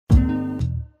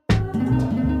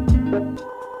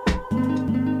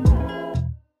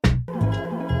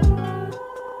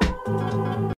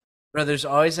Bro, there's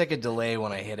always like a delay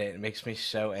when I hit it. It makes me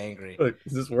so angry. Look,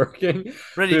 is this working?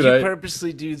 Bro, did Dude, you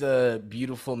purposely do the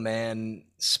beautiful man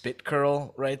spit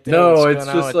curl right there? no, What's it's going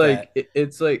on just with like that?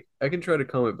 it's like I can try to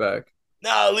calm it back.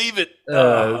 No, leave it.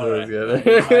 Oh, This all was right.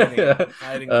 No, you're hiding it. good.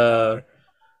 Hiding the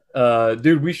power.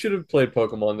 Dude, we should have played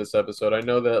Pokemon this episode. I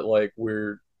know that like we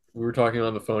were talking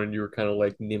on the phone and you were kind of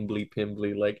like nimbly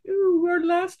pimbly, like, ooh, our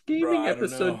last Bro, gaming I don't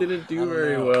episode know. didn't I do don't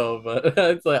very know. well, but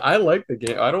it's like I like the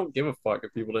game. I don't give a fuck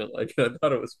if people didn't like it. I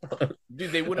thought it was fun.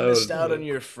 Dude, they would I have would missed have out done on it.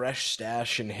 your fresh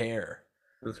stash and hair.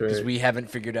 That's Because right. we haven't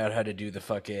figured out how to do the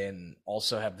fucking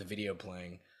also have the video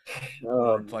playing when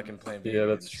we're Um, fucking playing video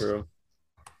yeah, that's games. true.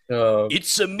 Um,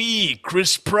 It's a me,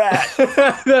 Chris Pratt. we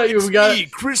It's got. me,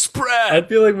 Chris I Pratt.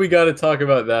 feel like we got to talk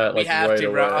about that We like have right to,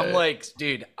 bro. I'm away. like,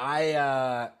 dude,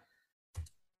 I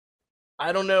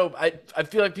don't know. I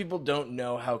feel like people don't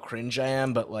know how cringe I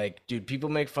am, but like, dude, people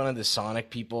make fun of the Sonic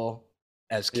people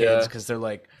as kids Yeah, because they're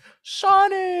like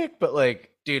Sonic, but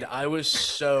like, dude, I was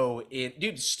so in.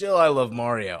 Dude, still I love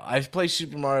Mario. I play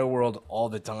Super Mario World all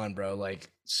the time, bro. Like,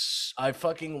 I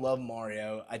fucking love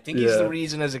Mario. I think he's the yeah.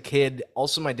 reason as a kid.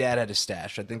 Also, my dad had a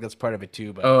stash. I think that's part of it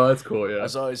too. But Oh, that's cool. I Yeah,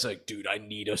 was always like, dude, I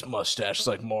need a mustache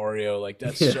like Mario. Like,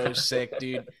 that's so yeah. sick,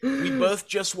 dude. We both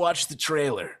just watched the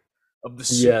trailer of the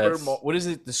Yes. what is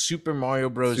it? The Super Mario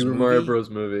Bros. Super Mario movie? Bros.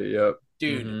 Movie. Yep.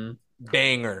 Dude, Hmm.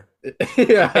 banger.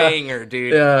 Yeah. Banger,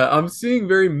 dude. Yeah. I'm seeing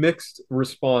very mixed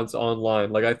response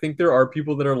online. Like, I think there are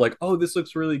people that are like, "Oh, this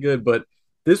looks really good," but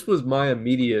this was my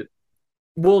immediate.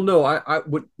 Well, no,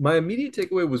 what my immediate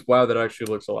takeaway was, wow, that actually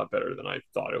looks a lot better than I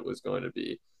thought it was going to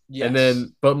be. And Yes.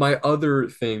 then, but my other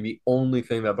thing, the only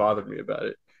thing that bothered me about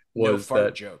it No was fart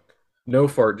that joke. no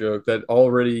fart joke that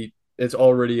already it's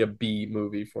already a B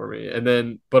movie for me. And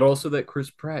then but also that Chris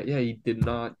Pratt, yeah, he did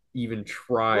not even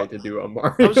try Well, to do a I was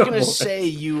Mario gonna say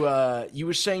voice. you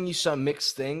were saying you saw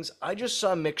mixed things. I just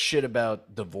saw mixed shit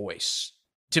about the voice.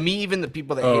 To me, even the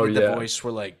people that Oh hated the yeah. voice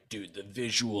were like, dude, the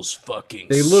visuals fucking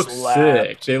They look sick.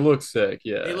 slapped. They look sick,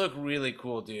 They yeah. look really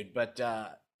cool, dude. But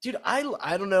dude, I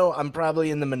don't know. I'm probably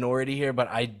in the minority here, but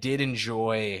I did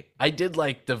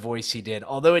like the voice he did.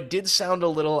 Although it did sound a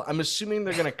little. I'm assuming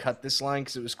they're gonna cut this line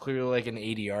because it was clearly like an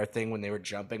ADR thing when they were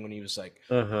jumping when he was like,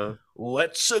 Uh-huh.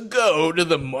 "Let's go to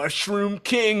the Mushroom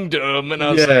Kingdom," and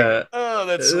I was like, Yeah. "Oh, Uh,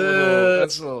 that's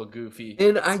a little goofy."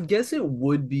 and I guess it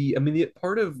would be, I mean, the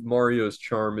part of Mario's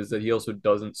charm is that he also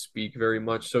doesn't speak very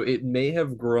much, so it may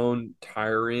have grown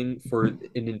tiring for an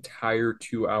entire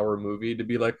 2 hour movie to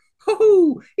be like,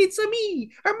 "Oh, it's a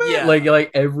me, I'm a-" Yeah,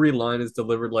 like every line is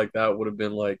delivered like that would have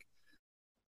been like,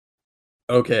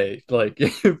 okay, like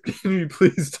can you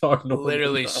please talk normally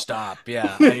literally now? stop.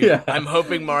 Yeah, Yeah. I'm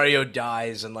hoping Mario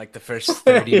dies in like the first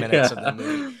 30 minutes of the Yeah.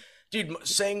 movie. Dude,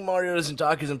 saying Mario doesn't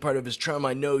talk isn't part of his charm.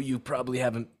 I know you probably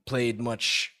haven't played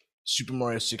much Super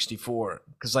Mario 64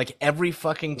 because like every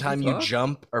fucking Does he time you talk?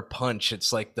 jump or punch,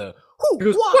 it's like the He whoo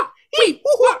goes, wah "Wah, hee wait,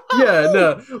 woo wah what?" ah Yeah, woo.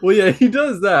 no. Well, yeah, he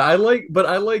does that. But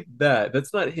I like that.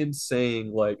 That's not him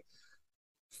saying like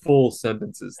full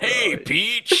sentences though. Hey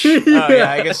Peach. Oh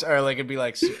yeah, I Yeah. guess or like it'd be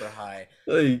like super high.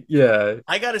 Like, yeah.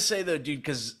 I gotta say though, dude,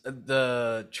 because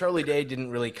the Charlie Day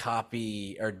didn't really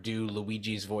copy or do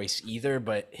Luigi's voice either,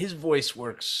 but his voice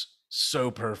works so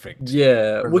perfect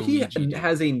Yeah. for Well, he Luigi, dude.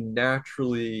 has a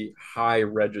naturally high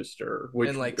register, which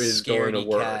And like is going to scaredy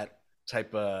work. cat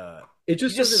type of It he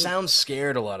just just doesn't. sounds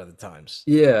scared a lot of the times.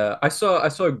 Yeah, I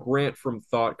saw Grant from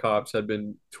Thought Cops had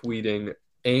been tweeting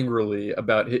angrily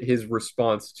about his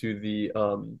response to the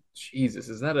Jesus,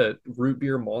 is that a root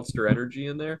beer Monster Energy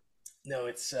in there No,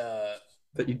 it's that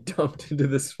you dumped into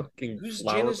this fucking whose gin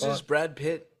flower is this? pot? Brad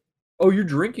Pitt? Oh, you're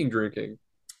drinking.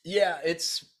 Yeah,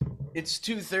 it's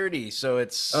 2:30, so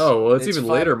Oh, well, it's it's even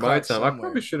five later my o'clock time. I probably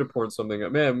somewhere. should have poured something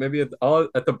up. Man, maybe at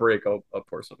the break I'll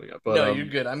pour something up. But No, you're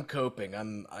good. I'm coping.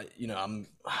 I'm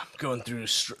going through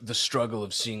the struggle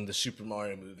of seeing the Super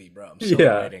Mario movie, bro. I'm yeah.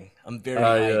 celebrating. I'm very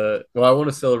hyped. Well, I want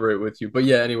to celebrate with you. But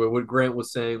yeah, anyway, what Grant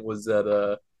was saying was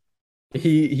that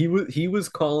he was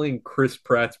calling Chris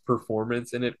Pratt's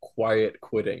performance in it quiet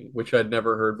quitting, which I'd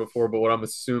never heard before. But what I'm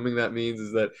assuming that means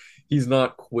is that he's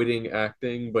not quitting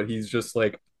acting, but he's just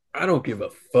like, I don't give a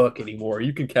fuck anymore.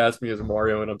 You can cast me as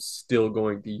Mario, and I'm still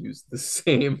going to use the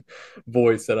same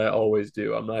voice that I always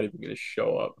do. I'm not even going to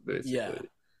show up, Yeah. basically,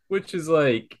 which is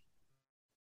like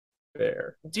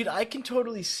fair. Dude, I can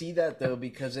totally see that though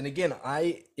because and again,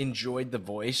 I enjoyed the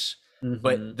voice,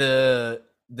 but Hmm. the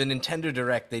Nintendo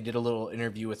Direct, they did a little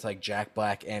interview with like Jack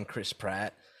Black and Chris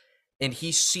Pratt, and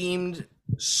he seemed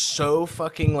so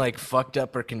fucking like fucked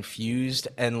up or confused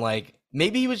and like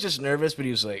maybe he was just nervous, but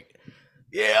he was like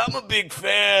Yeah, I'm a big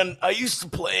fan. I used to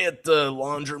play at the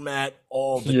laundromat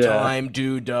all the Yeah, time,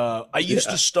 dude. I used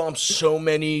to yeah, stomp so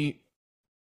many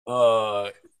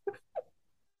uh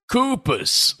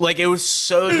Koopas. Like it was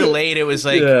so delayed. It was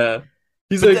like, yeah.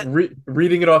 He's but like that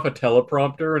reading it off a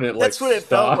teleprompter, and it like that's what it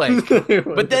felt stops. like.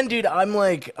 But then, dude, I'm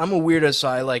a weirdo, so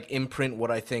I like imprint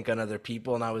what I think on other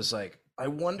people, and I was like, I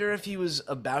wonder if he was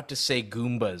about to say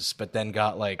Goombas, but then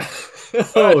got like,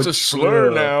 Oh, it's a slur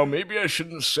true. now. Maybe I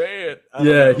shouldn't say it. I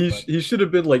don't Yeah, know, he but he should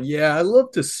have been like, yeah, I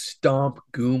love to stomp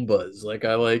Goombas. Like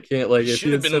I like can't he like if he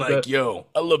should have had been said that. like, yo,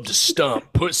 I love to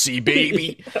stomp pussy, Yeah,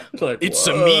 baby. like It's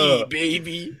a me, whoa.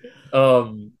 baby.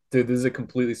 Dude, this is a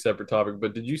completely separate topic,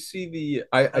 but did you see the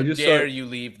I How just saw dare you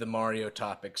leave the Mario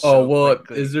topic oh so well,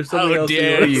 is quickly? there something How else that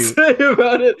you dare want to you? say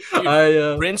about it? Dude, I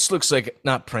Prince looks like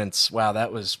not Prince. Wow,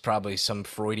 that was probably some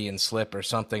Freudian slip or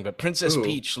something. But Princess ooh.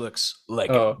 Peach looks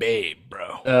like a Oh. babe,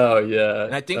 bro. Oh yeah.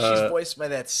 And I think she's voiced by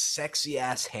that sexy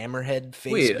ass hammerhead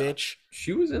face Wait, bitch.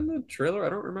 she was in the trailer? I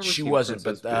don't remember She seeing wasn't,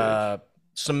 Princess but Peach.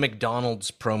 some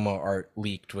McDonald's promo art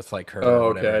leaked with like her or Oh,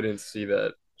 okay, I whatever. didn't see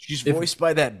that. She's If voiced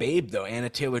by that babe though, Anna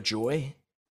Taylor Joy.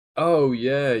 oh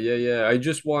yeah, yeah, yeah. I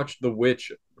just watched The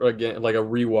Witch again, like a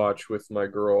rewatch with my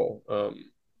girl.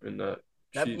 And that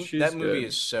she's That movie good.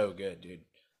 is so good, dude.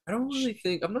 I don't Sh really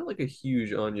think I'm not like a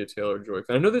huge Anya Taylor-Joy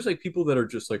fan. I know there's like people that are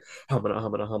just like hamana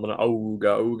hamana hamana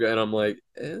ooga ooga, and I'm like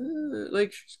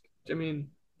she's. I mean,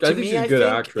 I to think me, she's a I good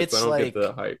think actress, but I it's don't get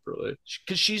the like hype really.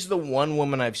 because she's the one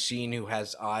woman I've seen who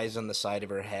has eyes on the side of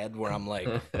her head where I'm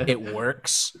like, it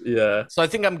works. Yeah, So I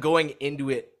think I'm going into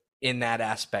it in that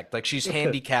aspect. Like she's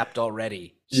handicapped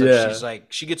already. So she's yeah.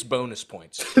 like, she gets bonus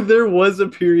points. There was a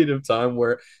period of time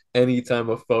where anytime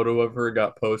a photo of her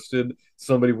got posted,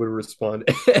 somebody would respond,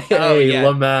 Oh, "Hey, yeah.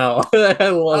 Lamau."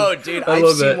 Oh, dude, I I've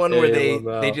love seen that. one where Hey, they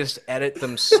Lamau. just edit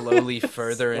them slowly It's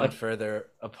further and like further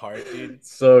apart, dude.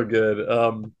 so good.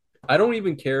 I don't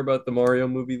even care about the Mario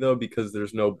movie though because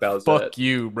there's no Bowsette. Fuck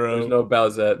you, There's bro. no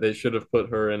Bowsette. They should have put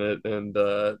her in it, and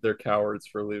they're cowards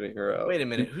for leaving her out. Wait a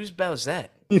minute, who's Bowsette?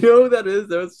 You know who that is?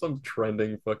 There's some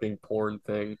trending fucking porn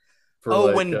thing for Oh,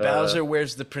 like when Bowser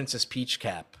wears the Princess Peach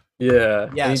cap.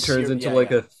 yeah, and he Yes, turns into yeah,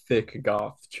 like yeah. a thick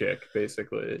goth chick,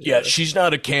 basically. Yeah, Yeah. she's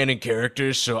not a canon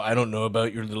character, so I don't know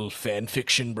about your little fan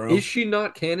fiction, Is bro. she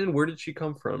not canon? Where did she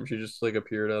come from? She just like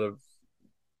appeared out of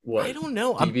I what? don't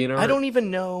know. I DeviantArt? don't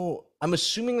even know. I'm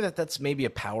assuming that that's maybe a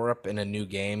power up in a new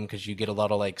game because you get a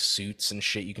lot of like suits and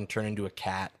shit. You can turn into a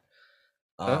cat.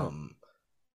 Oh, Um,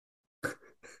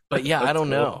 but yeah, I that's don't cool.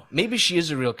 know. Maybe she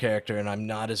is a real character, and I'm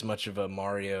not as much of a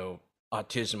Mario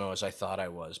autismo as I thought I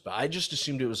was. But I just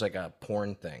assumed it was like a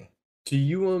porn thing. Do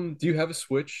you have a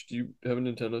Switch? Do you have a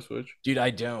Nintendo Switch? Dude, I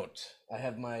don't. I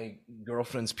have my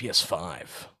girlfriend's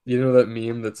PS5. You know that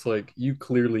meme that's like you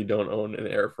clearly don't own an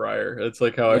air fryer. It's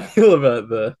like how I Yeah. feel about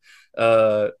the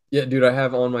yeah, dude, I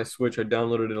have on my Switch. I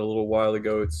downloaded it a little while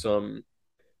ago.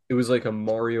 It was like a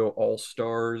Mario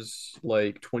All-Stars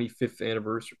like 25th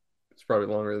anniversary. It's probably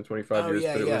longer than 25 Oh years,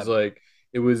 yeah, but yeah.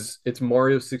 it's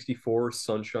Mario 64,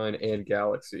 Sunshine, and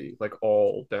Galaxy, like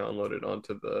all downloaded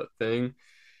onto the thing.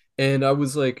 And I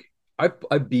was like,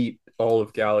 I beat all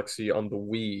of Galaxy on the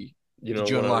Wii, Did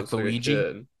you when I unlock was like a Luigi?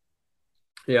 kid.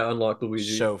 Yeah, unlocked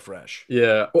Luigi. So fresh.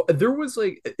 Yeah. Well, there was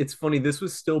like it's funny, this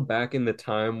was still back in the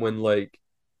time when like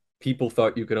people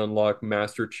thought you could unlock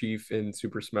Master Chief in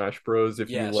Super Smash Bros.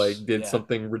 If you Yes. like did Yeah.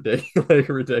 something ridiculous like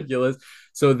ridiculous.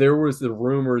 So there was the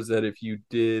rumors that if you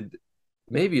did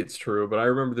maybe it's true, but I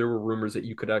remember there were rumors that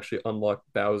you could actually unlock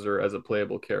Bowser as a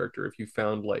playable character if you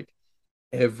found like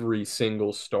every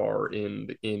single star in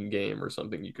the in game or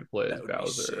something you could play as That would be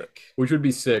Bowser, sick. which would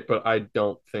be sick, but I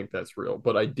don't think that's real.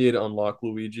 But I did unlock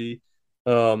Luigi.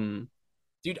 Um,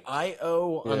 Dude, I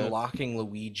owe yeah, unlocking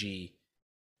Luigi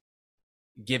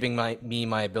giving my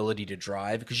ability to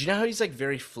drive because you know how he's like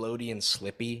very floaty and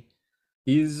slippy.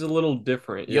 he's a little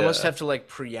different. You almost Yeah. have to like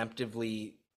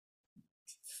preemptively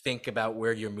think about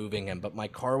where you're moving him. But my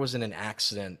car was in an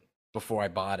accident before I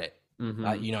bought it. Mm-hmm.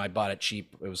 I bought it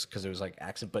cheap. It was because it was like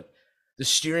accident, but the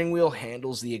steering wheel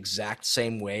handles the exact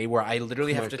same way where I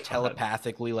literally Oh have my to God.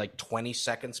 telepathically like 20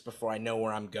 seconds before I know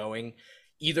where I'm going,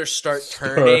 either start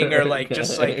turning or Start like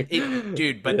just like it, gang.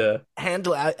 dude. But Yeah.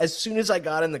 handle as soon as I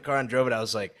got in the car and drove it, I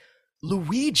was like,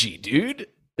 Luigi, dude,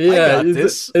 I Yeah, got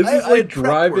this. is this I like had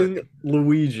prep driving work.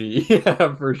 Luigi?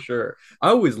 Yeah, for sure. I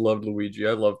always loved Luigi.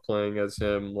 I love playing as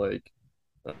him.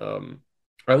 Um,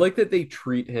 I like that they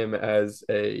treat him as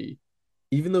a,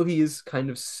 even though he is kind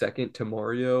of second to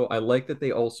Mario, I like that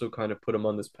they also kind of put him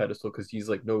on this pedestal because he's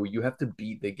like, no, you have to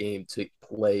beat the game to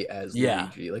play as Yeah.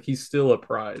 Luigi. Like he's still a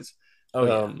prize. Oh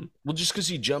yeah. Um, Well, just because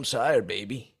he jumps higher,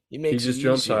 baby. He He makes it just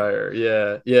jumps easier. higher.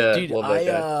 Yeah, yeah, Dude, love that I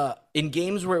guy. in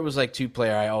games where it was like two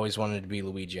player, I always wanted to be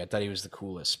Luigi. I thought he was the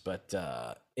coolest. But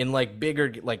in like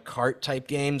bigger like kart type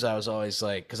games, I was always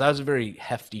like, because I was a very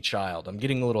hefty child. I'm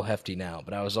getting a little hefty now,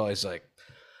 but I was always like,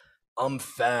 I'm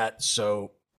fat,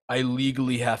 so I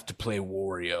legally have to play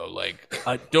Wario. Like,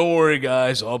 don't worry,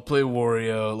 guys, I'll play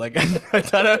Wario. Like, I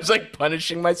thought I was like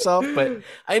punishing myself, but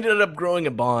I ended up growing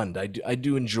a bond. I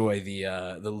do enjoy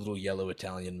the little yellow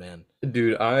Italian man.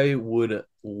 Dude, I would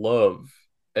love,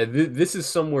 and this is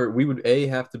somewhere we would A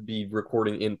have to be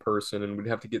recording in person, and we'd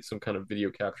have to get some kind of video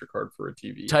capture card for a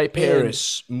TV. Type And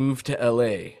Harris, move to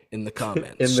LA in the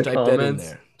in comments. the Type that in comments,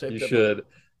 there. Type you that below. should.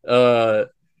 Uh,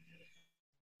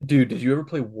 dude, did you ever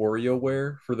play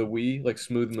WarioWare for the Wii, like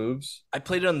Smooth Moves? I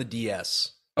played it on the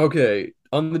DS. Okay,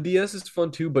 on the DS it's fun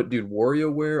too, but dude,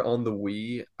 WarioWare on the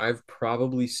Wii, I've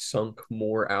probably sunk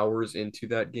more hours into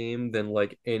that game than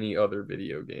like any other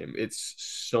video game. It's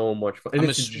so much fun. And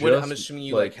it's I'm just assuming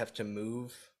you like like have to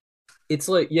move. it's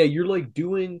like yeah, you're like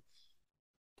doing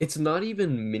it's not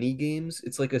even mini games,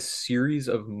 it's like a series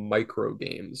of micro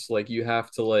games. Like you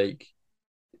have to like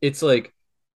it's like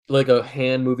a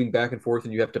hand moving back and forth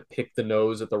and you have to pick the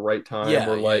nose at the right time Yeah,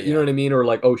 or yeah, like you know yeah. what I mean or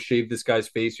like oh shave this guy's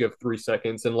face you have 3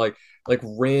 seconds and like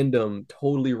random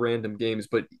totally random games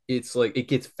but it's like it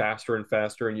gets faster and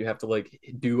faster and you have to like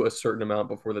do a certain amount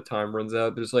before the time runs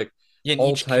out there's like Yeah, and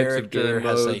all each types of character game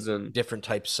has like modes and different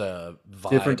types of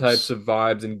different types vibes. of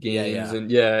vibes and Yeah, games yeah.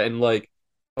 and yeah and like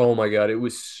oh my God it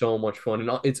was so much fun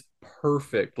and it's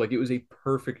perfect like it was a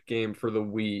perfect game for the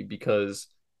Wii because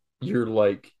you're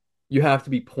like you have to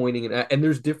be pointing and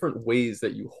there's different ways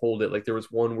that you hold it like there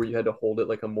was one where you had to hold it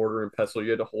like a mortar and pestle you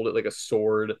had to hold it like a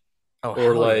sword Oh,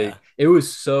 or hell yeah. like it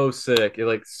was so sick it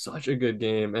like such a good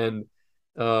game and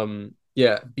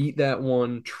yeah beat that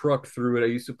one truck through it I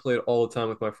used to play it all the time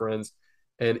with my friends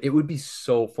and it would be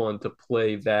so fun to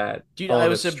play that Dude, I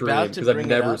on a was stream about to because I've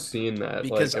bring it never up seen that.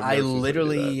 because Like I've I never seen somebody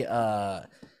do that. literally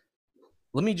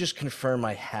let me just confirm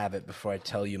I have it before I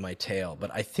tell you my tale,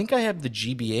 but I think I have the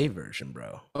GBA version,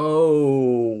 bro.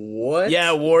 Oh,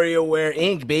 Yeah, what? WarioWare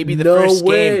Inc., baby, the No first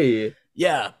game. way.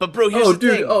 Yeah, but bro, here's Oh, the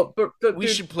dude. thing. Oh, but We dude,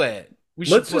 should play it. We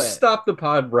should let's play just it. stop the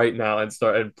pod right now and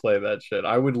start and play that shit.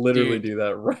 I would literally Dude, do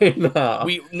that right now.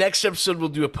 we next episode we'll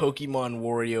do a Pokemon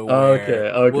WarioWare. Okay,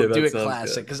 We'll okay, do that it sounds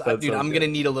classic good. because That dude, sounds I'm gonna good.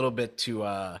 need a little bit to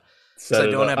because Set I it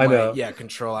don't up. have I my know.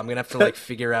 control. I'm gonna have to like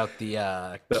figure out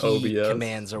the The key OBS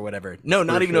commands or whatever. No, for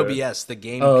not even sure. OBS, the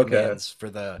game Oh, okay. commands for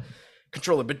the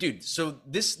controller. But dude, so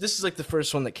this is like the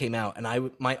first one that came out,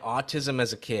 and my autism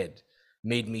as a kid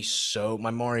made me so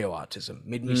my Mario autism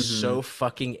made me Mm-hmm. so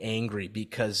fucking angry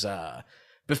because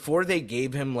before they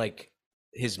gave him like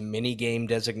his mini game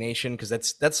designation because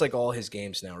that's like all his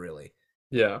games now really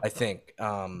Yeah. I think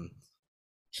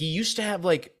he used to have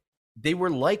like they were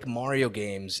like Mario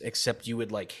games except you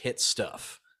would like hit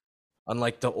stuff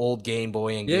unlike the old Game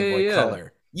Boy and Yeah, Game Boy yeah, yeah.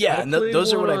 Color. Yeah, I and played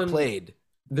those are one what I on played.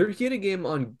 there he had a game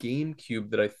on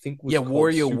GameCube that I think was Yeah, called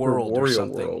Wario Super World or Wario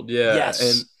something. World. Yeah,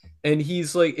 Yes. and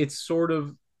he's like it's sort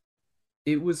of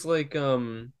it was like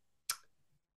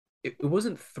it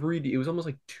wasn't 3D, it was almost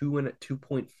like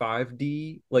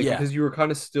 2.5D like Yeah. because you were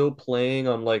kind of still playing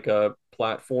on like a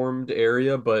platformed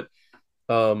area but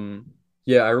um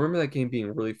yeah, I remember that game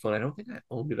being really fun. I don't think I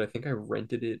owned it. I think I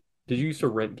rented it. Did you used to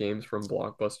rent games from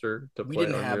Blockbuster to We play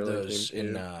didn't on have your like those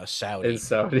in GameCube? In Saudi.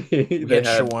 Saudi, We had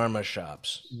shawarma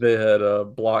shops. they had a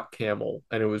block camel,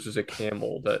 and it was just a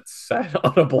camel that sat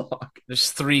on a block.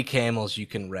 There's three camels you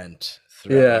can rent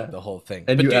throughout like Yeah, the whole thing.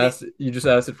 and But dude, you just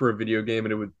asked it for a video game,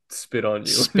 and it would spit on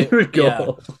you, and you spit. would Yeah,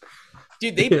 go.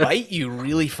 dude, they Yeah, bite you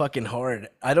really fucking hard.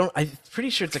 I don't. I'm pretty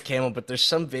sure it's a camel, but there's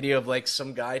some video of like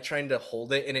some guy trying to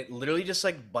hold it, and it literally just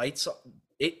like bites.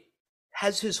 It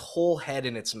has his whole head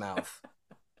in its mouth,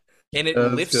 and it that's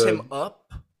lifts him good.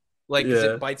 up, like because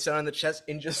it Yeah, bites down on the chest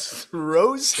and just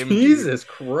throws him, dude. Jesus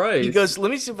He Christ, goes,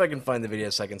 "Let me see if I can find the video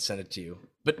so I can send it to you."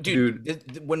 But dude,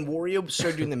 dude. when Wario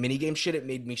started doing the minigame shit, it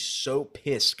made me so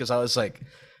pissed because I was like,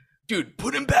 "Dude,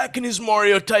 put him back in his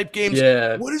Mario type games.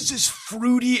 Yeah, What is this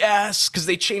fruity ass?" Because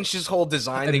they changed his whole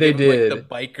design. They they gave him like the did.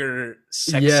 biker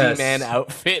sexy man Yes,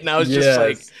 outfit, and I was just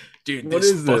like, yes. "Dude, What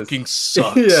this is this? fucking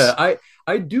Yeah, sucks."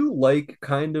 I do like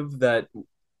kind of that.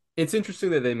 It's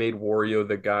interesting that they made Wario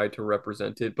the guy to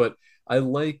represent it, but I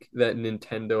like that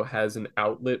Nintendo has an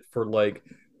outlet for like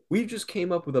we just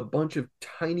came up with a bunch of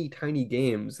tiny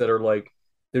games that are like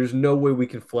there's no way we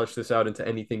can flesh this out into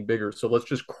anything bigger. So let's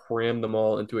just cram them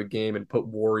all into a game and put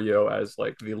Wario as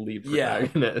like the lead Yeah,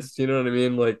 protagonist. You know what I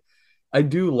mean? Like I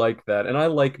do like that. And I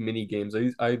like mini games.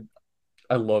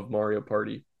 I love Mario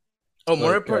Party. Oh,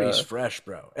 Mario Like Party is fresh,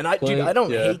 bro. And dude, I playing,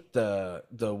 don't yeah. hate the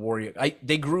Wario.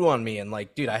 They grew on me, and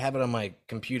like, dude, I have it on my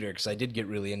computer because I did get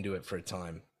really into it for a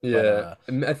time. But Yeah,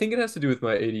 and I think it has to do with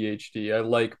my ADHD. I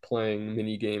like playing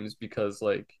mini games because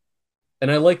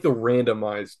and I like the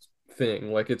randomized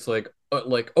thing. Like it's like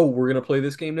oh, we're gonna play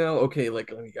this game now. Okay,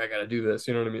 like I gotta do this.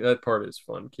 You know what I mean? That part is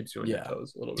fun. Keeps you on your yeah,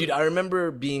 toes a little dude, bit. I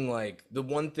remember being like the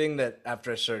one thing that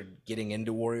after I started getting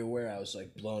into WarioWare, I was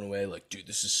like blown away. Like, dude,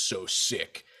 this is so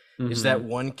sick. Is that Hmm.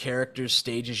 one character's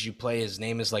stages you play? His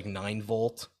name is like 9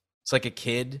 Volt. It's like a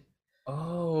kid,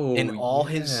 and Oh all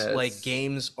his like yes,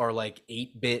 games are like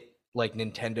 8-bit like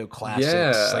Nintendo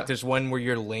classics. Like yeah. there's one where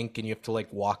you're Link and you have to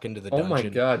like walk into the Oh my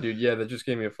dungeon. God, dude. Yeah, that just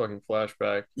gave me a fucking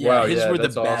flashback. Yeah, Wow, his yeah, were the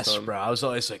that's best, awesome. bro. I was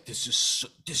always like, this is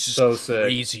So sick.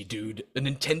 crazy, dude. A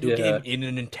Nintendo game Yeah. in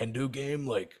a Nintendo game,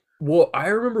 like, Well, I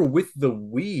remember with the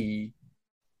Wii,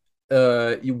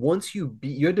 once you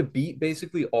had to beat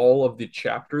basically all of the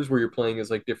chapters where you're playing as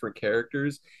like different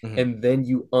characters, mhm. and then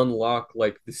you unlock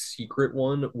like the secret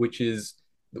one, which is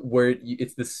where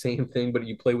it's the same thing, but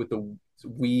you play with the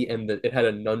Wii and it had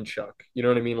a nunchuck. You know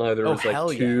what I mean? Like there Oh was like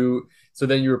hell yeah. two, so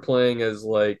then you were playing as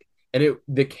like, and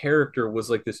the character was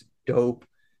like this dope,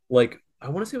 like I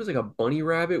want to say it was like a bunny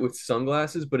rabbit with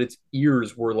sunglasses, but its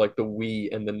ears were like the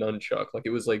Wii and the nunchuck. Like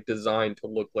it was like designed to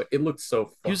look like it looked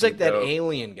so He was like fucking that dope.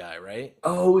 alien guy, right?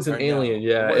 Oh, it was an Or alien.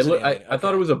 no, it Yeah, was an I alien.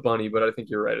 thought it Okay. was a bunny, but I think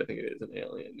you're right. I think it is an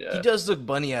alien. He Yeah. does look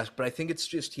bunny-esque, but I think it's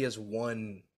just he has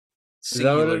one Is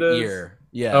that what singular it is? ear.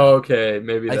 Yeah. Oh, okay.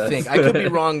 Maybe I that's think. I could be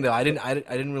wrong though. I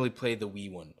didn't really play the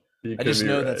Wii one. you I could just be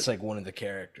know right. that's like one of the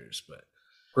characters, but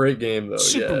Great game though.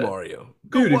 Super Yeah. Mario.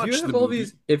 Go Dude, if you watch the have all movie.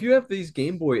 these if you have these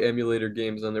Game Boy emulator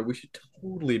games on there, we should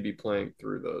totally be playing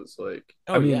through those. Like,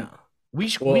 I Oh mean, yeah.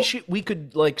 well, We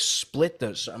could like split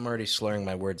those. I'm already slurring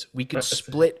my words. We could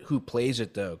split who plays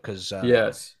it though, because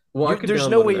yes. Well, I could there's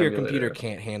no download way an your computer emulator.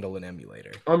 can't handle an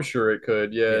emulator. I'm sure it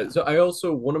could. Yeah. Yeah. So I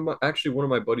also one of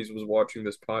my buddies was watching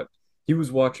this pot. He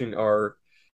was watching our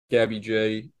Gabby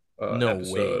J No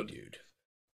way, episode. dude.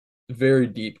 Very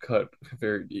deep cut,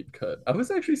 very deep cut. I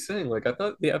was actually saying, like, I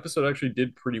thought the episode actually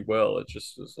did pretty well. It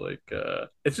just was like, it's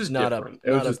It's just different.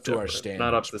 It was not just up to our different,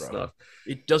 not up standards, to bro. snuff.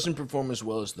 It doesn't perform as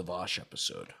well as the Vosh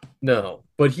episode. No,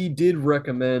 but he did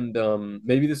recommend,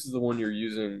 maybe this is the one you're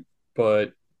using,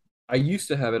 but I used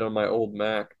to have it on my old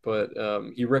Mac, but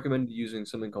he recommended using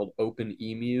something called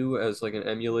OpenEMU as like an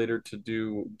emulator to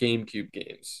do GameCube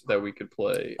games that we could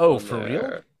play Oh, on for real?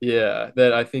 there. Yeah,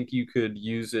 that I think you could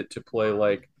use it to play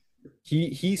like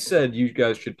he said you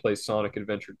guys should play Sonic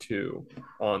Adventure 2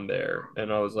 on there,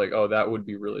 and I was like, "Oh, that would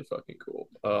be really fucking cool."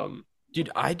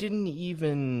 Dude, I didn't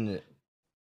even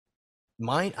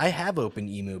mine. I have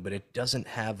OpenEMU, but it doesn't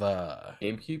have a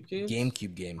GameCube games?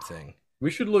 GameCube game thing. We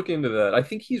should look into that. I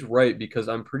think he's right because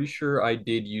I'm pretty sure I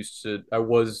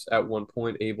was at one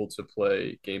point able to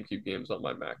play GameCube games on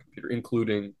my Mac computer,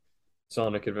 including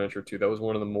Sonic Adventure 2. That was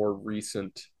one of the more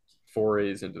recent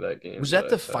forays into that game Was that that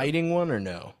the I've had. fighting one or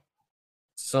no?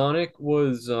 Sonic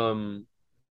was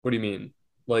what do you mean?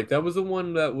 Like that was the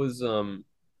one that was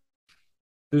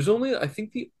there's only I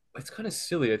think the it's kind of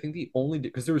silly. I think the only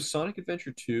because there was Sonic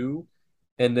Adventure 2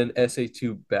 and then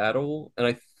SA2 Battle, and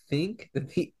I think that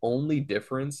the only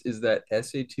difference is that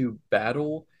SA2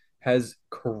 Battle has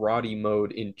karate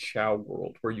mode in Chow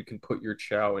World where you can put your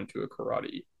Chow into a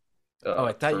karate Oh,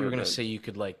 I thought you were gonna tournament. say you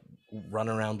could like run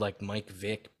around like Mike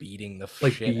Vick beating the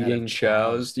Like shit out of beating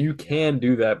chows, chows. You dude. Yeah. can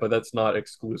do that, but that's not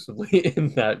exclusively in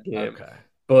that game. Okay.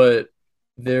 But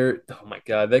oh my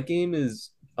God, that game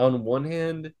is on one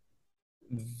hand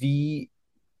the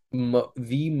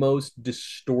the most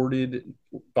distorted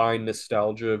by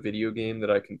nostalgia video game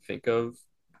that I can think of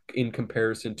in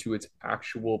comparison to its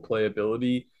actual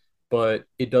playability, but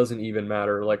it doesn't even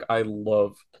matter. Like I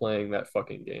love playing that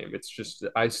fucking game. It's just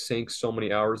I sank so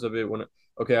many hours of it when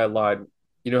okay, I lied.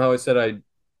 You know how I said I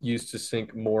used to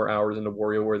sink more hours into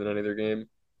WarioWare than any other game?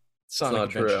 It's Sonic not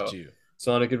Adventure true. 2.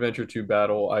 Sonic Adventure 2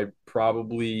 Battle, I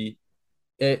probably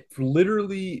it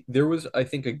literally there was I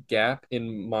think a gap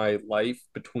in my life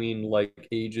between like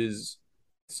ages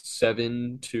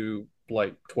 7 to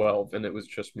like 12, and it was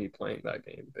just me playing that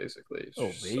game basically. It's Oh,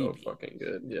 just so baby. fucking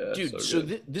good. Yeah, Dude, so so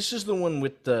good. this is the one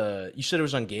with the you said it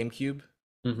was on GameCube?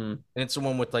 Hmm. And it's the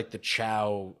one with like the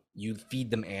chow, you feed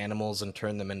them animals and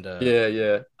turn them into Yeah,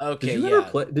 yeah. Okay, yeah.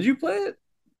 Did you play it?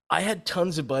 I had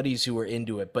tons of buddies who were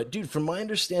into it, but dude, from my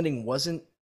understanding, wasn't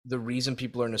the reason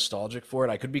people are nostalgic for it,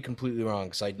 I could be completely wrong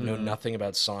because I know Hmm. nothing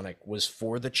about Sonic, was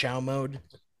for the Chow mode?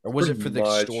 Or was Pretty it for the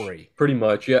much. story? Pretty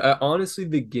much. Yeah, honestly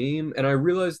the game, and I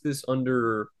realized this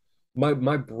under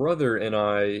my brother and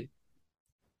I,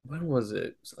 when was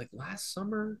it? Was it like last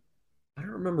summer? I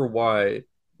don't remember why.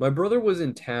 My brother was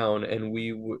in town, and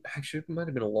actually, it might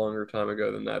have been a longer time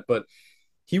ago than that, but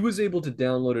he was able to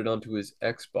download it onto his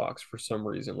Xbox for some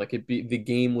reason. Like the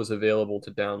game was available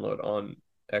to download on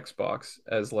Xbox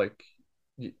as like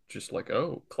just like,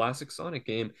 oh, classic Sonic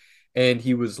game. And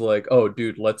he was like, oh,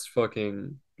 dude, let's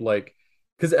fucking like,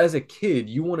 because as a kid,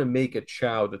 you want to make a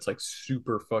Chow that's like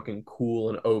super fucking cool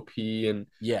and OP, and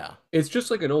Yeah. it's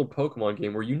just like an old Pokemon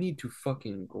game where you need to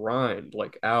fucking grind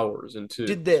like hours into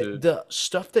Did the to the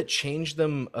stuff that changed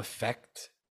them affect?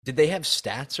 Did they have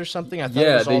stats or something? I thought it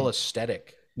yeah, was all they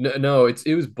aesthetic. no,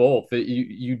 it was both.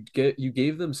 You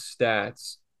gave them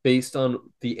stats based on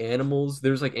the animals.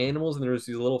 There's like animals, and there's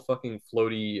these little fucking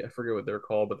floaty, I forget what they're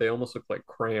called, but they almost look like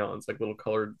crayons, like little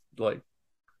colored like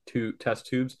two test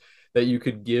tubes that you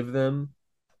could give them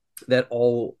that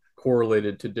all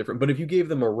correlated to different. But if you gave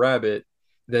them a rabbit,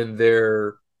 then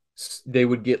they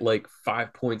would get like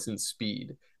 5 points in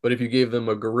speed. But if you gave them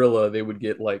a gorilla, they would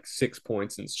get like 6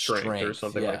 points in strength or Strength,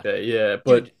 something like yeah. that. Yeah,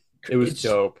 but Dude, it was it's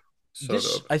dope. So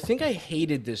this. dope. I think I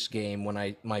hated this game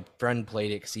when my friend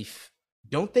played it because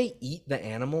don't they eat the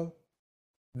animal?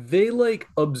 They like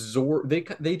absorb,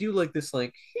 they do like this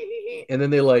like and then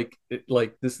they like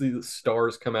like this these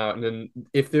stars come out, and then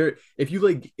if you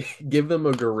like give them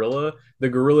a gorilla, the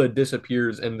gorilla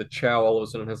disappears, and the Chow all of a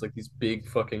sudden has like these big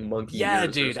fucking monkey Yeah, ears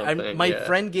or dude. I'm something. my Yeah.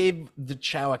 friend gave the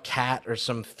Chow a cat or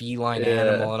some feline Yeah.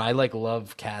 animal, and I like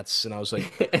love cats, and I was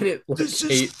like, And it like "This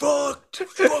is ate. fucked.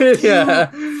 Fuck you. Yeah.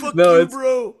 Fuck No, you,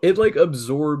 bro." it like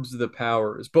absorbs the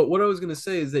powers. But what I was gonna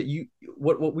say is that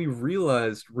what we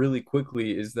realized really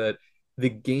quickly is that the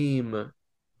game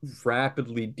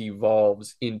rapidly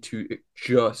devolves into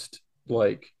just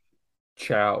like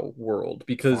Chow world,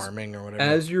 because Farming or whatever.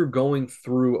 as you're going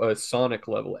through a Sonic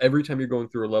level, every time you're going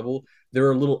through a level, there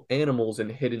are little animals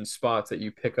and hidden spots that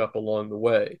you pick up along the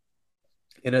way.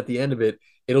 And at the end of it,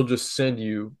 it'll just send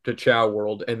you to Chow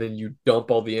World, and then you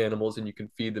dump all the animals and you can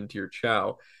feed them to your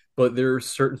Chow. But there are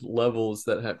certain levels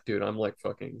that have, dude, I'm like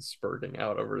fucking spurting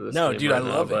out over this No, game dude, I right now,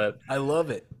 love it. but I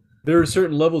love it. there are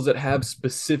certain levels that have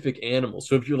specific animals.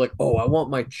 So if you're like, oh, I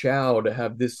want my Chow to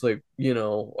have this, like,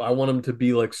 I want him to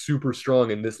be like super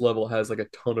strong, and this level has like a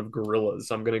ton of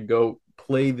gorillas. I'm gonna go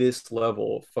play this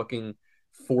level fucking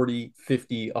 40,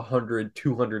 50, 100,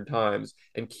 200 times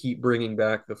and keep bringing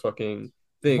back the fucking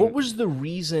What thing. was the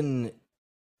reason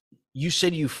you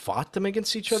said you fought them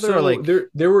against each other, or So like,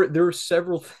 there were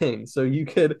several things. So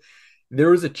there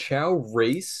was a Chow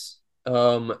race,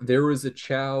 there was a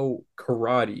Chow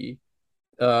karate,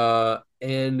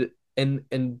 and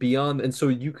beyond, and so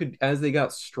you could, as they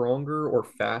got stronger or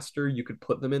faster, you could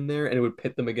put them in there, and it would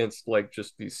pit them against like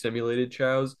just these simulated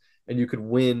Chows, and you could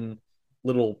win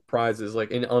little prizes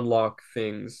like and unlock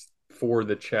things for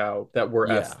the Chow that were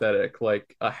yeah. aesthetic,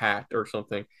 like a hat or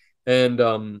something.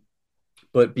 And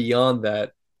but beyond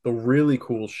that, the really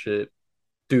cool shit,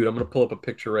 dude, I'm gonna pull up a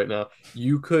picture right now.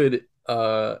 You could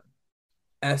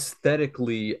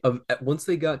aesthetically of once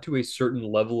they got to a certain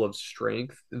level of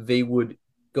strength, they would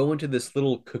go into this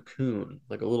little cocoon,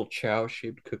 like a little Chow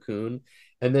shaped cocoon,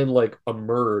 and then like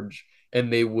emerge,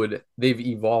 and they've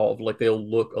evolved, like they'll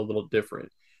look a little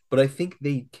different. But I think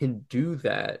they can do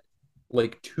that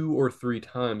like two or three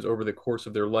times over the course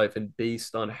of their life, and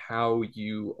based on how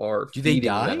you are Do they feeding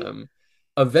die? them,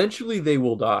 eventually they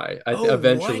will die. Oh, what?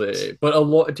 Eventually, but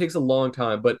it takes a long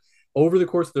time. But over the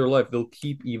course of their life, they'll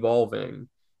keep evolving,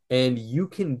 and you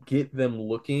can get them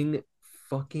looking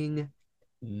fucking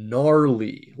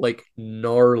gnarly, like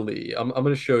gnarly. I'm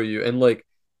gonna show you, and like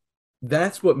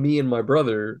that's what me and my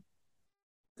brother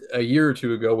a year or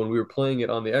two ago when we were playing it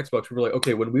on the Xbox, we were like,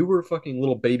 okay, when we were fucking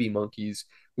little baby monkeys,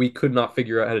 we could not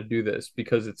figure out how to do this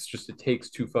because it takes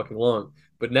too fucking long.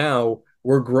 But now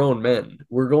we're grown men.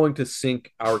 We're going to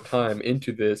sink our time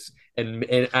into this and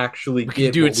actually We can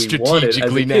get do what it we wanted as a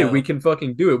strategically kid. We now. can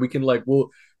fucking do it. We can like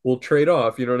we'll trade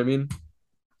off, you know what I mean?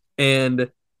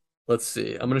 And let's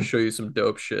see. I'm gonna show you some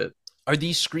dope shit. Are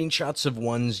these screenshots of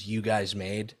ones you guys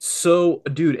made? So,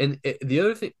 dude, and the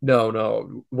other thing, no,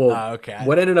 no. Well, Okay.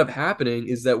 what ended up happening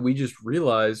is that we just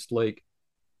realized, like,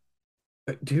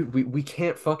 dude, we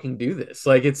can't fucking do this.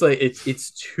 Like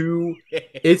it's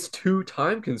too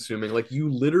time consuming. Like you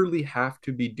literally have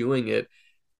to be doing it.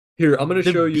 Here, I'm gonna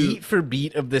The show you. beat for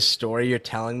beat of this story you're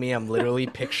telling me, I'm literally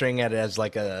picturing it as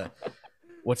like a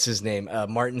what's his name? A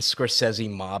Martin Scorsese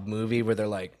mob movie where they're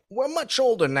like, "We're much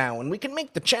older now and we can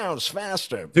make the chows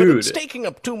faster, but it's Dude, taking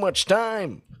up too much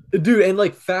time." Dude, and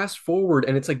like fast forward,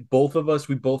 and it's like both of us,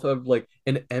 we both have like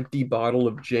an empty bottle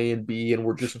of J&B, and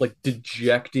we're just like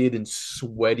dejected and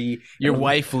sweaty. And Your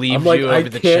wife I'm leaves like, you I over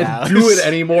the can't do it chows.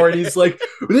 anymore. And he's like,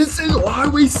 this is why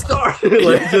we started.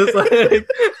 Like, Yeah. just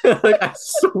like, like I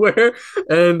swear.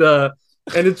 And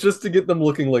and it's just to get them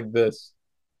looking like this.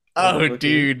 Like Oh, looking.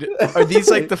 dude. Are these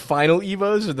like the final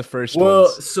Evos or the first Well,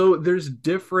 ones? so there's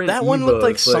different That one looked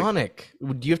like Evos. Like Sonic.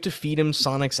 Do you have to feed him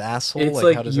Sonic's asshole? it's Like,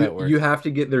 like how does that you work? have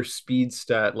to get their speed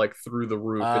stat like through the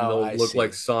roof, and Oh, they'll I look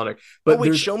like see. Sonic. Oh, But wait,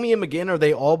 there's show me him again. Are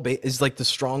they all is like the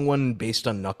strong one based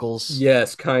on Knuckles?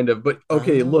 yes, kind of. But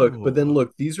okay, look, but then Oh.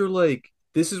 look, these are like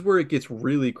this is where it gets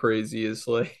really crazy. Is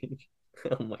like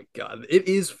oh my God, it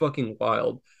is fucking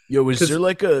wild. Yo, is there Because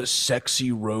like a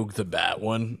sexy Rogue the Bat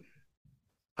one?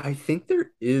 I think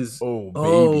there is. Oh,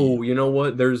 baby. Oh, you know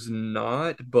what? There's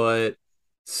not, but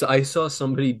I saw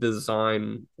somebody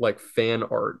design like fan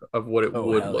art of what it Oh,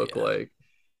 would hell look yeah. like.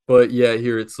 But yeah,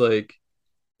 here it's like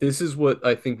this is what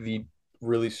I think the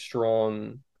really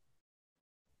strong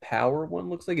power one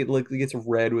looks like. It like it gets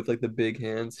red with like the big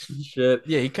hands and shit.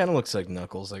 Yeah, he kind of looks like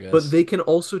Knuckles, I But guess. they can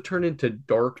also turn into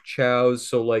dark chows.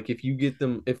 So like if you get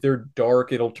them, if they're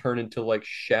dark, it'll turn into like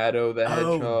Shadow the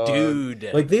Oh, Hedgehog. dude.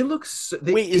 Like they look,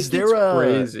 they Wait, it is gets there a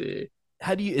crazy.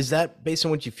 how do you is that based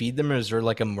on what you feed them or is there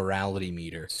like a morality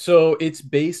meter? So it's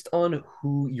based on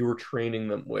who you're training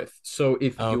them with. So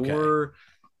if Okay. you're,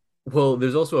 well,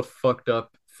 there's also a fucked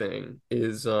up thing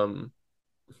is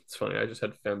it's funny. I just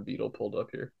had Fem Beetle pulled up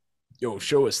here. Yo,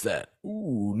 show us that.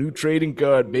 Ooh, new trading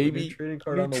card, Ooh, new baby. trading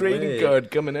card New on the trading way.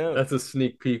 card coming out. That's a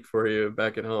sneak peek for you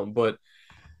back at home. But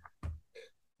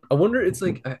I wonder, it's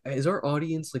like, is our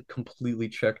audience like completely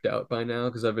checked out by now?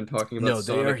 Because I've been talking about No,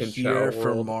 they are Sonic and Chow here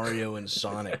for World. Mario and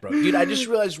Sonic, bro. Dude, I just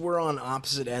realized we're on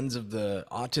opposite ends of the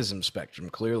autism spectrum,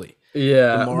 clearly. The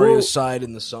Yeah, Mario well, side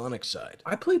and the Sonic side.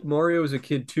 I played Mario as a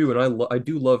kid too, and I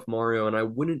do love Mario, and I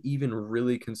wouldn't even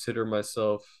really consider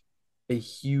myself a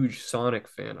huge Sonic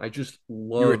fan. I just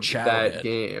You're a loved Chow that head.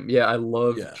 game. Yeah, I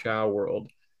loved Yeah. Chow World,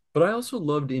 but I also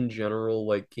loved in general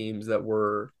like games that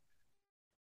were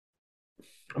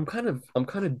I'm kind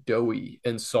of doughy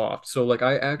and soft. So like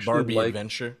Barbie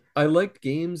Adventure. I liked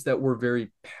games that were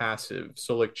very passive.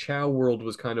 So like Chow World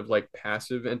was kind of like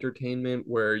passive entertainment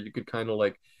where you could kind of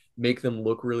like make them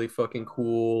look really fucking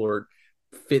cool or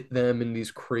fit them in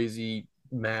these crazy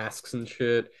masks and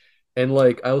shit. And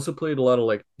like I also played a lot of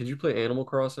like did you play Animal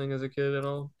Crossing as a kid at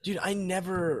all? Dude, I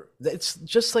never. It's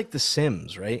just like The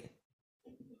Sims, right?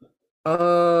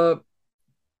 Uh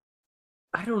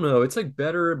I don't know. It's like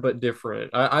better but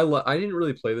different. I didn't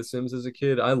really play The Sims as a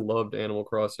kid. I loved Animal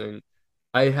Crossing.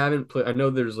 I haven't played. I know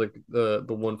there's like the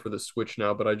one for the Switch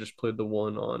now, but I just played the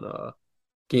one on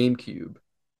GameCube,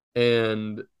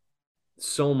 and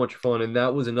so much fun. And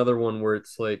that was another one where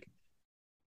it's like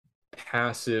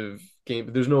passive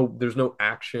game. There's no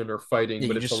action or fighting, Yeah,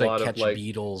 but you it's a just like lot of catch like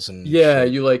beetles and yeah,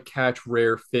 shit. you like catch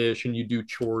rare fish and you do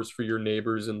chores for your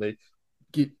neighbors, and they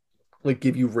get like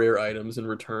give you rare items in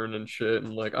return and shit.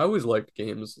 And like I always liked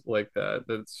games like that.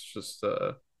 That's just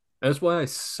that's why I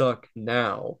suck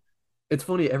now. It's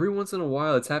funny, every once in a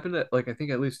while, it's happened at like I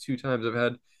think at least two times. I've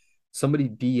had somebody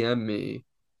DM me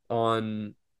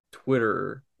on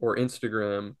Twitter or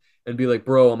Instagram and be like,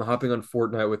 bro, I'm hopping on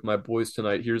Fortnite with my boys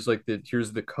tonight. Here's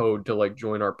the code to like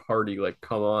join our party. Like,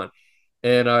 come on.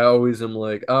 And I always am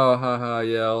like, oh, haha,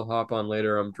 yeah, I'll hop on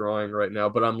later. I'm drawing right now.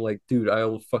 But I'm like, dude,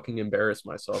 I'll fucking embarrass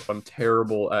myself. I'm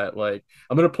terrible at like,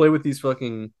 I'm gonna play with these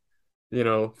fucking,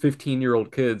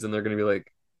 15-year-old kids, and they're gonna be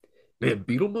like, man,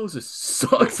 Beetle Moses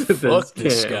Yo, sucks at this fuck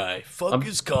this game. guy. Fuck I'm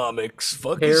his comics.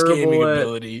 Fuck his gaming terrible at,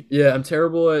 ability. yeah, I'm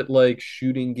terrible at like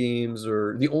shooting games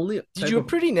or the only Dude, type you were of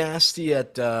pretty nasty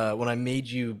at when I made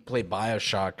you play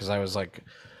Bioshock because I was like,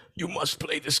 you must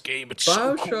play this game. It's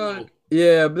so BioShock. cool.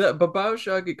 Yeah, but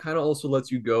BioShock, it kind of also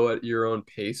lets you go at your own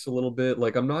pace a little bit.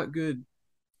 Like, I'm not good.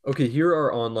 Okay, here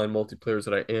are online multiplayers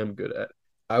that I am good at.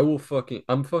 I'm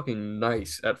fucking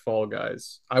nice at Fall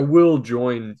Guys. I will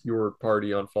join your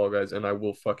party on Fall Guys and I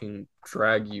will fucking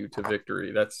drag you to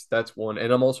victory. That's one.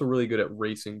 And I'm also really good at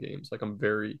racing games. Like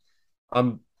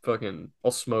I'm fucking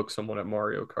I'll smoke someone at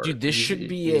Mario Kart. Dude, this should Easy,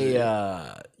 be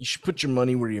a easy. you should put your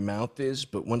money where your mouth is,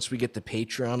 but once we get the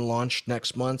Patreon launched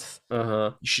next month,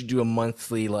 Uh-huh. you should do a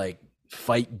monthly like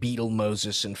fight Beetle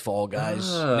Moses and Fall Guys.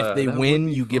 And if Ah, they that would win,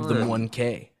 be you give them fun.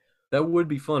 1K. That would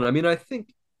be fun. I mean, I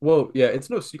think, well, yeah, it's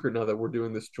no secret now that we're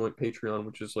doing this joint Patreon,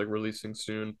 which is like releasing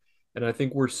soon. And I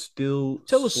think we're still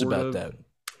Tell us sort about of, that.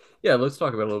 yeah, let's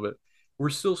talk about it a little bit. We're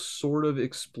still sort of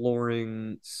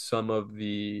exploring some of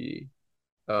the,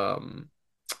 um,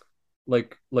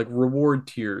 like reward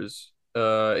tiers,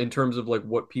 in terms of like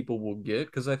what people will get.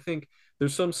 Because I think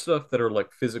there's some stuff that are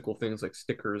like physical things like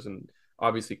stickers and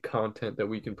obviously content that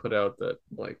we can put out that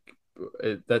like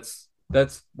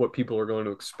that's what people are going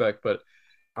to expect. But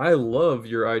I love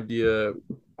your idea.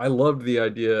 I loved the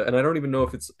idea, and I don't even know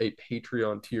if it's a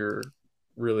Patreon tier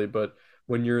really, but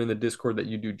when you're in the Discord that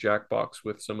you do Jackbox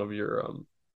with some of your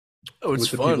Oh, it's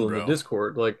with the fun, people in the bro.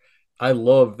 Discord, like I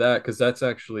love that because that's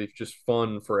actually just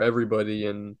fun for everybody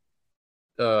and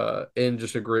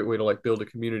just a great way to like build a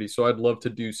community. So I'd love to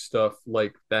do stuff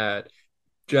like that.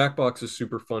 Jackbox is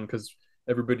super fun because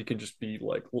everybody can just be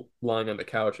like lying on the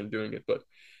couch and doing it, but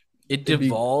It it'd be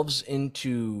devolves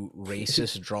into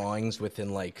racist drawings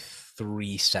within like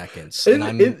 3 seconds,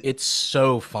 and it it's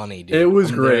so funny, it dude.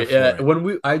 was I'm there great. for Yeah, it. when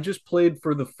we I just played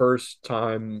for the first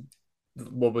time.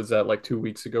 What was that, like 2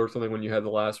 weeks ago or something, when you had the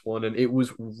last one, and it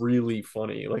was really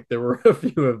funny. Like there were a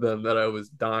few of them that I was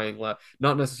dying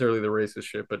not necessarily the racist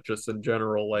shit, but just in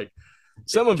general. Like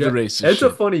Some of the racist it's a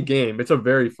shit. funny game. It's a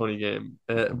very funny game.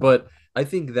 But I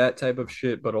think that type of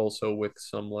shit, but also with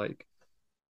some like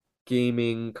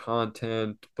gaming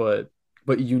content, but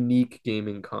unique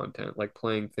gaming content, like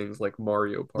playing things like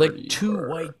Mario Like Party two or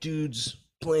white dudes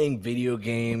playing video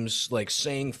games, like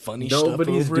saying funny stuff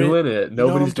nobody's over it. doing it. You know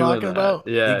what Nobody's I'm doing talking that. about?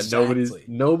 Yeah, nobody's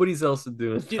Exactly. nobody's else is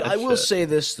doing Dude, that I will shit. say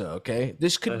this though, okay?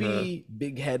 This could Uh-huh. be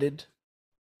big-headed.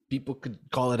 People could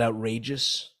call it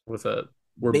outrageous. What's that?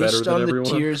 We're better Based than on the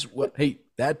everyone. tiers, what hey,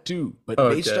 that too. But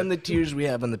based Okay. on the tiers we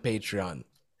have on the Patreon,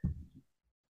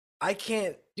 I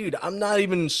can't, dude, I'm not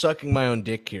even sucking my own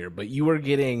dick here, but you are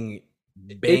getting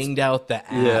It's banged out the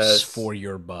ass yes, for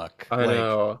your buck. I Like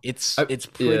know. it's I it's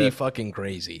pretty yeah. fucking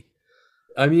crazy.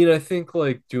 I mean, I think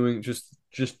like doing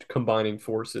just combining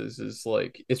forces is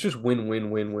like it's just win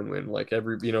win win win win. Like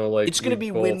every like It's gonna we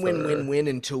be win both win win are. win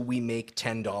until we make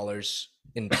 $10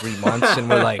 in 3 months, and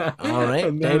we're like, all right,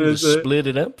 And then time to is it? split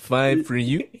it up. Five for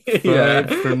you, Yeah,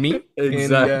 five for me, and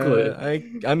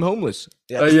exactly. I'm homeless.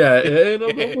 Yeah. Yeah, and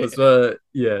I'm homeless.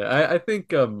 Yeah, I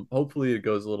think hopefully it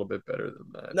goes a little bit better than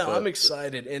that. No, I'm But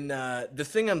excited, and the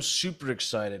thing I'm super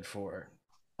excited for.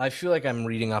 I feel like I'm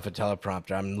reading off a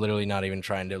teleprompter. I'm literally not even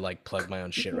trying to like plug my own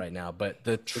shit right now. But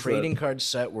the what's that? trading card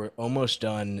set, we're almost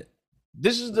done.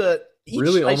 This is the each.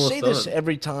 Really I almost say this done.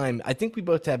 every time. I think we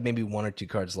both have maybe one or two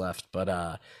cards left, but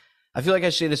I feel like I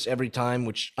say this every time,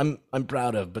 which I'm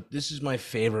proud of. But this is my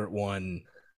favorite one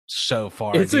so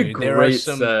far, It's a dude. There are great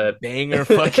some set. banger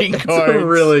fucking It's a cards.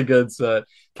 really good set. I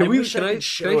Can we wish I could can I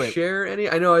show it. share any?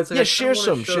 I know it's like Yeah, I kind of share want to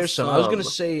some, show share some. I was gonna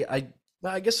some. say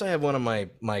well, I guess I have one on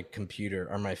my computer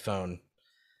or my phone,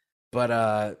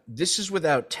 but this is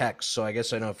without text, so I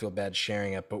guess I don't feel bad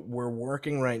sharing it. But we're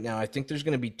working right now. I think there's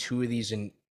gonna be two of these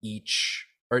in each,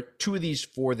 or two of these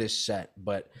for this set,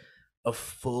 but a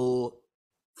full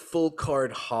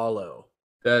card hollow.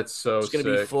 That's so It's gonna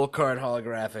be sick. full card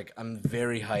holographic. I'm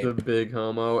very The hype. big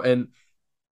homo. And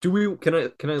do we can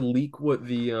I leak what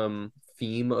the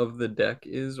theme of the deck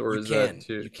is, or You is that can,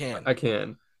 too? you can. I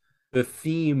can. The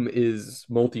theme is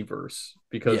multiverse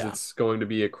because Yeah. it's going to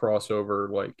be a crossover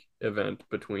like event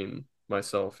between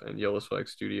myself and Yellow Spike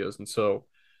Studios, and so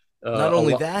Not a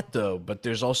only lot. that, though, but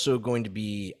there's also going to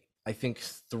be, I think,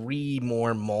 three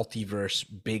more multiverse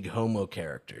big homo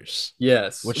characters,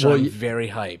 Yes. which Well, I'm very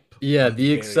hype. yeah. I'm The very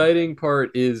hype. exciting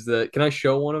part is that can I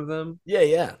show one of them? Yeah,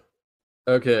 yeah.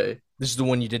 Okay. This is the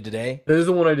one you did today. This is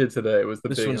the one I did today. It was the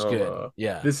This big one's good. homo.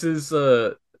 Yeah. This is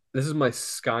uh this is my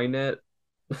Skynet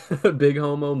big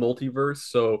homo multiverse.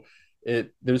 So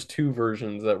there's two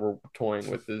versions that we're toying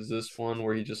with. Is this one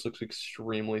where he just looks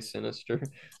extremely sinister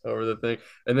over the thing,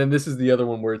 and then this is the other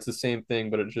one where it's the same thing,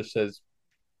 but it just says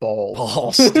balls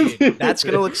Balls, dude. That's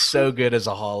gonna look so good as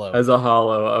a hollow. as a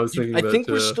hollow. I was I thinking that think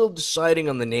we're too. still deciding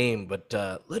on the name, but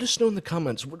let us know in the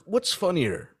comments. What's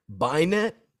funnier,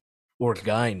 Binet or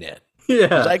Guynet? Because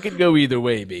Yeah, I could go either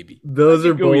way, baby. I those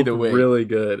are could go both either way. really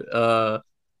good.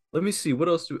 Let me see what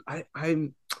else do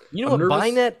You know I'm what? nervous.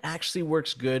 Binet actually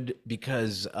works good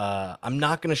because I'm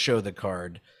not going to show the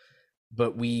card,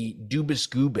 but Dubus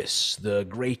Goobus, the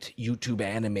great YouTube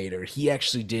animator, he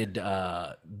actually did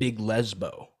Big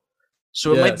Lesbo.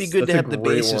 So it might be Yes, good to that's a have the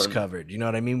great bases one. covered. You know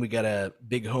what I mean? We got a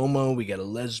Big Homo, we got a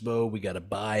Lesbo, we got a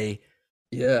Bi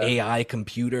Yeah. AI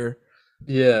computer.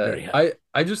 Yeah, Very hype.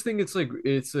 I just think it's like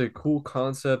it's a cool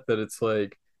concept that it's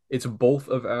like it's both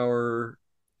of our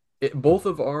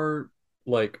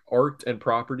like art and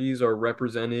properties are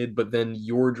represented, but then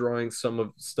you're drawing some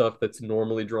of stuff that's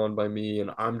normally drawn by me,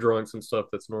 and I'm drawing some stuff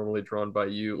that's normally drawn by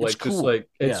you. It's Like just cool. like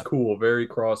it's Yeah. cool, very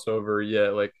crossover. Yeah,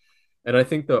 like, and I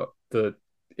think the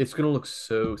it's gonna look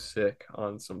so sick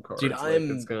on some Dude, cards. Like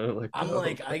it's gonna like I'm go.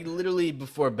 like I literally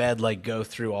before bed like go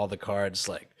through all the cards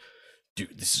like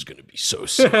dude, this is gonna be so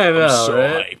I sick. I'm know, so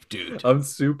right? hyped, dude. I'm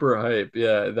super hype.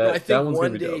 Yeah, Bro, I that think one's gonna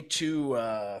one be day dope. too.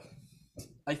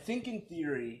 I think in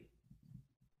theory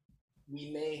we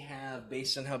may have,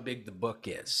 based on how big the book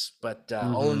is, but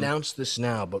I'll Hmm. announce this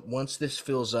now. But once this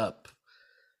fills up,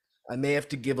 I may have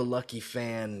to give a lucky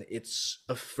fan. It's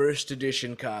a first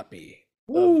edition copy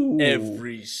of Ooh.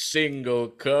 every single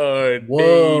card,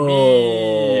 baby.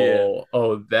 Whoa.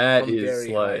 Oh, that I'm is very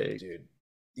hyped, like dude.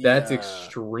 The that's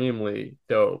extremely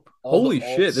dope. all the Holy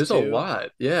shit, alts there's a too.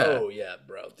 lot. Yeah. Oh yeah,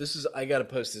 bro. This is I gotta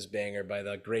post this banger by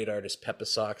the great artist Peppa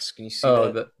Socks. Can you see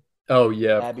Oh, that? that oh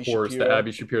yeah, of Abby course. The Shapiro.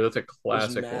 Abby Shapiro. That's a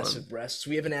Those classic one. massive breasts.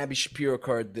 We have an Abby Shapiro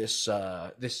card this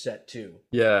set too.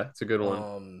 Yeah, it's a good one.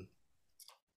 Um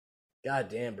God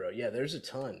damn, bro. Yeah, there's a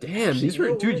ton. Damn, Actually, these you are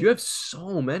know dude, what? you have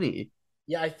so many.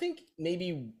 Yeah, I think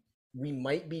maybe we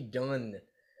might be done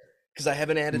because I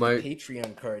haven't added the My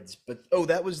Patreon cards. But oh,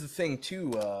 that was the thing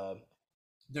too.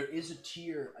 There is a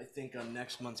tier I think on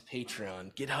next month's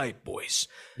Patreon. Get hype, boys!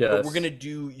 But we're yes. gonna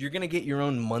do. You're gonna get your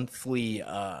own monthly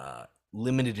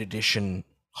limited edition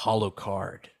holo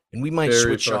card, and we might Very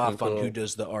switch fucking off on who cool.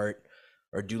 does the art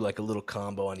or do like a little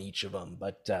combo on each of them.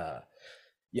 But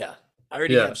yeah, I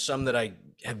already Yeah. have some that I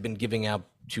have been giving out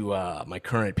to my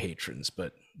current patrons,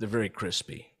 but they're very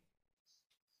crispy.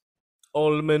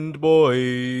 Almond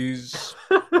boys.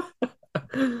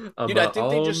 I'm Dude, I an think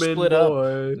they just almond split up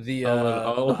boy. I'm an the Island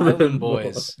almond boy.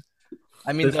 Boys.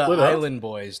 I mean They the split up? Island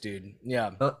Boys, dude.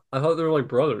 Yeah. I thought they were like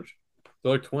brothers.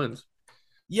 They're like twins.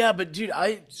 Yeah, but dude,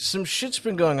 I some shit's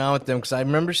been going on with them because I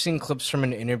remember seeing clips from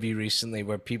an interview recently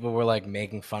where people were like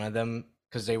making fun of them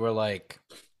because they were like,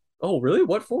 Oh, really?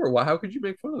 What for? Why? How could you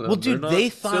make fun of well, them? They're dude, not they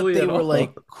thought silly they at were all.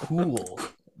 like cool.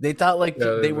 They thought like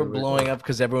Yeah, they they were make blowing fun. up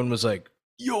because everyone was like,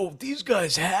 "Yo, these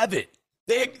guys have it.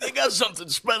 They got something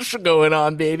special going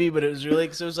on, baby." But it was really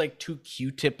because it was like two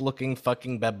Q-tip looking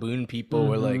fucking baboon people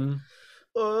were like,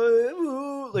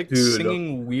 Hmm. like Dude,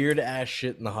 singing weird ass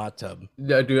shit in the hot tub.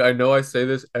 yeah, dude, I know I say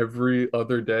this every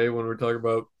other day when we're talking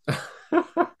about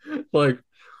like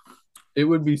it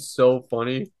would be so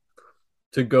funny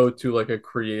to go to like a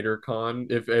creator con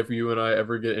if you and I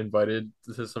ever get invited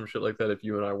to some shit like that if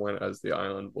you and I went as the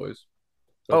Island Boys.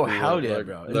 That'd Oh, be hell yeah, like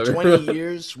bro. In 20 that'd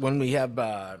years, when we have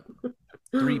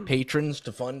three patrons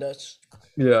to fund us,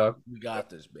 yeah. we got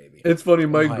this, baby. It's funny,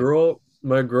 I'm hyped.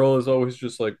 my girl is always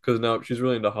just like because now she's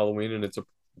really into Halloween and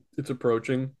it's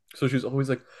approaching. So she's always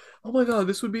like, "Oh my God,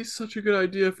 this would be such a good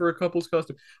idea for a couple's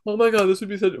costume. Oh my God, this would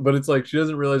be such." But it's like she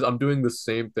doesn't realize I'm doing the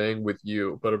same thing with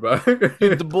you, but about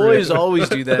Dude, the boys creator always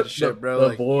do that shit, bro. the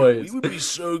Like, yo, we boys. would be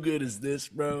so good as this,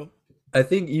 bro. I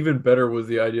think even better was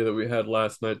the idea that we had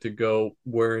last night to go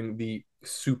wearing the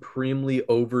supremely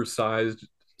oversized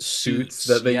suits Suits,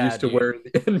 that they yeah, used to dude. wear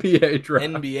in the NBA draft.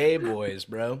 NBA boys,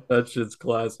 bro. That shit's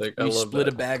classic. I We love split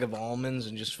a that. bag of almonds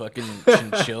and just fucking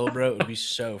chinchill, bro. It would be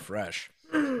so fresh.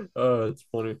 Oh, it's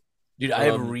funny. Dude, I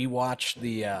have Um, rewatched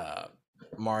the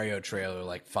Mario trailer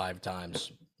like 5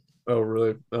 times. oh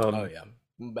really? Oh yeah,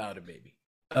 I'm about it, baby.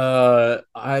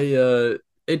 I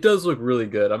it does look really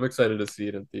good. I'm excited to see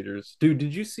it in theaters. Dude,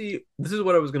 did you see this is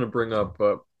what I was gonna bring up,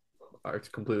 but it's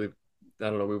completely I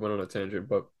don't know, we went on a tangent,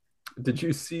 but did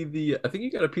you see the I think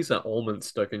you got a piece of almond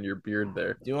stuck in your beard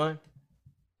there. Do I?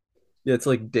 Yeah, it's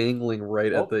like dangling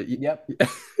right at Oh, the yep.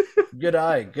 Good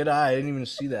eye, good eye. I didn't even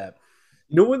see that.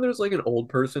 You know when there's like an old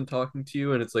person talking to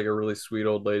you and it's like a really sweet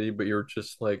old lady, but you're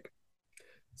just like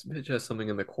this bitch has something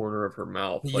in the corner of her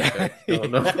mouth. Like Yeah, I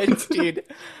don't know. yeah, dude.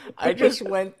 I just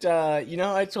went. You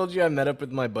know, I told you I met up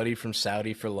with my buddy from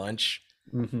Saudi for lunch.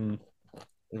 Hmm.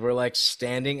 We're like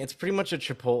standing. It's pretty much a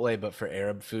Chipotle, but for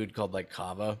Arab food called like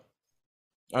kava,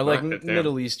 or like Right, damn.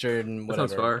 Middle Eastern, That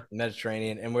sounds whatever, fire.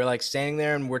 Mediterranean. And we're like standing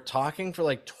there and we're talking for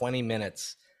like 20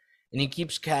 minutes. And he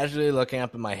keeps casually looking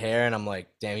up at my hair, and I'm like,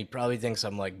 damn, he probably thinks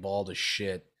I'm like bald as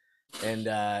shit. And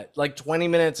like 20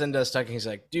 minutes into us talking, he's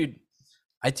like, dude,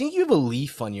 I think you have a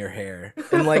leaf on your hair.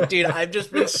 And like, dude, I've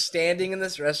just been standing in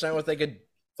this restaurant with like a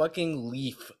fucking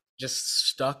leaf just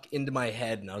stuck into my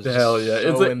head, and I was Hell yeah. just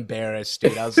It's so like embarrassed,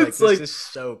 dude. I was like, it's this like is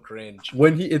so cringe.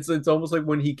 when he it's almost like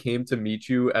when he came to meet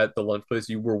you at the lunch place,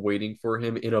 you were waiting for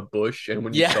him in a bush, and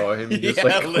when you Yeah, saw him, you just yeah,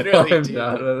 like literally, climbed dude.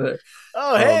 out Like, of there.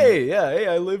 oh Um hey, yeah, hey,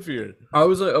 I live here. I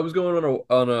was going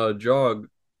on a jog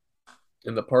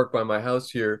in the park by my house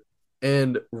here,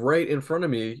 and right in front of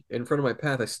me, in front of my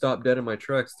path, I stopped dead in my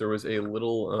tracks. There was a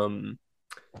little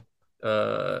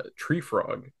tree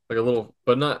frog, like a little,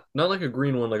 but not like a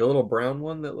green one, like a little brown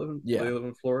one they Yeah, live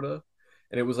in Florida.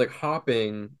 And it was like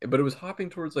hopping, but it was hopping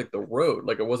towards like the road.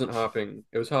 Like it wasn't hopping,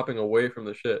 it was hopping away from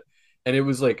the shit. And it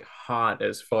was like hot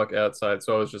as fuck outside.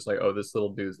 So I was just like, oh, this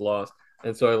little dude's lost.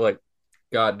 And so I like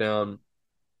got down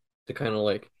to kind of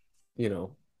like,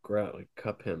 grab like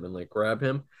cup him and like grab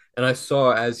him. And I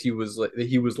saw as he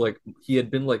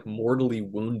had been like mortally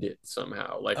wounded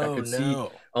somehow. Like I Oh could see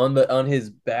no. on his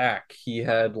back he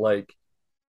had like,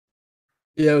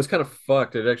 yeah, it was kind of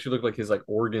fucked. It actually looked like his like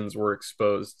organs were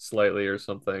exposed slightly or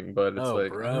something. But it's Oh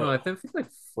like, I don't know. I bro. think like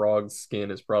frog's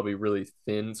skin is probably really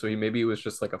thin, so he maybe it was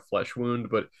just like a flesh wound,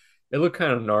 but it looked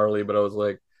kind of gnarly. But I was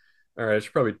like, all right, I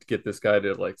should probably get this guy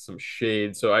to like some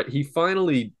shade. So he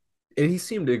finally, and he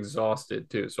seemed exhausted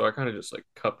too. So I kind of just like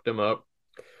cupped him up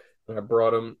and I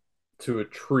brought him to a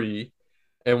tree.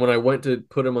 And when I went to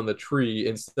put him on the tree,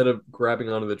 instead of grabbing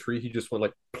onto the tree, he just went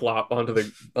like plop onto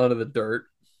the dirt.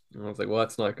 And I was like, well,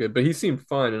 that's not good. But he seemed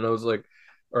fine. And I was like,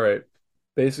 all right,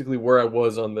 basically where I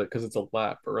was on the, because it's a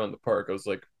lap around the park, I was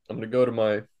like, I'm gonna go to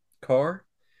my car,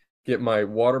 get my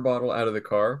water bottle out of the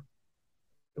car.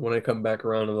 And when I come back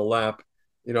around on the lap,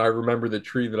 I remember the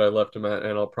tree that I left him at,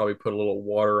 and I'll probably put a little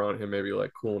water on him, maybe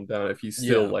like cool him down if he's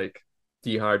still Yeah. like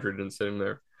dehydrated and sitting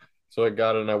there. So I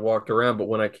got it and I walked around, but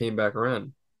when I came back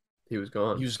around, he was He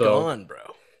gone. was So gone, bro.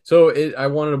 I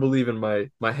wanted to believe in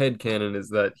my head canon is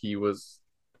that he was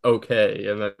okay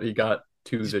and that he got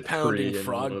to He's the pounding tree and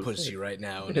frog was pussy like, right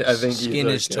now, and his I think he's skin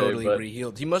is okay, totally but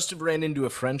rehealed. He must have ran into a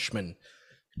Frenchman,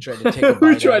 tried to take a we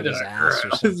bite out tried of to his ass or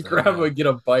just something. grab him Yeah. and get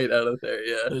a bite out of there.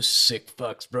 Yeah. Those sick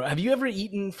fucks, bro. Have you ever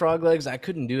eaten frog legs? I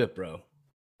couldn't do it, bro.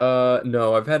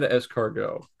 No, I've had an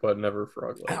escargot, but never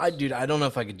frog legs. Dude, I don't know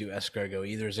if I could do escargot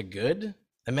either. Is it good?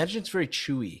 I imagine it's very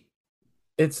chewy.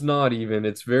 It's not even.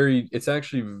 It's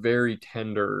actually very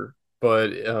tender, but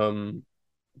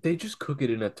they just cook it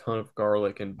in a ton of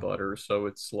garlic and butter, so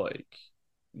it's like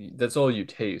that's all you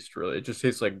taste, really. It just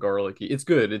tastes like garlicky. It's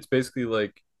good. It's basically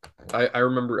like I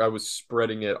remember I was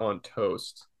spreading it on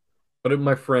toast, but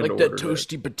my friend Like that ordered it.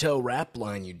 Toasty Patel rap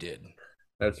line you did.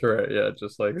 That's right. Yeah,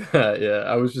 just like that. Yeah.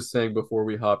 I was just saying before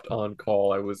we hopped on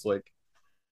call, I was like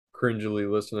cringily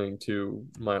listening to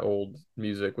my old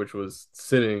music, which was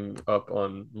sitting up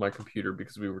on my computer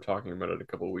because we were talking about it a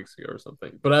couple of weeks ago or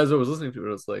something. But as I was listening to it,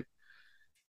 I was like,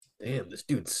 damn, this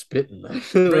dude's spitting.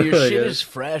 Bro, your Like, shit is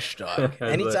fresh, dog. I was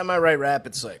like, Anytime I write rap,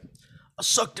 it's like, I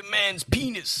sucked a man's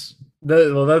penis.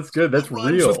 well, that's good. What That's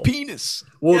rhymes with real. penis?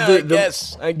 Well, Yeah, I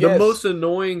guess. I the guess. most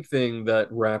annoying thing that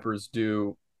rappers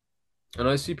do, and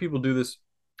I see people do this,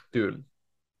 dude.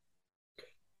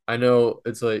 I know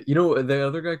it's like the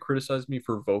other guy criticized me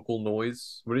for vocal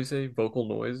noise. What did he say? Vocal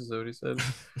noise? Is that what he said?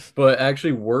 But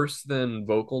actually, worse than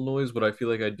vocal noise, what I feel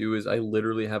like I do is I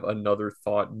literally have another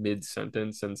thought mid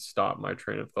sentence and stop my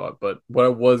train of thought. But what I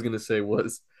was gonna say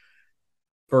was,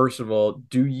 first of all,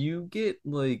 do you get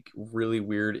like really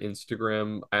weird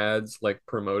Instagram ads like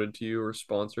promoted to you or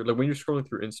sponsored? Like when you're scrolling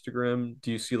through Instagram,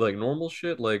 do you see like normal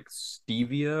shit like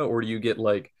stevia, or do you get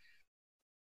like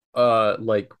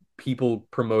people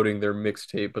promoting their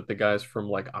mixtape, but the guy's from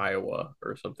like Iowa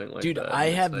or something like Dude, that, I and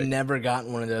it's have like, never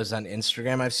gotten one of those on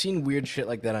Instagram. I've seen weird shit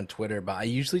like that on Twitter, but I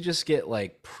usually just get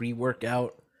like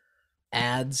pre-workout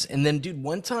ads. And then, dude,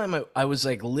 one time I was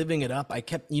like living it up. I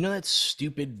kept, that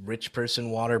stupid rich person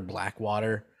water, black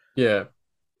water. yeah.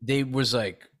 They was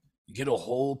like, you get a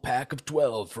whole pack of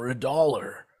 12 for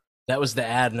 $1. That was the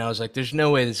ad. And I was like, there's no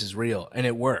way this is real. And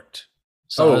it worked.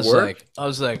 So Oh, it worked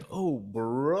oh,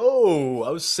 bro.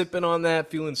 I was sipping on that,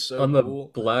 feeling so on the cool.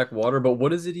 black water, but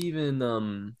what is it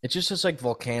even? It just has like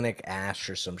volcanic ash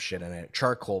or some shit in it.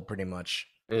 Charcoal, pretty much.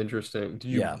 Interesting. Did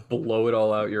you Yeah. blow it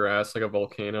all out your ass like a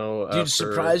volcano Dude, after?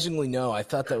 surprisingly, no. I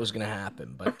thought that was gonna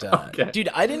happen, but Okay. dude,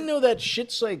 I didn't know that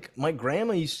shit's like my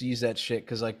grandma used to use that shit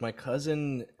because like my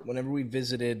cousin, whenever we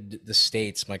visited the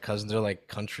States, my cousins are like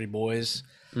country boys.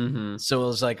 Mm-hmm. So it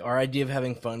was like our idea of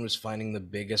having fun was finding the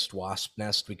biggest wasp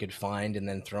nest we could find and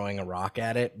then throwing a rock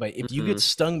at it. But if you Mm-hmm. get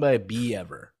stung by a bee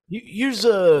ever, here's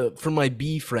for my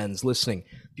bee friends listening.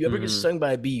 If you ever get Mm-hmm. stung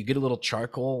by a bee, you get a little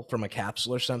charcoal from a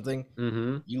capsule or something.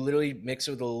 Mm-hmm. You literally mix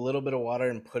it with a little bit of water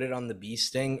and put it on the bee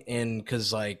sting, and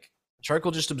because like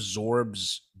charcoal just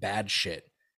absorbs bad shit,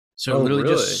 so it Oh, literally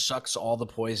really? just sucks all the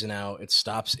poison out. It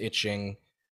stops itching.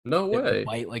 No The way.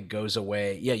 bite like goes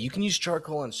away. Yeah, you can use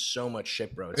charcoal on so much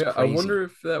shit, bro. It's Yeah, I crazy. wonder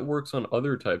if that works on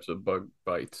other types of bug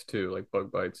bites too, like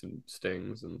bug bites and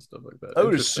stings and stuff like that. I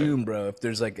would Interesting. assume, bro, if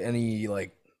there's like any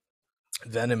like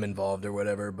venom involved or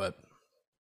whatever. But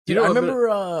You dude, I know, I'm gonna.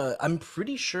 remember. I'm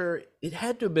pretty sure it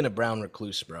had to have been a brown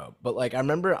recluse, bro. But like, I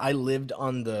remember I lived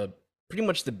on the pretty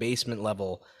much the basement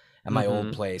level at my old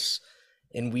Mm-hmm. place,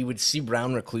 and we would see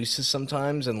brown recluses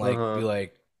sometimes, and like be Uh-huh.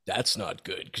 like, "That's not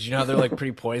good," because you know how they're like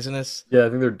pretty poisonous. Yeah, I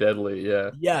think they're deadly.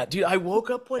 Yeah. Yeah, dude, I woke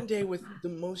up one day with the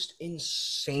most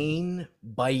insane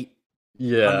bite on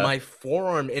Yeah. my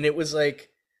forearm, and it was like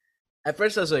At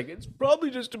first, I was like, it's probably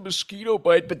just a mosquito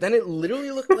bite, but then it literally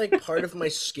looked like part of my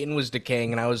skin was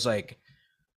decaying, and I was like,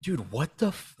 dude, what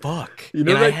the fuck? You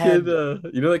know And I that kid,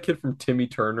 had, you know that kid from Timmy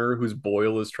Turner whose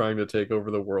boil is trying to take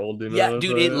over the world, you yeah, know what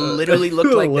dude, it I'm literally saying?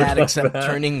 looked like Look that, like except that.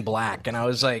 turning black. And I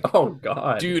was like, Oh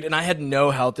God. dude, and I had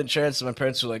no health insurance. So my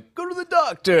parents were like, go to the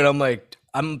doctor. And I'm like,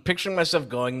 I'm picturing myself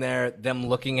going there, them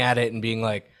looking at it and being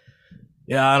like,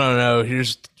 yeah, I don't know.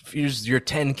 Here's your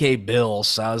 10K bill.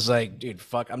 So I was like, dude,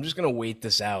 fuck, I'm just gonna wait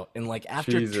this out. And like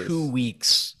after two Jesus.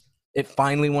 weeks, it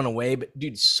finally went away. But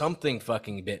dude, something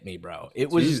fucking bit me, bro. It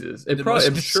was Jesus. It the probably, most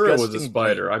I'm sure it was a disgusting bite.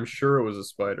 spider. I'm sure it was a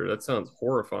spider. That sounds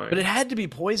But it horrifying. had to be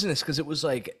poisonous because it was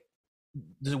like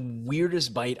the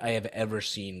weirdest bite I have ever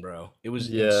seen, bro. It was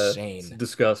Yeah, it's insane.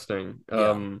 disgusting.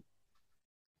 Yeah.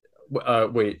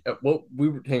 Wait. Well,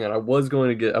 hang on. I was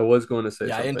going to say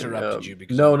Yeah, I something. interrupted you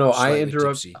because No, I'm no, slightly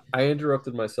tipsy. I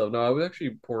interrupted myself. No, I was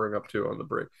actually pouring up too on the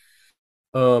break.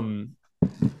 Um,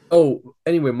 oh,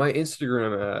 anyway, my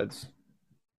Instagram ads,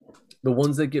 the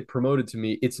ones that get promoted to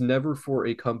me, it's never for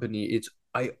a company.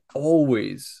 I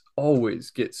always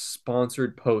get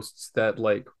sponsored posts that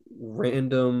like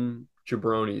random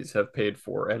jabronis have paid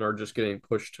for and are just getting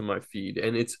pushed to my feed.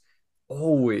 And it's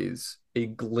always a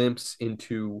glimpse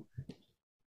into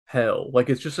hell. Like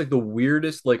it's just like the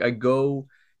weirdest. Like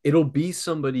it'll be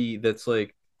somebody that's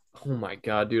like, oh my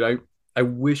God, dude, I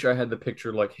wish I had the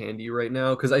picture like handy right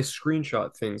now because I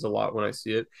screenshot things a lot when I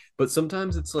see it. But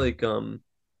sometimes it's like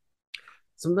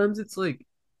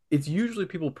it's usually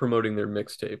people promoting their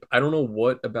mixtape. I don't know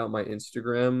what about my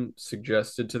Instagram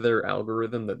suggested to their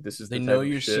algorithm that this is They the know type of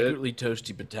you're shit secretly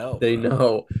Toasty Patel, they bro.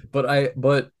 know.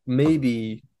 But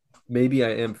maybe I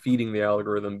am feeding the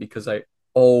algorithm because I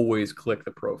always click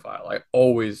the profile. I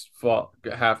always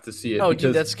have to see it Oh, dude,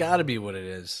 because that's got to be what it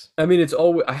is. I mean it's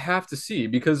always I have to see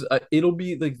because it'll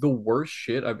be like the worst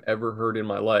shit I've ever heard in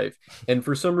my life. And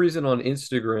for some reason on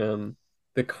Instagram,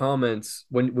 the comments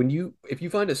when you if you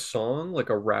find a song like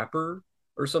a rapper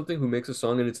or something who makes a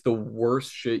song and it's the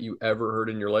worst shit you ever heard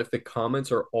in your life, the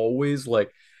comments are always like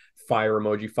fire Yeah.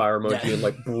 emoji, and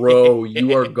like, bro,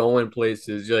 you are going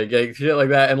places, like shit like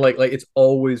that, and like it's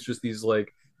always just these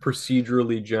like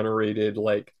procedurally generated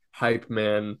like hype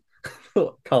man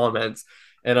comments,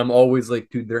 and I'm always like,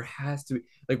 dude, there has to be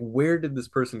like, where did this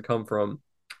person come from?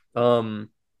 Um,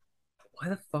 why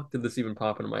the fuck did this even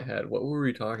pop into my head? What were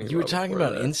we talking You were about talking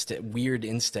before about that? weird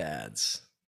Insta ads.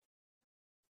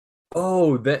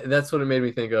 Oh, that's what it made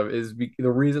me think of.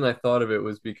 The reason I thought of it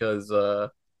was because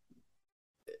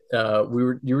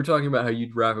you were talking about how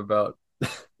you'd rap about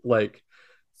like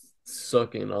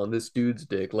sucking on this dude's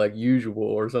dick like usual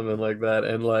or something like that,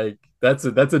 and like that's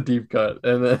a deep cut,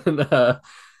 and then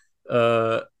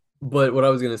uh but what I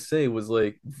was gonna say was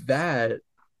like that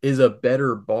is a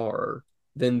better bar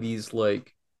than these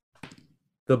like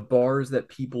the bars that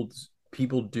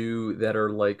people do that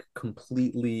are like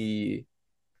completely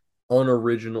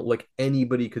unoriginal, like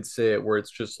anybody could say it, where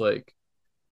it's just like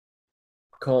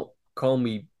call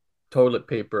me toilet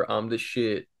paper, I'm the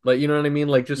shit, like, you know what I mean,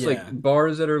 like just like Yeah.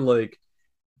 bars that are like,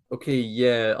 okay,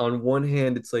 yeah, on one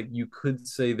hand, it's like you could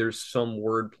say there's some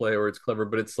wordplay or it's clever,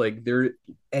 but it's like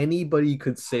anybody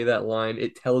could say that line.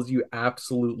 It tells you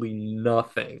absolutely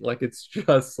nothing. Like it's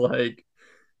just like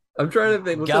I'm trying to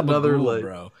think what's another Gabagool, like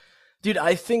bro. Dude,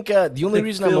 I think the only like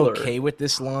reason I'm filler. okay with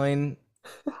this line,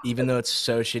 even though it's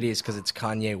so shitty, is because it's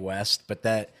Kanye West. But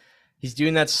that he's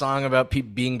doing that song about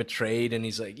people being betrayed, and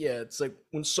he's like, "Yeah, it's like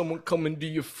when someone come into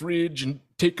your fridge and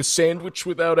take a sandwich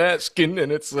without asking,"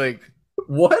 and it's like,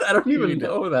 What? I don't even dude,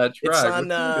 know that it's track. on What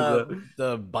track is that?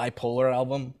 the Bipolar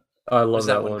album. Oh, I What's love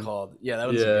that that one one. called? Yeah, that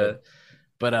one's Yeah. good.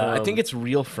 But I think Um. it's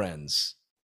Real Friends.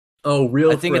 Oh, I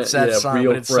real think it's friend. that Yeah, song, but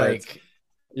real it's friends. like,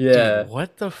 dude, Yeah.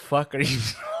 what the fuck are you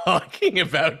talking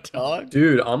about, dog?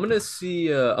 Dude, I'm gonna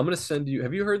send you.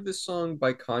 Have you heard this song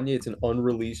by Kanye? It's an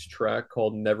unreleased track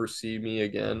called Never See Me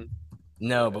Again.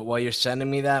 No, but while you're sending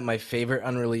me that, my favorite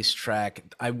unreleased track,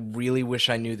 I really wish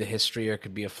I knew the history or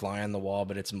could be a fly on the wall,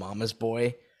 but it's Mama's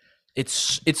Boy.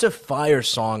 It's a fire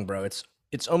song, bro.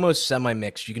 It's almost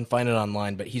semi-mixed. You can find it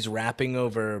online, but he's rapping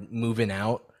over Moving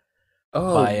Out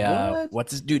Oh, by what?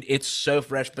 what's this dude? It's so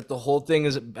fresh, but the whole thing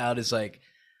is about is like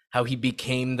how he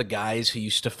became the guys who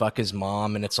used to fuck his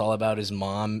mom, and it's all about his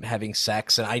mom having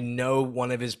sex. And I know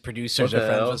one of his What producers or the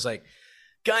friends was hell? like,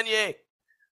 Kanye,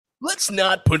 let's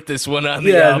not put this one on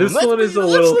the Yeah, album. this one is a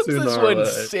Let's little let too this one gnarly.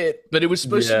 sit. But it was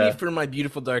supposed to be Yeah. for My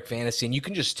Beautiful Dark Fantasy, and you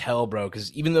can just tell, bro,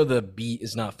 because even though the beat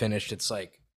is not finished, it's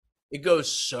like it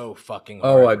goes so fucking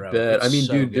Oh, hard, I bro. bet. It's I mean,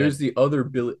 so dude, there's good. the other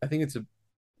Billy. I think it's a.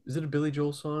 Is it a Billy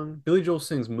Joel song? Billy Joel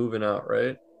sings "Moving Out,"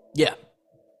 right? Yeah.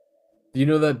 Do you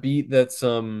know that beat that's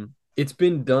it's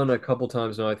been done a couple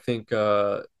times now. I think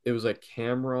it was like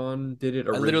Cameron did it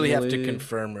I literally have to originally.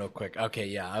 confirm real quick. Okay,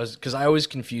 yeah, I was because I always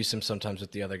confuse him sometimes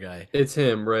with the other guy. It's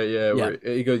him, right? Yeah, Yeah. where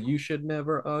he goes, "You should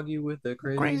never argue with the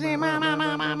crazy Crazy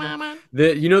mama.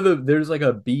 There's like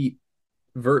a beat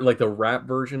like the rap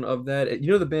version of that.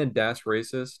 You know the band Das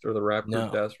Racist or the rap group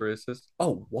No. Das Racist?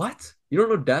 Oh, what? You don't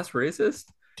know Das Racist?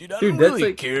 Dude, I Dude, don't that's really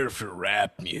like care for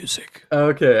rap music.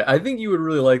 okay. I think you would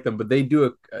really like them, but they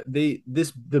do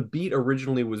the beat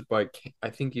originally was by I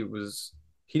think it was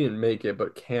he didn't make it,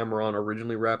 but Cameron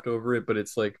originally rapped over it, but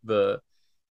it's like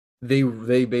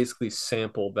they basically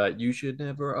sampled that you should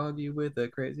never argue with a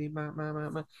crazy ma.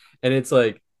 And it's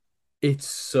like it's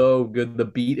so good. The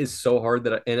beat is so hard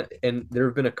that and there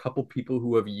have been a couple people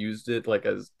who have used it like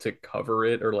as to cover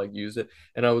it or like use it,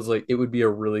 and I was like, it would be a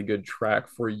really good track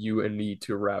for you and me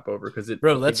to rap over because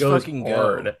Bro, it let's goes fucking go.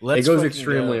 hard. It Let's goes fucking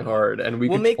extremely go. hard, and we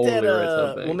We'll could make that totally write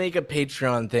we'll something. make a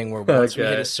Patreon thing where once we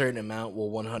hit a Okay, certain amount, we'll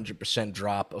 100%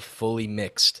 drop a fully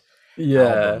mixed yeah.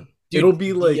 album. It'll Dude,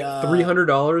 be the like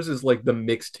 $300 is like the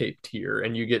mixtape tier,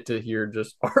 and you get to hear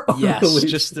just our yes, unreleased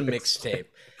just the mixtape. mixtape.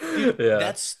 Dude, Yeah.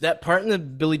 that's that part in the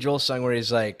Billy Joel song where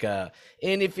he's like, and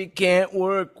if you can't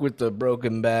work with a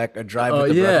broken back, or drive Oh with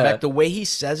a broken yeah. back, the way he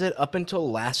says it up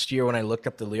until last year when I looked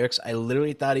up the lyrics, I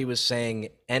literally thought he was saying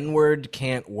N-word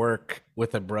can't work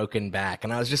with a broken back.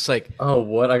 And I was just like, Oh,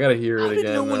 what? I gotta hear how it did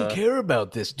no again. one care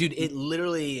about this? Dude, it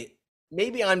literally,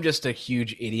 maybe I'm just a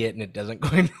huge idiot and it doesn't go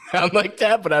down like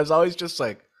that, but I was always just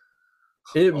like,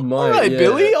 It all might, right, yeah.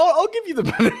 Billy, I'll give you the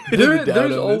benefit of the doubt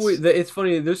There's on always this. it's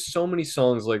funny. There's so many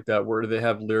songs like that where they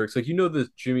have lyrics like the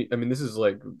Jimmy. I mean, this is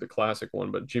like the classic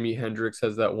one, but Jimi Hendrix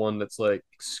has that one that's like,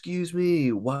 "Excuse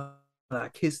me, why I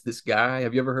kiss this guy?"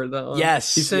 Have you ever heard that one?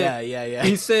 Yes, yeah, yeah, yeah.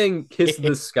 He's saying "kiss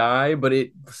the sky," but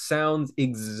it sounds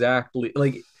exactly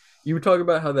like you were talking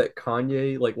about how that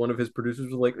Kanye, like one of his producers,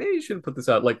 was like, "Hey, you shouldn't put this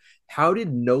out." Like, how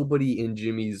did nobody in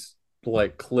Jimmy's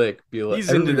like click be like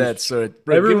He's into that sort.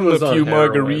 Bro, give everyone him a was on few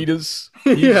heroin. margaritas.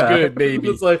 He's Yeah, good, everyone baby.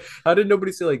 was like, how did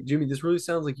nobody say like Jimmy? This really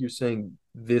sounds like you're saying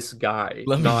this guy,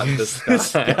 Let me not the use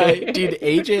this guy. Dude, sky.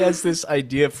 AJ has this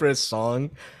idea for a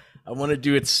song. I want to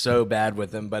do it so bad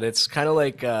with him, but it's kind of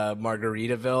like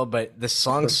Margaritaville, but the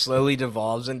song slowly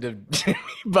devolves into Jimmy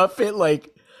Buffett.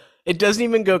 Like, it doesn't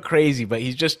even go crazy, but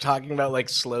he's just talking about like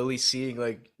slowly seeing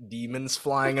like demons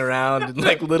flying around and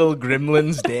like little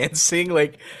gremlins dancing.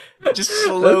 Like, just That's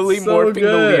slowly so morphing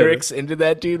the good. lyrics into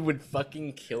that dude would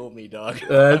fucking kill me, dog.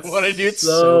 I That's want to do it so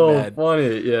so bad.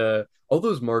 funny. Yeah, all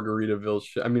those Margaritaville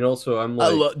shit. I mean, also, I'm I like,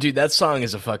 love, dude. That song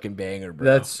is a fucking banger, bro.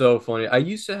 that's so funny. I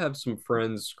used to have some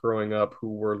friends growing up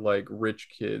who were like rich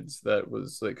kids. That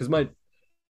was like, because my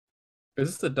is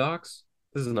this the docs?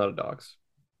 This is not a docs.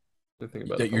 I think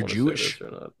about That if I you're want to say this Jewish,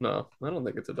 or not. No, I don't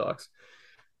think it's a docs.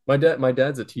 My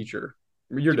dad's a teacher.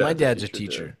 Your dude. My dad's a dad's a teacher too.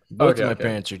 teacher. Both Okay, of my okay.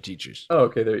 parents are teachers. Oh,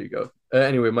 okay, there you go.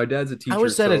 Anyway, my dad's a How teacher,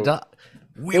 is that a so dot?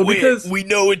 We well win. because We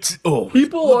know it's. Oh,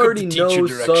 people look up the already teacher know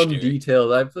some directory.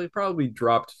 details. I've like, probably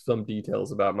dropped some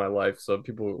details about my life, so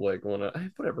people like want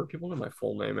to whatever. People know my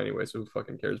full name anyway, so who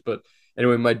fucking cares? But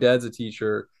anyway, my dad's a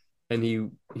teacher, and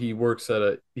he works at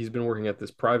a he's been working at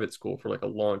this private school for like a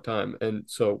long time, and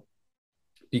so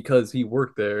because he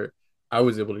worked there, I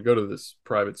was able to go to this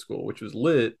private school, which was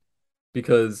lit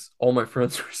because all my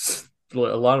friends were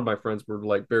a lot of my friends were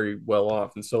like very well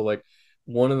off, and so like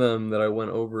one of them that I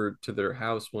went over to their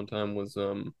house one time was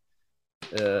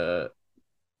uh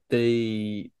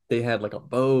they had like a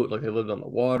boat, like they lived on the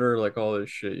water, like all this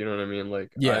shit, you know what I mean?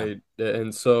 Like Yeah, I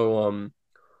and so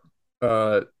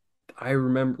uh I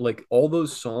remember like all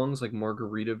those songs like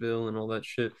Margaritaville and all that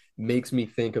shit makes me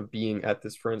think of being at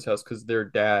this friend's house because their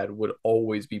dad would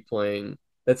always be playing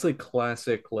that's like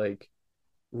classic like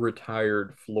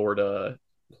retired Florida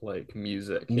like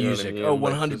music, you know what I music. Oh, mean?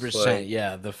 Like just 100%. like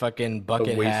Yeah, the fucking the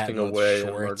bucket hat wasting and the away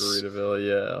in shorts. Margaritaville,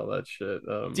 yeah, all that shit.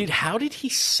 Dude, how did he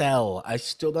sell? I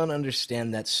still don't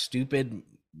understand that stupid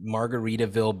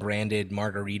Margaritaville branded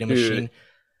margarita Dude, machine.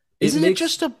 it Isn't it makes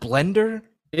just a blender?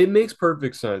 it makes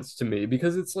perfect sense to me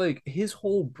because it's like his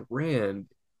whole brand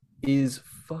is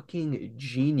fucking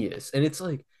genius. And it's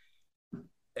like,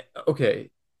 okay,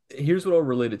 here's what I'll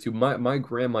relate it to. My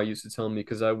grandma used to tell me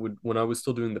because I would when I was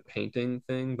still doing the painting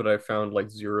thing, but I found like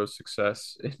zero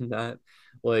success in that.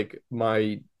 Like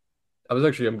my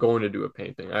I'm going to do a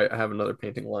painting. I have another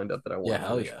painting lined up that I Yeah, want to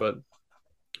hell finish, yeah. but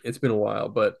it's been a while.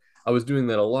 But I was doing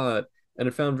that a lot and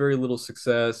I found very little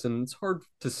success. And it's hard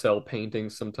to sell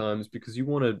paintings sometimes because you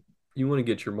want to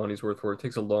get your money's worth for it. It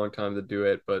takes a long time to do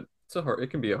it, but it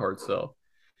can be a hard sell.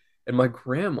 And my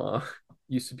grandma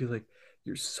used to be like,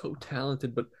 "You're so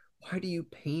talented, but why do you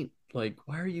paint like,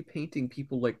 why are you painting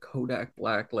people like Kodak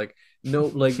Black? Like, no,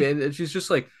 like, and she's just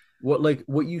like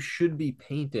what you should be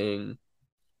painting,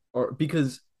 or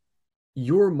because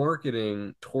you're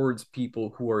marketing towards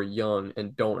people who are young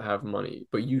and don't have money,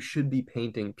 but you should be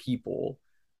painting people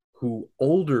who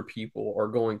older people are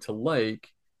going to like,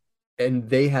 and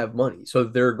they have money, so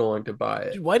they're going to buy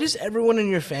it. Dude, why does everyone in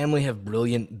your family have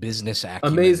brilliant business acumen?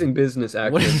 Amazing business What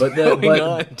acumen, is but going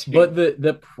on, dude?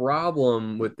 the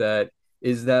problem with that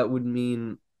is that would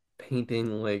mean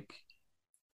painting like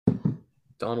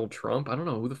Donald Trump. I don't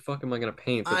know who the fuck am I gonna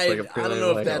paint that's like I don't appealing know to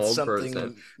if like an that's old person.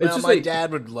 something. It's Well, just my like,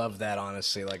 dad would love that,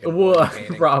 honestly, like an oil well,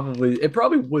 painting. probably it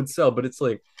probably would sell, but it's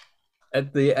like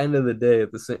at the end of the day,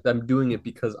 at the same, I'm doing it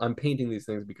because I'm painting these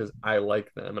things because I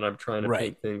like them, and I'm trying to Right.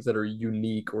 paint things that are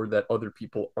unique or that other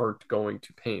people aren't going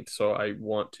to paint. So I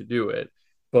want to do it,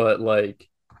 but like,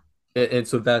 and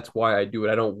so that's why I do it.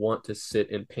 I don't want to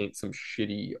sit and paint some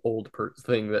shitty old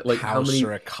thing that like how House many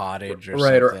or a cottage or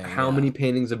right, or something. how Yeah. many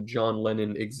paintings of John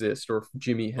Lennon exist, or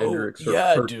Jimi Oh, Hendrix, or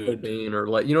yeah, Kurt dude. Cobain, or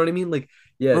like, you know what I mean? Like,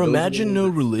 yeah, Bro, those are the imagine ones no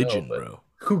that sell, religion, but bro.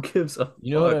 who gives a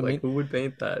You know what I fuck? Like, mean? who would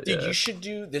paint that? Dude, Yeah. you should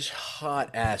do this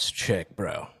hot ass chick,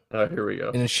 bro. Oh, here we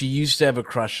go. And she used to have a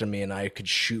crush on me, and I could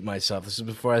shoot myself. This is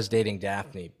before I was dating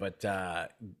Daphne. But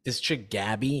this chick,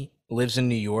 Gabby, lives in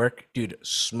New York. Dude,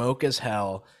 smoke as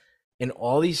hell. And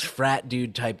all these frat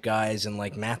dude type guys and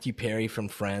like Matthew Perry from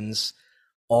Friends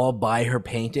all buy her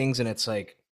paintings. And it's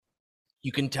like,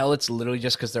 you can tell it's literally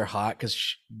just because they're hot.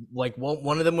 Because like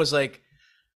one of them was like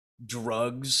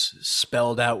drugs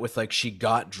spelled out with like she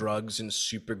got drugs and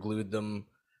super glued them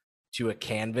to a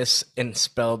canvas and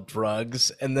spelled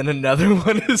drugs. And then another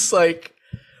one is like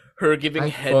her giving I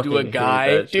head to a fucking hate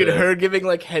guy. that Dude, shit. her giving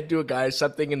like head to a guy or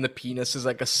something and the penis is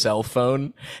like a cell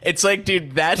phone. It's like,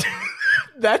 dude, that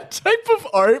that type of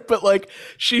art, but like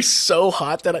she's so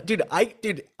hot that dude, I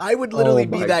would Oh literally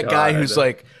be my that guy who's God.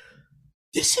 like,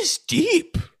 this is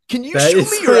deep. Can you That show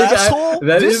is me your like asshole?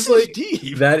 that This is is like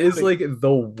deep. that is Like, like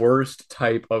the worst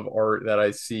type of art that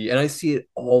I see. And I see it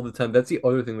all the time. That's the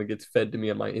other thing that gets fed to me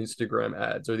on my Instagram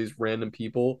ads, are these random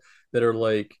people that are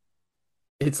like,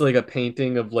 it's like a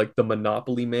painting of like the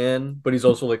Monopoly man, but he's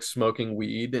also like smoking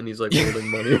weed and he's like holding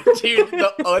money. dude,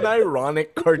 the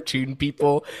unironic cartoon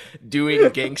people doing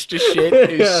gangster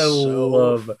shit is I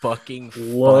so fucking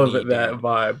love funny, that dude.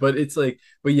 vibe. But it's like,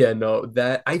 but yeah, no,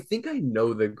 that I think I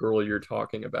know the girl you're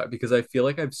talking about because I feel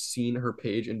like I've seen her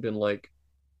page and been like,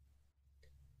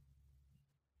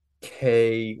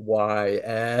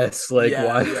 KYS, like, Yeah,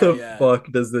 why yeah, the yeah.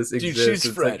 fuck does this Dude, exist? she's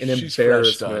It's like fresh. an She's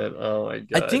fresh, dog. embarrassment. Oh my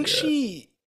I God, think yeah. she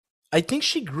I think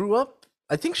she grew up.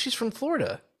 I think she's from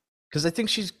Florida. Because I think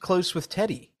she's close with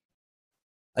Teddy.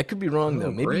 I could be wrong though.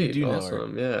 Oh, Maybe you great. do know her.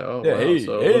 Awesome. Yeah. Oh, Yeah, wow. hey,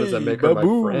 So what does that hey, make her my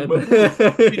baboom, friend?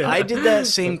 baboom. Dude, I Yeah. did that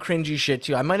same cringy shit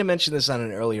too. I might have mentioned this on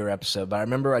an earlier episode, but I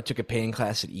remember I took a painting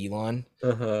class at Elon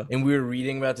Uh-huh. and we were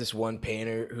reading about this one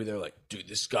painter who they're like, dude,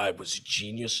 this guy was a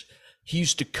genius. He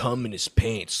used to come in his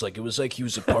paints. Like it was like he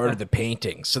was a part of the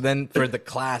painting. So then for the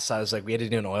class, I was like, we had to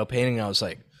do an oil painting. And I was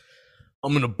like,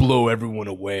 I'm gonna blow everyone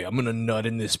away. I'm gonna nut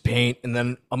in this paint and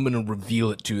then I'm gonna reveal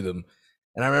it to them.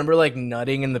 And I remember like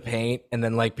nutting in the paint and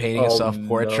then like painting a Oh self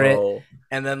portrait. no.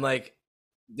 And then like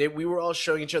we were all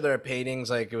showing each other our paintings,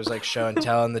 like it was like show and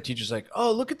tell, and the teacher's like,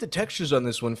 "Oh, look at the textures on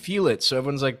this one, feel it." So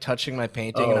everyone's like touching my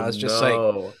painting, and Oh I was just like,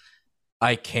 no.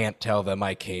 I can't tell them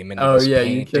I came into Oh this yeah,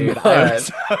 you paint, dude. I cannot.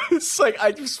 was, I was like,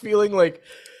 I just feeling like,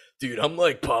 dude, I'm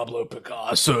like Pablo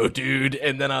Picasso, dude.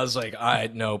 And then I was like, I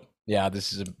nope, yeah,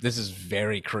 this is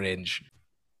very cringe,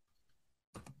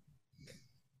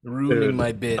 ruining Dude.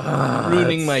 my bit, Ah, it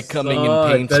ruining my coming in sucked.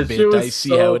 paints That shit bit. I was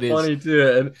see how so it is. funny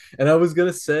too. And I was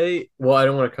gonna say, well, I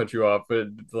don't want to cut you off, but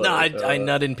No, like I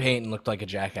nut in paint and looked like a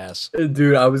jackass.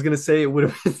 dude, I was gonna say it would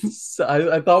have been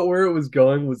I thought where it was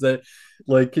going was that,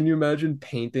 like, can you imagine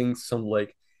painting some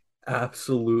like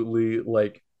absolutely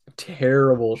like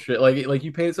terrible shit? Like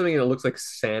you paint something and it looks like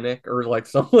Sanic or like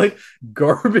some like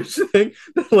garbage thing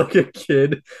that like a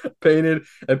kid painted,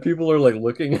 and people are like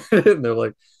looking at it and they're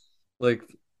like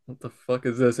what the fuck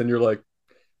is this? And you're like,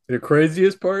 the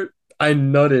craziest part, I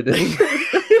nutted.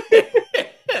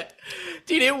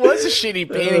 Dude, it was a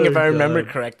shitty painting if Oh I remember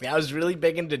God. correctly. I was really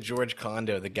big into George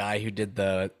Condo, the guy who did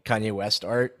the Kanye West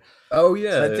art. Oh So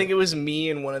I yeah. think it was me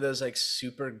and one of those like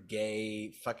super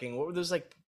gay fucking what were those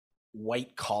like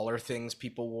white collar things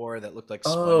people wore that looked like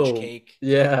sponge Oh, cake?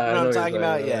 yeah, You I know what know I'm what you're talking talking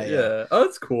about? Yeah, about. yeah. Yeah. Oh,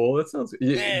 that's cool. That sounds. Do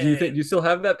you think, Man, do you still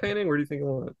have that painting? Where do you think it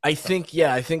went? I think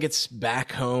it's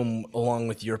back home along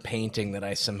with your painting that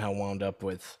I somehow wound up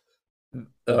with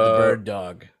the Uh, bird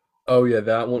dog. oh yeah,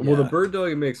 that one. Well, the Yeah. bird dog,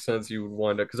 it makes sense you would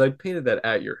wind up because I painted that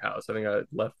at your house. I think I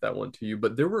left that one to you,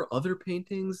 but there were other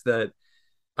paintings that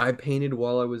I painted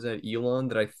while I was at Elon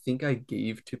that I think I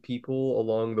gave to people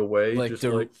along the way, Like just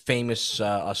the like famous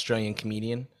Australian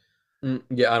comedian.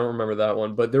 yeah, I don't remember that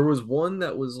one, but there was one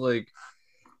that was like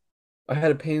I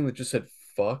had a painting that just said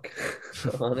fuck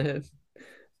on it.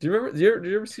 Do you remember? Do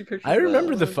you ever see I pictures of that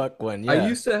remember the one? fuck one. I Yeah,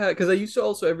 used to have because I used to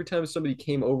also every time somebody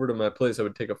came over to my place, I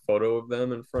would take a photo of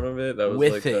them in front of it. That was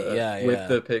with like it. the Yeah, with yeah.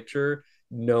 the picture.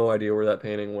 No idea where that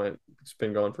painting went. It's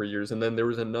been gone for years. And then there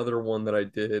was another one that I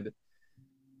did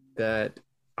that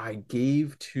I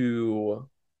gave to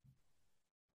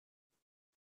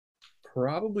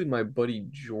probably my buddy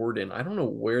Jordan. I don't know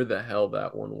where the hell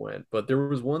that one went, but there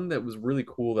was one that was really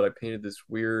cool that I painted this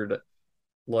weird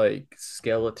like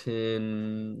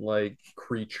skeleton like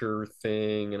creature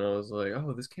thing and I was like,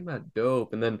 "Oh, this came out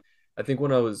dope." And then I think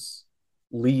when I was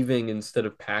leaving instead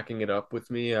of packing it up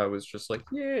with me, I was just like,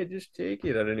 "Yeah, just take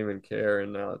it." I didn't even care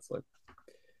and now it's like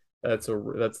that's a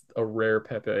rare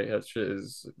Pepe. That shit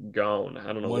is gone.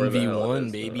 I don't know One where the v hell it one,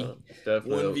 is now. baby.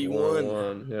 Definitely One that was v 101.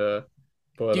 one. Yeah.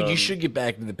 But Dude, you should get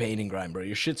back to the painting grind, bro.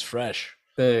 Your shit's fresh.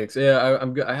 thanks. Yeah,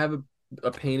 I have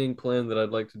a painting plan that I'd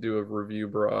like to do of review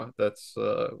bra. That's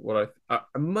what I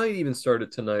might even start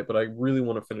it tonight, but I really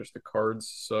want to finish the cards.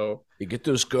 So You get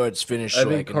those cards finished I so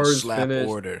I think can cards slap finished.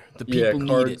 order. The Yeah, people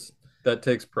need it. cards that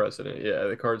takes precedent. Yeah,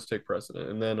 the cards take precedent,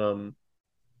 and then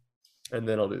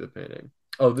I'll do the painting.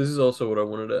 Oh, this is also what I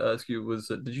wanted to ask you was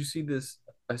did you see this?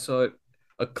 I saw it.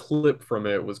 A clip from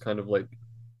it was kind of like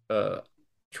uh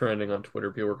trending on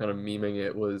Twitter. People were kind of memeing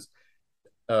it. Was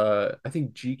I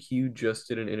think GQ just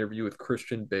did an interview with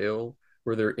Christian Bale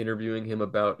where they're interviewing him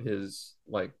about his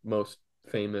like most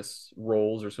famous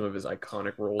roles or some of his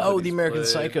iconic roles that Oh, the he's American played.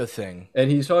 Psycho thing. And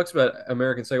he talks about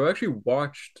American Psycho. I actually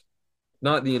watched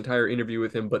not the entire interview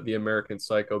with him, but the American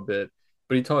Psycho bit.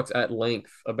 But he talks at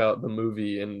length about the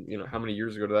movie and how many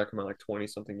years ago did that come out? Like 20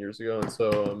 something years ago. And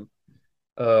so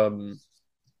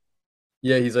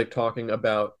yeah, he's like talking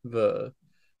about the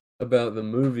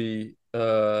movie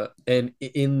and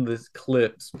in this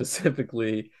clip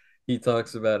specifically he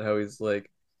talks about how he's like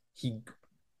he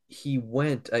he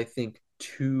went I think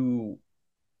to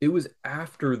it was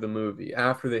after the movie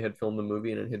after they had filmed the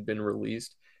movie and it had been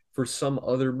released for some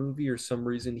other movie or some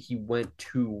reason he went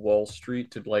to Wall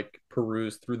Street to like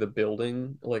peruse through the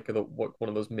building like one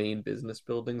of those main business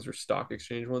buildings or stock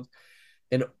exchange ones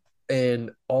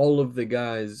and all of the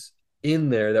guys in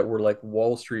there that were like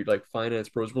Wall Street like finance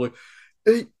pros were like,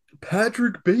 "Hey,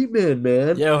 Patrick Bateman,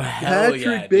 man, Yo, hell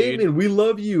yeah, Patrick dude. Bateman, we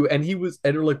love you." And he was,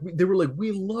 and they were like,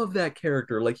 "We love that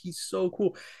character, like he's so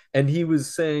cool." And he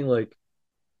was saying like,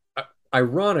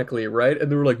 ironically, right?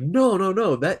 And they were like, "No, no,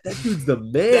 no, that dude's the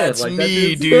man, That's like that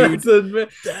me, dude's that's dude. the man."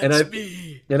 And That's I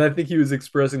me. and I think he was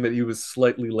expressing that he was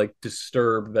slightly like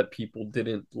disturbed that people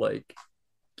didn't like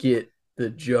get the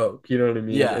joke. You know what I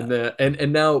mean? Yeah.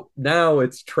 And now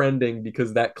it's trending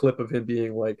because that clip of him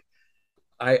being like,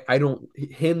 I don't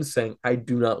him saying I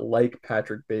do not like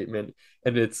Patrick Bateman,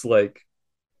 and it's like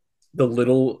the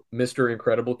little Mr.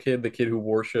 Incredible kid, the kid who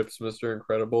worships Mr.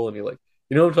 Incredible, and he like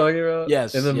what I'm talking about in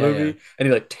Yes. the Yeah, yeah. movie, and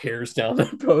he like tears down the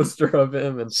poster of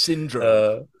him and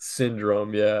Syndrome.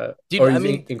 Syndrome, yeah, Dude, or I he's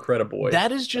mean, Incrediboy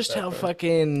that is at just that how time.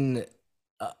 fucking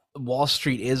Wall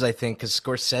Street is, I think, because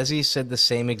Scorsese said the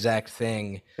same exact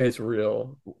thing It's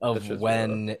real. That of shit's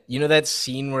real. when, you know, that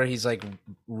scene where he's like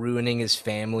ruining his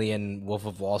family in Wolf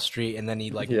of Wall Street, and then he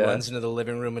like Yeah. runs into the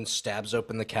living room and stabs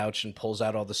open the couch and pulls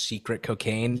out all the secret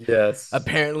cocaine. Yes.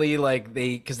 Apparently, like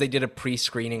because they did a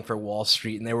pre-screening for Wall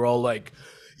Street, and they were all like,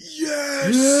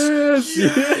 "Yes, Yes,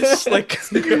 yes!" Like yes.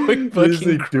 going He's fucking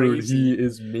like, dude, he crazy.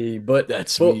 is me. But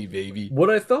That's but me, baby. what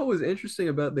I thought was interesting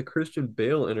about the Christian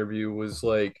Bale interview was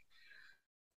like,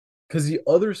 because the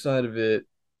other side of it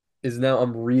is now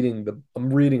I'm reading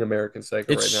American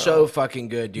Psycho It's right so now, fucking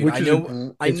good, dude. which is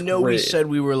I it's know we great. said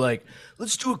we were like,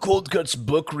 let's do a cold cuts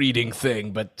book reading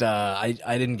thing, but I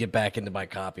didn't get back into my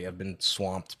copy. I've been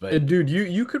swamped, but And dude,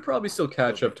 you could probably still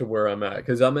catch up to where I'm at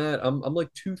because I'm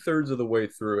like 2/3 of the way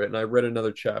through it, and I read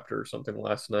another chapter or something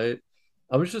last night.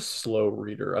 I was just slow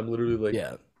reader. I'm literally like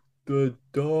yeah. the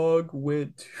dog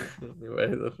went to... anyway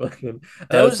the fucking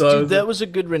That was, so I dude, was that was a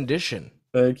good rendition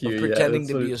thank you, of yeah, pretending that's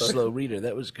to what be you're a slow talking. reader.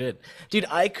 That was good. Dude,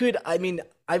 I mean,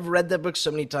 I've read that book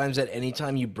so many times that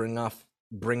anytime you bring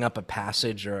up a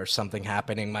passage or something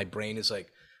happening, my brain is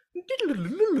like,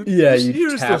 Yeah, you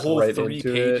here's the tap whole right three into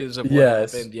it. pages of what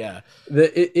Yes, happened. Yeah.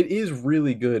 it is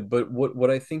really good, but what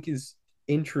I think is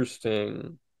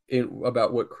interesting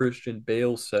about what Christian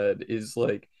Bale said is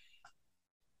like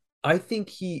I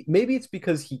think maybe it's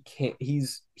because he can't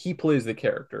he plays the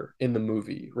character in the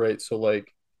movie, right? So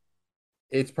like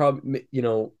it's probably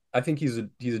I think he's a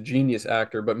genius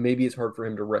actor, but maybe it's hard for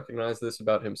him to recognize this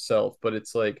about himself. But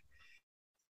it's like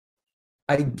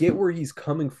I get where he's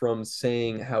coming from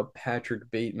saying how Patrick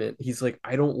Bateman, he's like,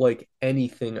 I don't like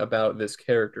anything about this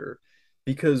character.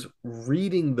 Because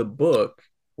reading the book,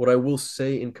 what I will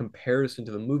say in comparison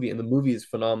to the movie, and the movie is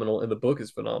phenomenal and the book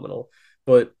is phenomenal,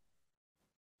 but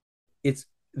it's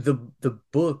the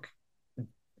book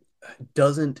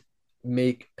doesn't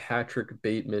make Patrick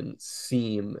Bateman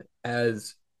seem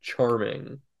as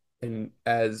charming and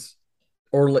as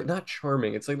or like not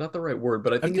charming, it's like not the right word,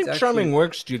 but I I think it's think charming actually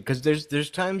works, dude, because there's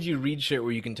times you read shit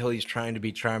where you can tell he's trying to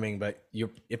be charming, but you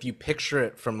if you picture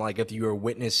it from like if you were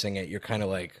witnessing it, you're kind of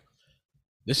like,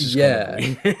 this is kind of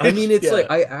yeah. weird. I mean, it's like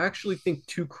Yeah. I actually think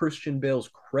to Christian Bale's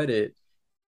credit,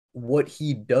 what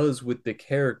he does with the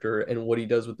character and what he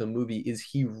does with the movie is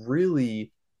he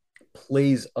really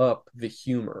plays up the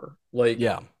humor. Like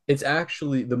Yeah. it's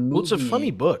actually the Well, it's a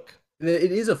funny movie, book.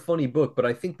 it is a funny book, but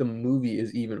I think the movie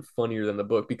is even funnier than the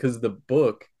book because the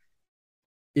book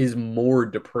is more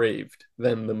depraved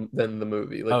than the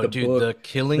movie. Like Oh, the dude, book, the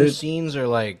killing the scenes are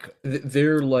like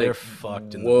they're they're like,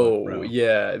 fucked in the book, whoa, bro.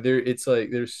 yeah. There, it's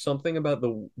like there's something about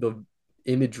the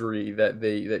imagery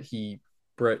that he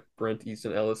Brent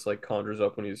Easton Ellis like conjures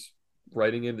up when he's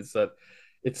writing it. It's that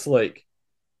it's like,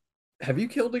 have you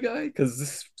killed a guy? Because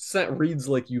this set reads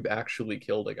like you've actually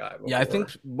killed a guy Yeah, I think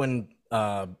before. when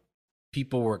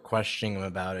people were questioning him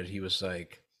about it, he was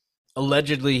like,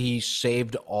 allegedly he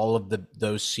saved all of the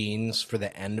those scenes for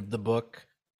the end of the book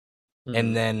and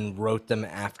Hmm. then wrote them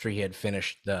after he had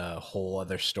finished the whole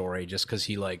other story, just because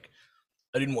he like,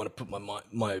 I didn't want to put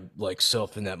my like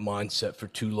self in that mindset for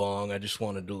too long. I just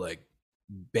wanted to like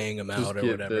bang them Just out or get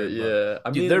the, whatever. But yeah.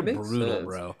 I dude, mean, they're it makes brutal, sense.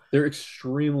 bro. They're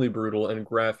extremely brutal and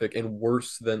graphic and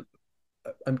worse than,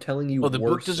 I'm telling you, Oh, the book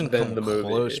worse doesn't than come the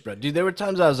close, movie. bro. Dude, there were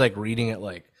times I was like reading it,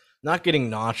 like not getting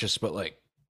nauseous, but like,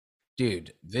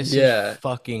 dude, this is Yeah.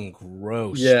 fucking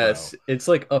gross, bro. Yes, it's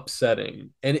like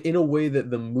upsetting, and in a way that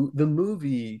the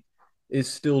movie is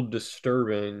still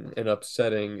disturbing and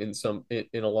upsetting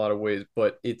in a lot of ways,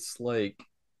 but it's like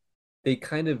they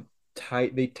kind of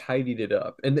they tidied it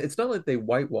up, and it's not like they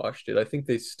whitewashed it. I think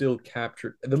they still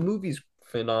captured the movie's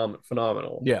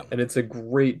phenomenal, Yeah. and it's a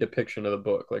great depiction of the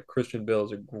book. Like Christian Bale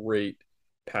is a great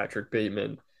Patrick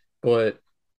Bateman, but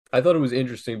I thought it was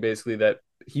interesting basically that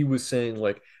he was saying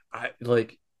like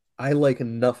I like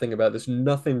nothing about this,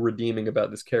 nothing redeeming about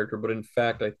this character, but in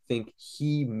fact I think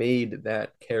he made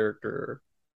that character,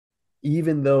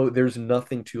 even though there's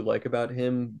nothing to like about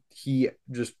him, he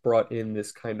just brought in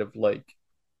this kind of like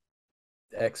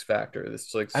X factor.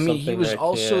 This like I mean, he something was I can't.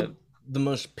 also the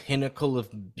most pinnacle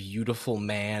of beautiful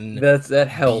man, That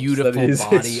helps. That beautiful is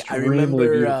body. I extremely remember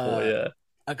beautiful. Yeah.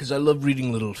 because I love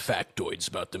reading little factoids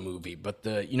about the movie, but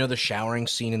the you know the showering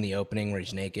scene in the opening where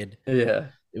he's naked, Yeah.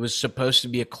 it was supposed to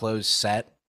be a closed set.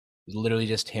 It was literally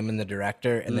just him and the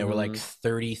director, and there were like Hmm.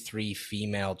 33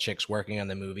 female chicks working on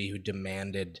the movie who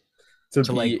demanded To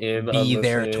to be like in on be the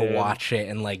there to scene. watch it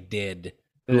and like did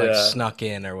who like Yeah. snuck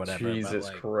in or whatever. But Jesus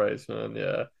like Christ, man.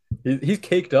 Yeah. He's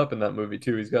caked up in that movie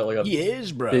too. He's got like a he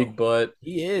is, bro. big butt.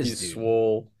 He is, He's dude.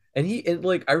 swole. And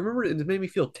like I remember it made me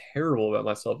feel terrible about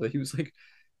myself that he was like,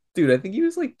 dude, I think he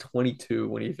was like 22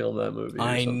 when he filmed that movie or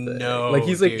I something. Like know,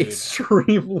 he's like dude.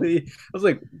 extremely, I was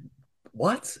like,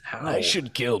 what? I How?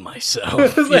 should kill I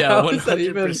myself. was like, Yeah, how is that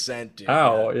even 100%, dude. Yeah.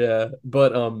 how? Yeah.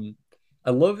 But I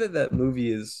love that that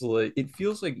movie is like it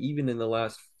feels like even in the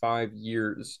last 5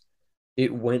 years,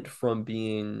 it went from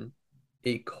being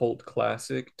a cult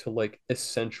classic to like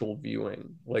essential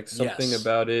viewing. Like something Yes.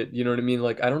 about it, you know what I mean?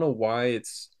 Like I don't know why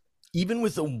it's Even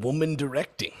with a woman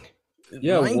directing.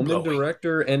 yeah, Mind woman blowing.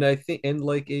 director and I think and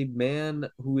like a man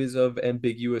who is of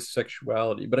ambiguous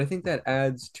sexuality. But I think that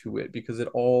adds to it because it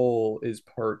all is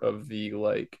part of the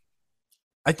like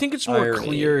I think it's more irony.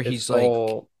 clear It's he's like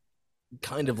all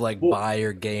kind of like well bi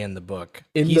or gay in the book.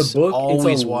 in the He's book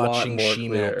it's a always lot watching more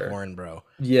shemale clear. porn, bro.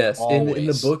 Yes, in the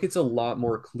Always. book it's a lot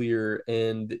more clear,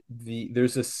 and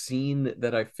there's a scene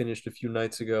that I finished a few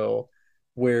nights ago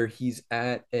where he's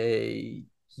at a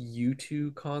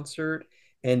U2 concert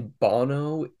and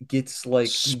Bono gets like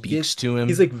Speaks to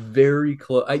he's him. like very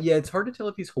close. Yeah, it's hard to tell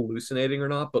if he's hallucinating or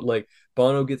not, but like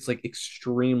Bono gets like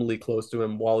extremely close to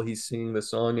him while he's singing the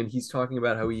song, and he's talking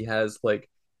about how he has like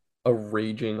a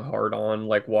raging hard on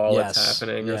like while it's Yes.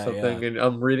 happening or Yeah, yeah. something, and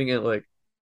I'm reading it like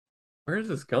where is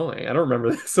this going? I don't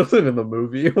remember this. Wasn't in the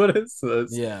movie. What is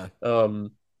this? Yeah.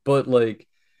 Um, but like,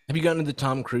 Have you gotten to the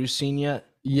Tom Cruise scene yet?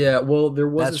 yeah, well, there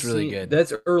was a That's really scene good.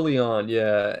 that's early on,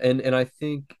 yeah, and I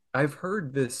think I've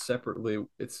heard this separately.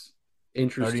 It's I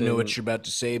already know interesting. what you're about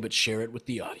to say, but share it with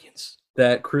the audience.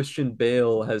 that Christian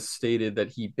Bale has stated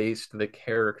that he based the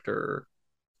character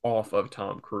off of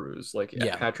Tom Cruise, like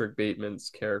Yeah, Patrick Bateman's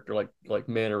character, like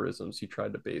mannerisms he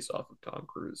tried to base off of Tom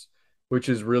Cruise, which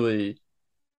is really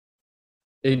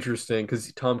interesting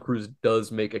because Tom Cruise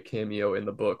does make a cameo in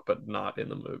the book, but not in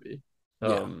the movie. yeah.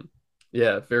 Um,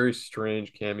 yeah, very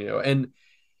strange cameo. And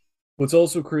what's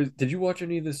also crazy, did you watch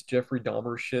any of this Jeffrey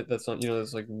Dahmer shit that's on,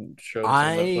 this like show that's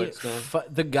on Netflix now?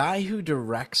 The guy who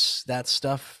directs that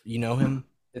stuff, you know him?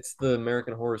 It's the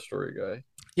American Horror Story guy.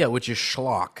 Yeah, which is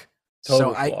schlock. So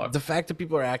Total I schlock. the fact that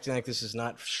people are acting like this is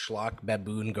not schlock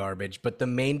baboon garbage, but the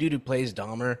main dude who plays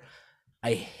Dahmer,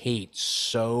 I hate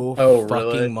so Oh, fucking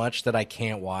really? much that I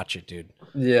can't watch it, dude.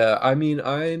 Yeah, I mean,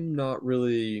 I'm not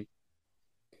really.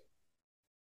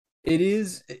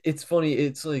 It's funny.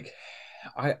 It's like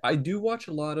I do watch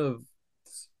a lot of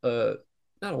uh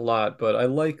not a lot, but I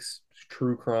like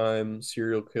true crime,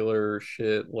 serial killer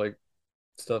shit, like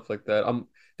stuff like that. I'm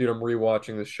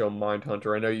rewatching this show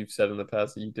Mindhunter. I know you've said in the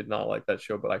past that you did not like that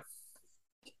show, but I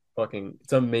fucking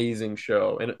it's an amazing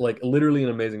show and like literally an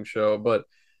amazing show, but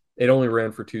it only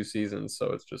ran for 2 seasons,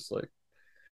 so it's just like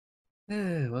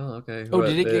well, okay, Oh,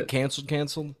 did but it get canceled?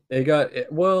 Canceled?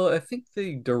 well, I think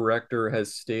the director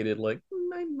has stated like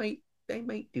I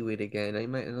might do it again. I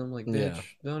might, and I'm like, bitch, Yeah.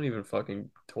 don't even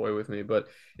fucking toy with me. But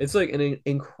it's like an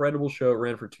incredible show. It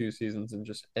ran for 2 seasons and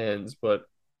just ends. But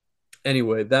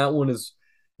anyway, that one is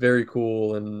very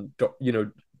cool and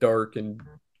dark and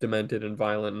demented and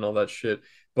violent and all that shit.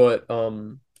 But uh,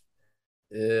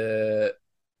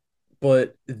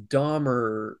 but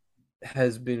Dahmer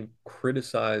has been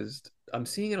criticized. I'm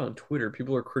seeing it on Twitter.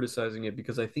 People are criticizing it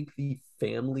because I think the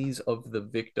families of the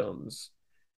victims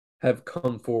have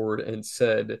come forward and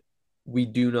said we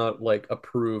do not like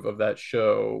approve of that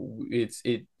show.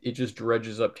 It just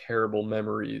dredges up terrible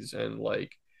memories and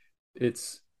like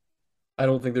it's I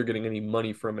don't think they're getting any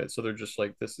money from it. So they're just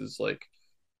like this is like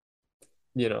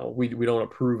we don't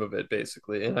approve of it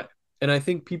basically. And I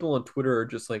think people on Twitter are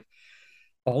just like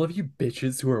all of you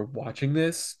bitches who are watching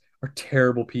this are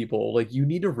terrible people. Like, you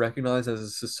need to recognize as a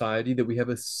society that we have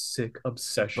a sick Both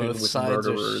obsession with sides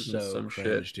are murderers and so some shit.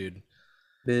 cringe, dude.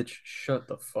 Bitch, shut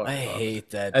the I fuck up.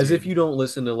 hate that, As if dude. you don't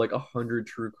listen to like 100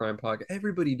 true crime podcasts.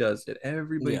 Everybody does it.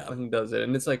 Everybody Yeah. fucking does it.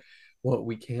 And it's like, what,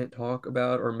 we can't talk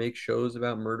about or make shows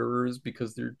about murderers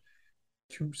because they're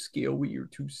too scary or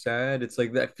too sad. It's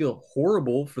like that. I feel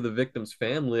horrible for the victim's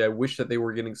family. I wish that they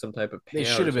were getting some type of They payout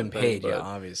should or have been something, paid, yeah, but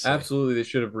obviously. absolutely they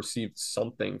should have received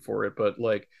something for it. But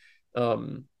like,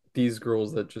 these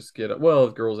girls that just get well,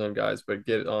 girls and guys, but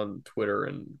get on Twitter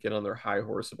and get on their high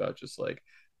horse about just like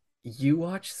you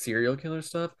watch serial killer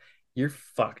stuff, you're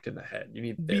fucked in the head. You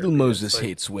need Beetle therapy. It's Moses like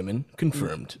hates women.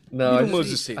 Confirmed. no, Beetle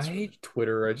Moses I hates women. hate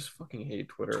Twitter. I just fucking hate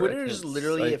Twitter. Twitter is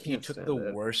literally I if you can't took the stand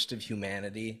it. worst of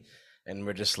humanity and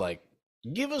we're just like,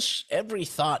 give us every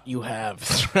thought you have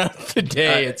throughout the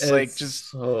day. It's like It's just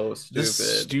so the stupid.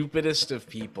 stupidest of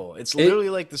people. It's It literally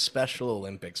like the Special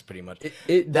Olympics, pretty much.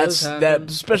 it does That happen.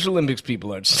 Special Olympics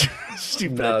people are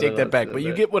stupid. I No, they're take that not back, but you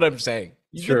stupid. get what I'm saying.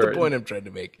 You get the Sure. point I'm trying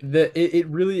to make. It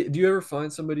really do you ever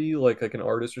find somebody like an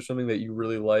artist or something that you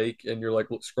really like and you're like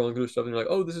scrolling through stuff and you're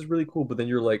like, oh, this is really cool, but then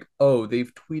you're like, oh,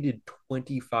 they've tweeted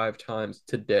 25 times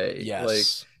today. Like,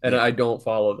 Yes. and Yeah. I don't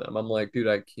follow them. I'm like, dude,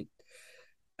 I can't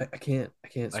I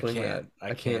swing can't. that. I I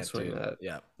can't can't, swing dude. that.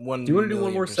 Yeah. Do you want One to do one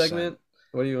million more percent. segment?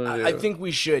 What do you want to I do? think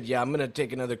we should. Yeah, I'm gonna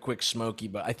take another quick smoky,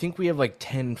 but I think we have like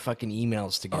 10 fucking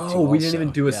emails to get Oh, to we didn't even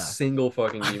also. do a Yeah. single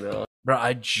fucking email. Bro,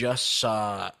 I just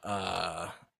saw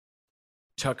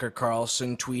Tucker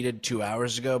Carlson tweeted 2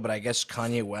 hours ago, but I guess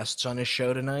Kanye West's on his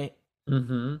show tonight.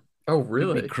 Mm-hmm. Oh, Keep me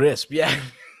really? crisp. Yeah.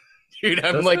 Dude,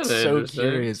 I'm That's like kind of so interesting.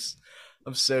 curious.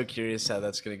 I'm so curious how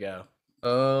that's gonna go.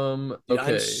 Dude, I'm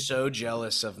Okay. so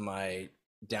jealous of my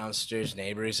downstairs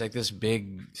neighbor. He's like this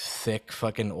big, thick,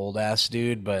 fucking old ass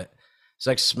dude, but he's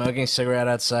like smoking a cigarette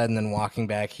outside and then walking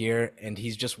back here, and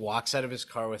he just walks out of his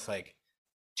car with like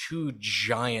two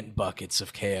giant buckets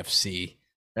of KFC.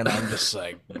 And I'm just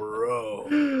like, bro,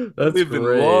 That's living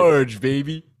great. large,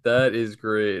 baby. That is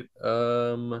great.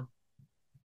 I'm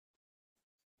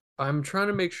trying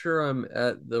to make sure I'm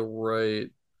at the right.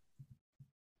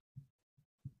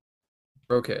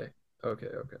 Okay. Okay.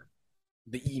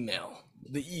 The emails.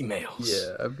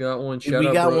 Yeah, I've got one. Dude, Shout we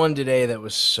out, got bro. one today that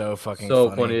was so fucking So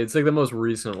funny. funny. It's like the most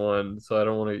recent one, so I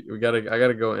don't want to. I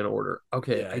gotta go in order.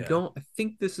 Okay, Yeah, I yeah. don't. I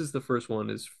think this is the first one.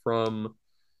 Is from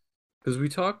because we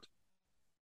talked.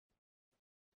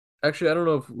 Actually, I don't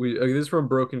know if this is from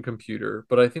Broken Computer,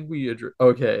 but I think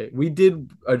okay, we did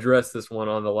address this one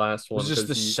on the last Was one this because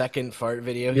the second fart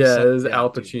video he yeah, it sent? was Yeah, Al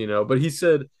dude. Pacino, but he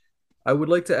said I would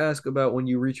like to ask about when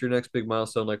you reach your next big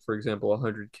milestone, like for example,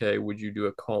 100K, would you do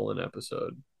a call-in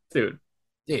episode? Dude,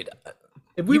 Dude,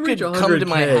 if we you reach could come to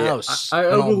my 100K, house I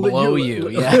and I'll will let blow you. you.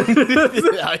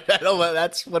 Yeah.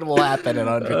 That's what will happen at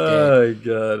 100K. Oh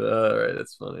God! All right,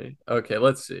 that's funny. Okay,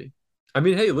 let's see. I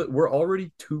mean, hey, we're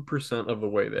already 2% of the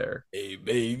way there. Hey,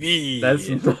 That's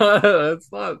baby. not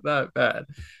that's not that bad.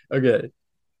 Okay.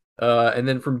 And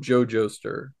then from Joe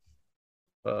Joester,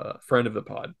 friend of the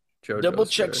pod, Joe Double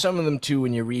check Joester. some of them too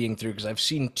when you're reading through, because I've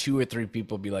seen two or three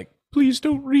people be like, please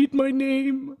don't read my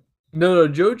name. No,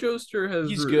 Joe Joester has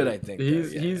He's good, I think, though.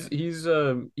 he's Yeah, he's yeah. he's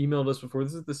emailed us before.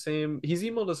 This is the same. He's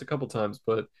emailed us a couple times,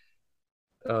 but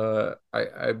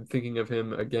I'm thinking of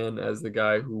him again as the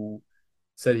guy who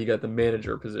said he got the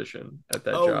manager position at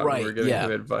that Oh, job, and we right. were giving Yeah.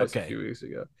 him advice a Okay. few weeks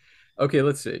ago. Okay,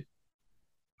 let's see.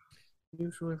 I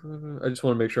just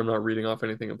want to make sure I'm not reading off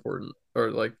anything important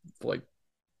or like.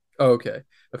 Oh, okay.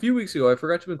 A few weeks ago, I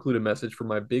forgot to include a message for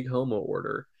my big homo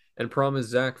order and promised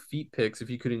Zach feet pics if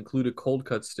he could include a cold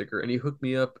cut sticker, and he hooked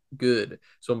me up good.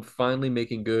 So I'm finally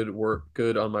making good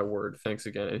on my word. Thanks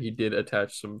again. And he did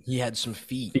attach some He had some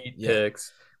feet. feet Yeah.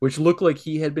 pics, which looked like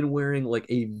he had been wearing like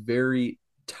a very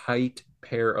tight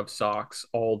pair of socks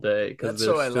all day because That's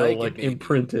they're how I still like it, like baby.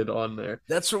 imprinted on there.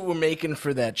 That's what we're making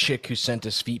for that chick who sent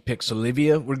us feet pics,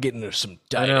 Olivia. We're getting her some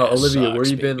I tight know, ass Olivia, where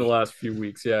socks, you been the baby. last few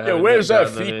weeks? Yeah, I Yeah, haven't where's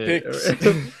that gotten feet any.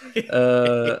 pics?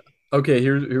 uh, okay,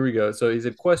 here we go. So he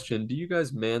said, question: do you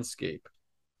guys manscape?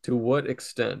 To what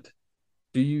extent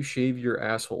do you shave your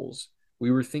assholes? We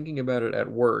were thinking about it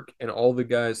at work, and all the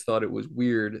guys thought it was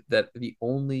weird that the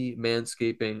only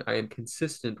manscaping I am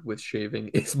consistent with shaving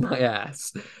is my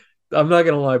ass. I'm not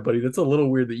gonna lie, buddy, that's a little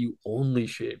weird that you only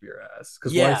shave your ass.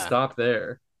 Because why Yeah. stop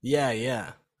there? Yeah,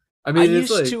 yeah. I I mean, it's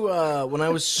used like, to when I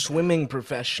was swimming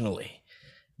professionally,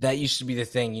 that used to be the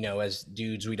thing, as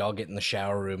dudes we'd all get in the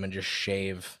shower room and just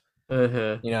shave.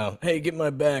 uh-huh. Hey, get my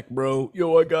back, bro.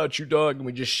 Yo, I got you, dog. And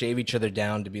we just shave each other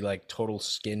down to be like total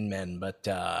skin men. But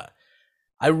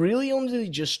I really only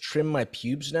just trim my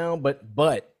pubes now, but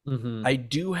Hmm. I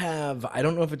do have, I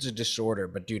don't know if it's a disorder,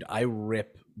 but dude, I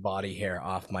rip body hair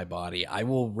off my body. I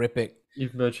will rip it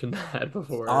You've mentioned that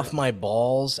off before. my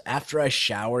balls. After I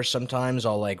shower, sometimes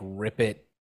I'll like rip it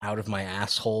out of my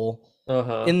asshole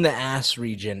Uh-huh. in the ass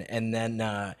region. And then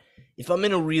if I'm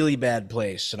in a really bad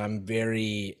place and I'm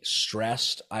very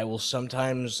stressed, I will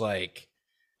sometimes like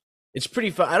it's pretty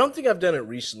fun. I don't think I've done it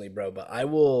recently, bro, but I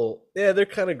will. Yeah, they're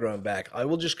kind of growing back. I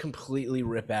will just completely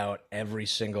rip out every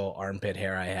single armpit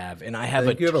hair I have, and I I have a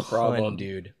think you have a ton, problem.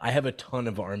 dude. I have a ton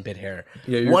of armpit hair,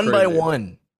 Yeah, you're one by crazy.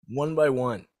 one, one by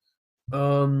one.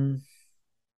 Um,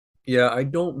 yeah, I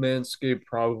don't manscape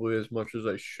probably as much as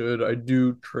I should. I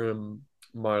do trim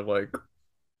my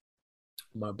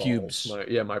my balls, Pubes. my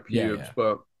Yeah, pubes, yeah.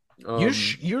 but um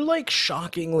You're like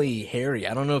shockingly hairy.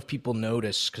 I don't know if people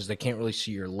notice because they can't really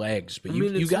see your legs, but I you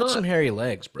mean you it's got some not hairy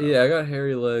legs, bro. yeah, I got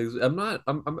hairy legs. I'm not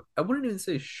I wouldn't even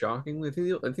say shockingly.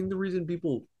 I think the reason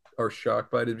people are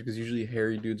shocked by it is because usually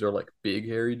hairy dudes are like big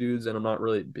hairy dudes and I'm not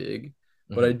really big,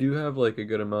 but I Hmm. do have like a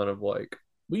good amount of like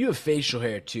Well, you have facial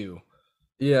hair too.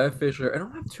 yeah, I have facial hair. I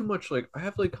don't have too much like I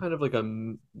have like kind of like a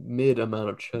mid amount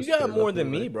of You chest got hair, more nothing than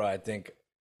me, like bro. I think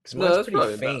because no, mine's that's pretty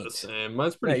probably about the faint. same.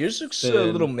 Mine's Yeah, pretty yours looks a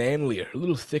little thin. manlier, a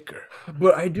little thicker.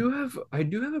 But I do have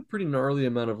a pretty gnarly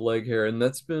amount of leg hair, and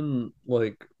that's been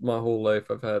like my whole life.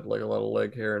 I've had like a lot of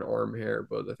leg hair and arm hair,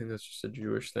 but I think that's just a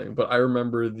Jewish thing. But I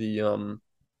remember the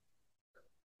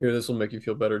here, this will make you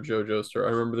feel better, Joe Joester. I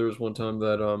remember there was one time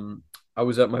that I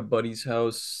was at my buddy's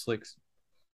house like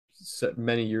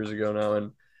many years ago now,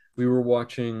 and we were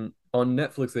watching on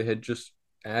Netflix. They had just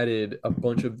added a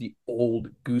bunch of the old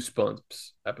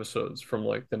Goosebumps episodes from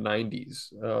like the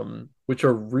 90s, which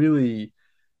are really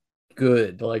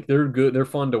good. Like they're good. They're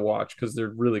fun to watch because they're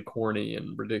really corny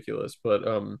and ridiculous. But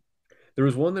there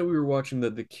was one that we were watching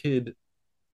that the kid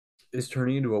is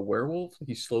turning into a werewolf.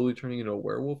 He's slowly turning into a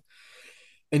werewolf,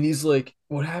 and he's like,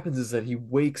 what happens is that he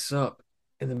wakes up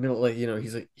in the middle, like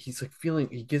he's like feeling.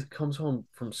 He gets comes home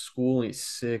from school and he's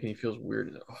sick and he feels weird.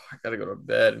 And, oh, I gotta go to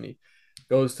bed, and he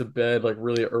goes to bed like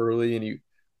really early, and he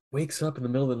wakes up in the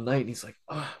middle of the night and he's like,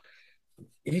 ah, oh,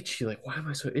 itchy. Like, why am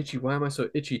I so itchy? Why am I so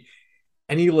itchy?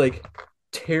 And he like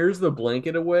tears the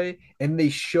blanket away and they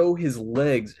show his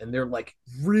legs and they're like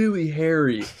really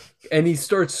hairy and he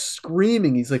starts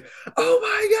screaming. He's like, oh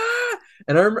my god.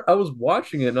 And I was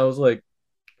watching it and I was like,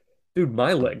 dude,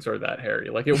 my legs are that hairy.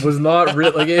 Like it was not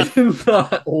real. Like it did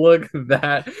not look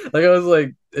that. Like I was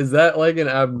like, is that like an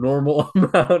abnormal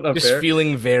amount of Just hair?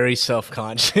 feeling very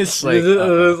self-conscious. It Like,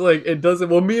 uh-oh. was like it doesn't.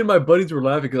 Well, me and my buddies were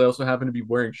laughing because I also happened to be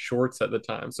wearing shorts at the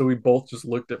time, so we both just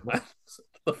looked at my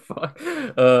what the fuck.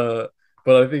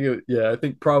 But I think I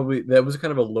think probably that was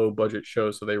kind of a low budget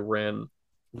show, so they ran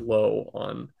low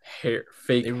on hair,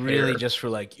 They fake really hair. just were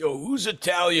like, "Yo, who's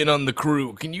Italian on the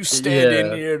crew? Can you stand in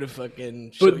Yeah. here to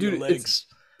fucking show But your dude, legs?"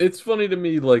 it's funny to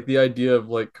me like the idea of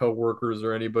like coworkers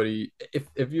or anybody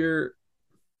if you're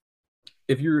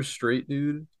a straight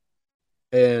dude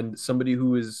and somebody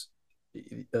who is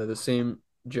the same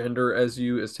gender as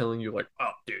you is telling you like,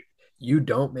 "Oh, dude, you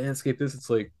don't manscape this." It's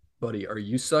like, "Buddy, are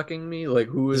you sucking me? Like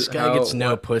who is This guy how gets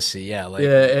no what?" pussy. Yeah, like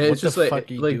Yeah, and it's what the just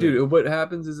fuck are you like doing? dude, what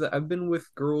happens is that I've been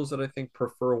with girls that I think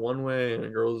prefer one way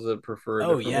and girls that prefer a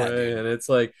Oh different yeah, way, dude. and it's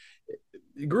like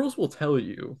girls will tell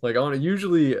you. Like on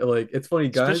usually like it's funny,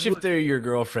 guys Especially will if they're your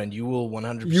girlfriend, you will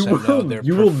you 100% know will their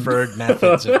you will preferred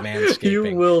methods of you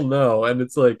manscaping. will know. And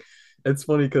it's like it's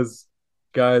funny because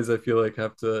guys I feel like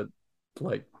have to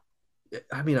like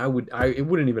I mean I it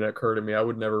wouldn't even occur to me. I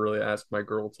would never really ask my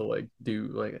girl to like do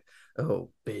like, oh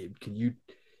babe, can you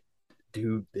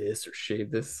do this or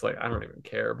shave this? Like I don't even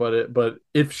care. But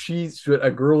if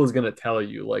a girl is gonna tell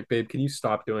you, like, babe, can you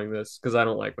stop doing this? Because I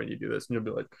don't like when you do this, and you'll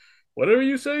be like, whatever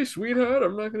you say, sweetheart,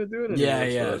 I'm not gonna do it Yeah,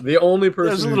 anymore. So yeah. the only That was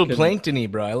person a who little can planktony,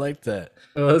 bro. I like that.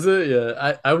 was it?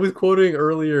 Yeah. I was quoting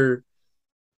earlier.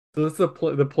 So that's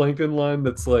the plankton line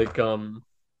that's like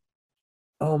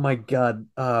oh my God.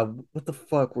 What the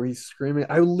fuck? Where he's screaming.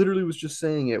 I literally was just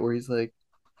saying it where he's like,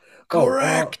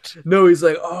 Correct. no, he's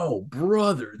like, oh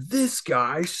brother, this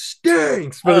guy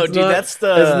stinks. But Oh, dude, that's it's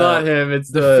not the him,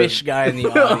 it's the the fish guy in the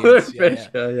other audience. Yeah, fish yeah.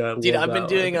 guy. Yeah, I Dude, love I've been that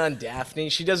doing one. on Daphne.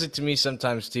 She does it to me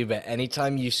sometimes too, but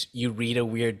anytime you read a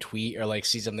weird tweet or like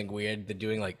see something weird, they're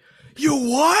doing like, "You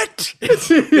what?" It's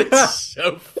Yeah.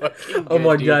 so fucking Oh good,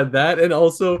 my dude. God, that and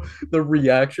also the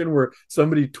reaction where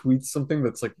somebody tweets something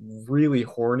that's like really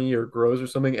horny or gross or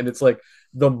something, and it's like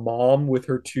the mom with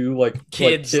her two like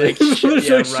Kids kids like just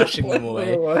yeah, like rushing them shuffling them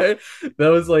away. away. That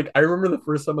was like I remember the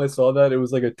first time I saw that, it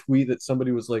was like a tweet that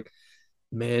somebody was like,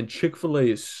 "Man, Chick-fil-A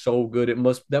is so good.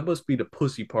 That must be the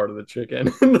pussy part of the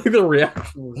chicken." And like the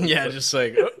reaction was just Yeah, like just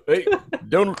like, oh, hey,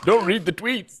 don't read the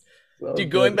tweets. so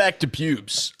Dude, going good. back to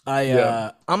pubes,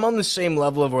 Yeah. I'm on the same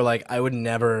level of where like I would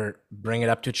never bring it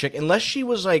up to a chick unless she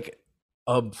was like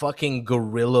a fucking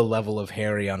gorilla level of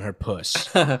hairy on her puss.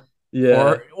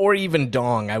 Yeah. Or even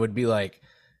dong. I would be like,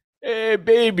 "Hey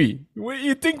baby,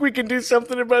 you think we can do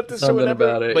something about this or Something whatever?"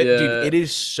 about it. But dude, Yeah. it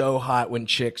is so hot when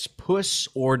chicks, puss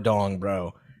or dong,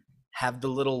 bro, have the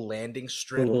little landing The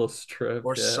strip little strip.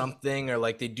 or Yeah. something, or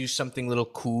like they do something little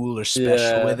cool or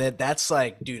special with Yeah. it. That's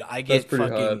like, dude, I That's get pretty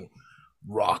hot. fucking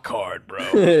rock hard, bro.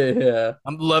 Yeah.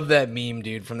 I love that meme,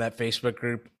 dude, from that Facebook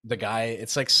group. The guy,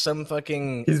 it's like some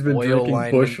fucking He's been oil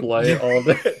drinking Bush lineman. Light all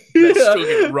day. I Yeah. still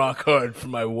get rock hard for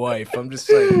my wife. I'm just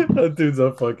like, That dude's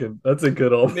a fucking that's a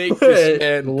good old make this play.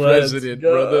 man Let's president,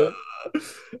 go. brother.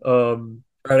 All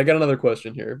right, I got another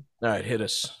question here. All right, hit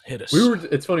us, hit us.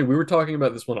 It's funny, we were talking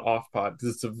about this one off pod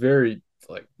because it's a very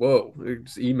like, whoa,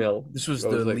 it's email. This was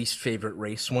I the was like, least favorite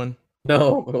race one.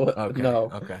 no, Okay, no.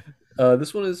 okay.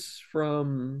 This one is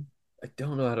from I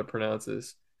don't know how to pronounce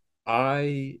this.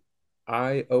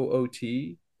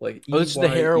 IOOT, like Oh, this is the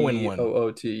heroin one.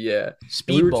 EYEOOT, yeah. And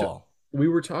Speedball. we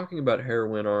were talking about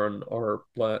heroin on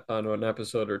on an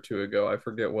episode or two ago. I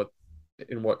forget what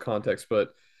in what context,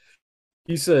 but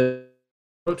he said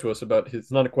wrote to us about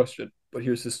his not a question, but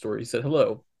here's his story. He said,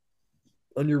 "Hello.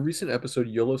 On your recent episode,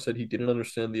 Yolo said he didn't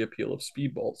understand the appeal of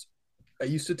speedballs. I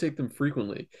used to take them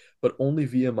frequently, but only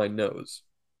via my nose."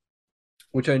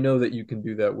 Which I know that you can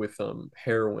do that with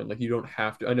heroin. Like you don't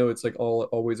have to. I know it's like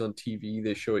always on TV.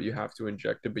 They show it. You have to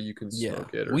inject it, but you can Yeah.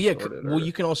 smoke it or Well, yeah. snort it Well, or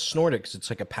you can all snort it because it's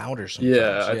like a powder yeah.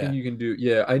 sometimes. I think Yeah. you can do.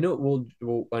 Yeah, I know.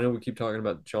 Well, I know we keep talking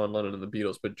about John Lennon and the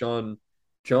Beatles, but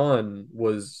John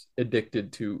was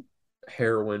addicted to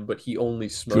heroin, but he only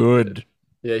smoked it. Good.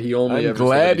 Yeah, he only I'm ever said that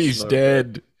glad he he's smoked it.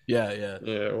 dead. Yeah, yeah.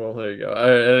 Yeah, well, there you go.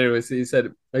 Anyways, he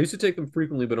said, I used to take them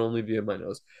frequently, but only via my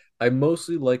nose. I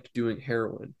mostly liked doing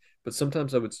heroin, but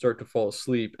sometimes I would start to fall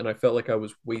asleep and I felt like I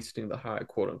was wasting the high,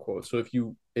 quote unquote. So if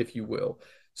you will.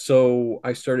 So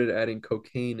I started adding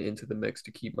cocaine into the mix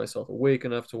to keep myself awake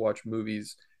enough to watch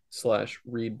movies slash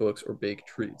read books or bake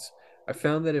treats. I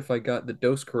found that if I got the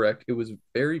dose correct, it was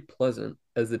very pleasant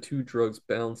as the two drugs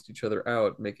balanced each other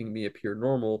out, making me appear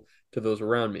normal to those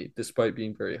around me, despite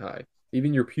being very high.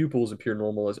 Even your pupils appear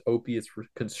normal as opiates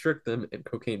constrict them and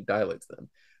cocaine dilates them.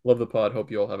 Love the pod.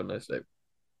 Hope you all have a nice day.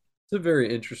 It's a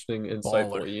very interesting,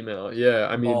 insightful Baller. email. Yeah,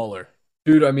 I mean, Baller.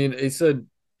 dude, I mean, he said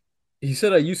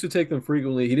I used to take them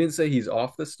frequently. He didn't say he's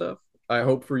off this stuff. I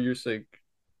hope for your sake,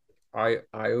 I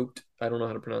hoped I don't know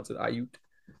how to pronounce it.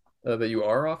 That you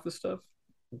are off this stuff,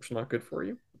 which is not good for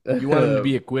you. You want him to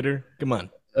be a quitter? Come on.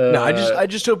 No, uh, I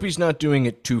just hope he's not doing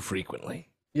it too frequently.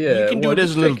 you Yeah, can do well, it as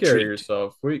just a take little care of treat.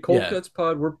 yourself. We Cold Yeah. Cuts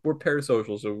Pod, we're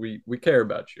parasocial, so we care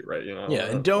about you, right? Yeah.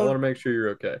 And I want don't to make sure you're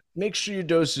okay. make sure your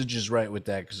dosage is right with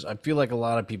that because I feel like a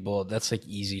lot of people, that's like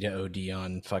easy to OD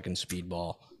on fucking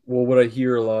speedball. Well, what I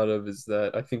hear a lot of is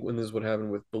that I think when this is what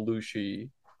happened with Belushi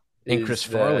And Chris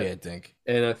is Farley, that, I think.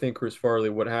 and I think Chris Farley,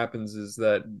 what happens is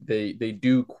that they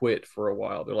do quit for a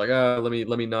while. They're like, let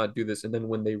me not do this, and then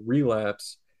when they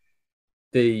relapse,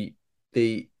 they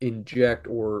they inject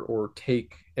or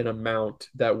take an amount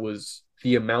that was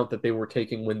the amount that they were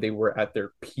taking when they were at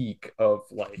their peak of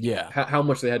like Yeah. how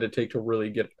much they had to take to really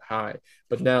get high.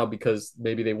 But now because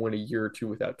maybe they went a year or two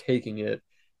without taking it,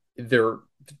 their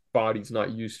body's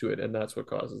not used to it, and that's what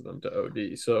causes them to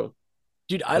OD. So,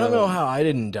 Dude, I don't know um, how I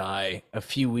didn't die a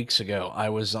few weeks ago. I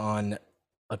was on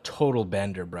a total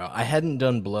bender, bro. I hadn't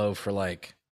done blow for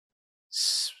like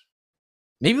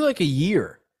maybe like a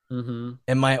year. mhm.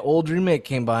 And my old roommate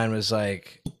came by and was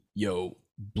like, yo,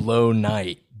 blow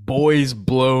night. Boys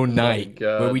blow Oh my night.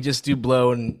 Where we God. just do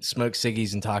blow and smoke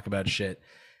ciggies and talk about shit.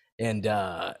 And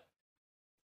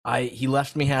I he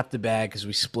left me half the bag because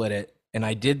we split it. And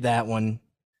I did that one.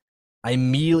 I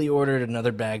immediately ordered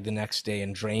another bag the next day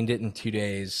and drained it in 2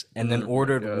 days, and then Oh my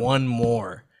ordered God. one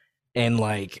more. And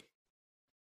like,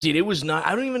 dude, it was not.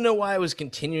 I don't even know why I was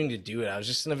continuing to do it. I was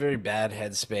just in a very bad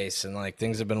headspace, and like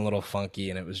things have been a little funky,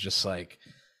 and it was just like,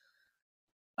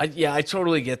 I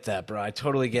totally get that, bro. I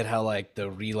totally get how like the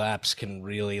relapse can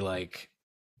really like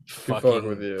Good fuck with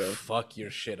fucking you. fuck your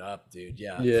shit up, dude.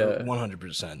 Yeah, for Yeah.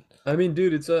 100%. I mean,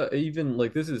 dude, it's even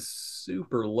like this is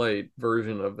super light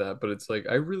version of that, but it's like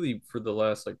I really for the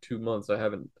last like 2 months I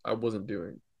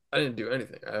didn't do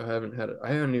anything. I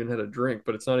haven't even had a drink,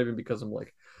 but it's not even because I'm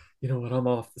like, you know what, I'm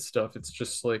off the stuff. It's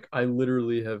just like I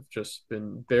literally have just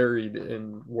been buried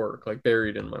in work, like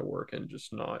buried in my work and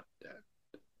just not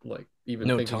like even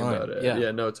No thinking about time. it. Yeah.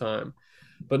 Yeah, no time.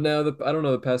 But now I don't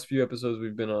know, the past few episodes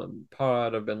we've been on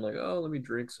pod, I've been like, oh, let me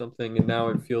drink something, and now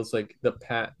it feels like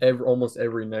almost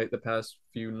every night the past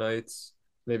few nights,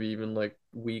 maybe even like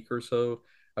week or so,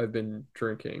 I've been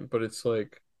drinking. But it's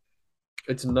like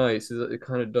it's nice. It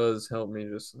kind of does help me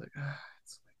just like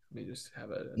it's like let me just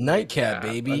have a Nightcap, a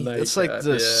baby. That's like nightcap.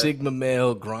 the Yeah. Sigma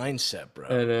male grind set, bro.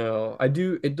 I know. I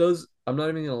do. It does. I'm not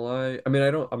even gonna lie. I mean,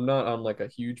 I don't. I'm not on like a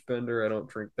huge bender. I don't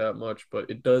drink that much, but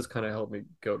it does kind of help me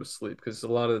go to sleep because a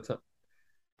lot of the time,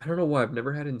 I don't know why I've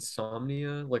never had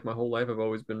insomnia. Like my whole life, I've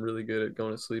always been really good at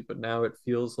going to sleep, but now it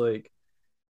feels like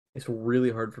it's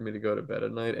really hard for me to go to bed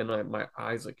at night, and my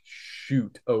eyes like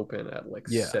shoot open at like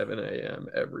Yeah. 7 a.m.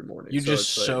 every morning. You're So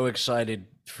just it's so like excited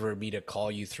for me to call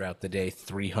you throughout the day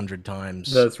 300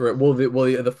 times. that's right. Well,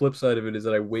 yeah, the flip side of it is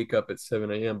that I wake up at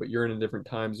 7 a.m., but you're in a different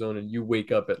time zone and you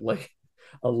wake up at like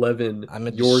 11 I'm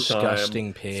a your time.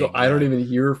 disgusting So pig. I don't Yeah. even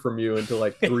hear from you until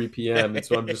like 3 p.m. And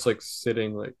so I'm just like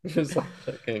sitting, like, just like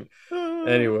checking.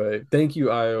 Anyway, thank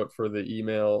you, Io, for the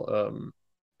email.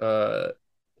 Uh,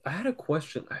 I had a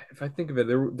question. If I think of it,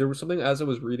 there was something as I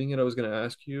was reading it, I was going to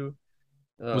ask you.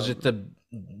 Was it Um,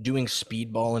 the doing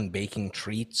speedball and baking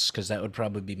treats? Because that would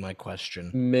probably be my question.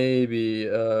 Maybe.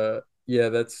 Yeah,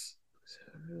 that's.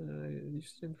 I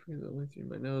used to forget that went through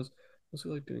my nose.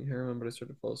 Mostly like doing heroin, but I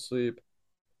started to fall asleep.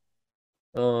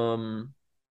 Um,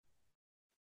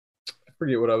 I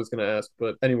forget what I was gonna ask,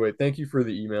 but anyway, thank you for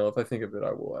the email. If I think of it,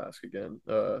 I will ask again.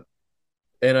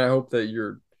 And I hope that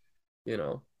you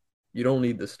know, you don't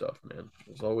need this stuff, man.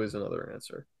 There's always another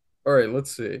answer. All right,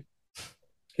 let's see.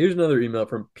 Here's another email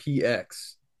from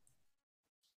PX.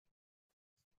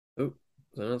 Oh,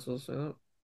 was I not supposed to say that?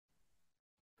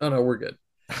 Oh no, we're good.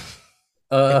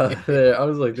 There, I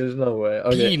was like, there's no way.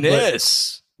 Okay, but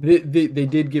Penis. they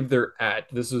did give their at.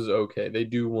 This is okay. They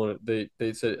do want it.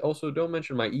 They said also don't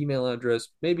mention my email address.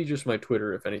 Maybe just my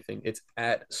Twitter if anything. It's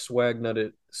at swag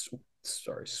nugget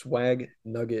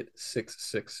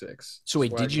 666 So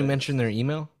wait, did swag you nugget. mention their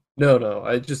email? No.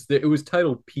 I just it was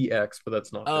titled PX, but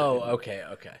that's not their Oh, email. okay,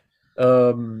 okay.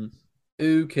 Um,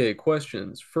 okay,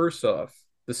 questions. First off,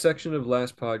 the section of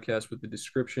last podcast with the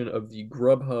description of the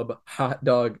Grubhub hot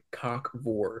dog cock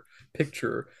vor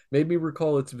picture made me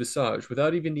recall its visage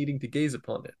without even needing to gaze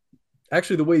upon it.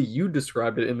 Actually, the way you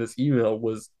described it in this email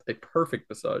was a perfect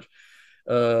visage.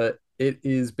 It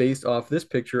is based off this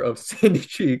picture of Sandy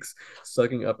Cheeks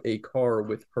sucking up a car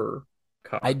with her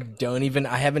cock.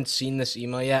 I haven't seen this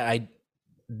email yet.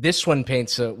 This one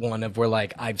paints a one of where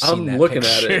like I've seen I'm that looking at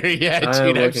picture. it. Yeah, dude, I'm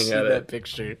I've looking at seen that it.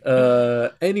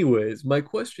 picture. Anyways, my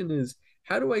question is,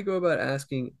 how do I go about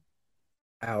asking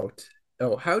out?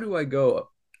 Oh, how do I go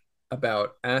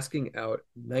about asking out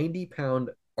 90-pound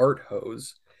art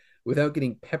hose without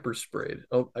getting pepper sprayed?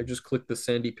 Oh, I just clicked the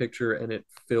Sandy picture and it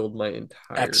filled my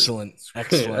entire Excellent. screen.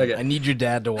 Excellent. Okay. I need your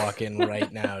dad to walk in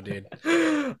right now, dude.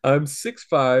 I'm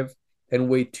 6'5" and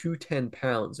weigh 210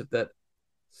 pounds. If that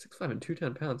 6'5" and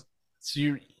 210 pounds. So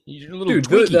you're a little Dude,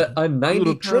 twiggy, a a little 90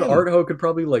 pound trim. art hoe could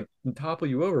probably like topple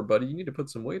you over, buddy. You need to put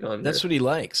some weight on That's here. what he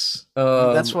likes.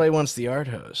 That's Um, why he wants the art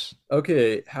hose.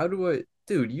 okay, how do I,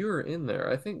 dude, you're in there.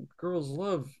 I think girls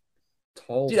love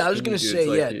tall, Dude, I was skinny gonna dudes say,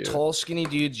 like yeah, you. tall, skinny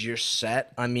dudes, you're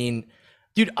set. I mean,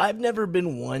 dude, I've never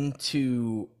been one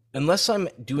to, unless I'm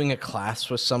doing a class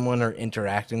with someone or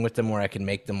interacting with them where I can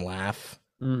make them laugh,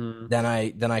 Hmm. then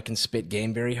I can spit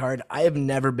game very hard. I have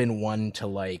never been one to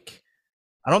like.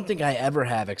 I don't think I ever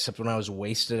have, except when I was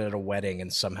wasted at a wedding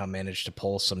and somehow managed to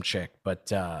pull some chick.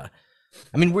 But I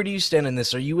mean, where do you stand in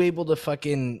this? Are you able to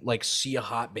fucking like see a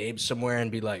hot babe somewhere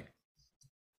and be like,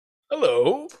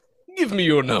 "Hello, give me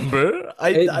your number"?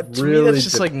 It To me, that's really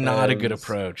just like not a good depends.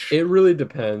 approach. It really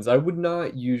depends. I would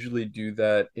not usually do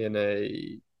that in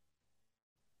a,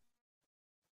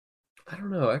 I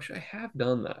don't know. Actually, I have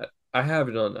done that. I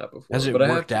have done that Has before, it but I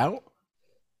have worked to,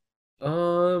 out?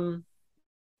 um,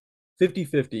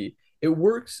 50-50. It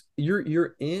works.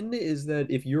 You're in is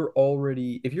that if you're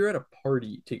at a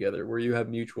party together where you have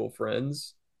mutual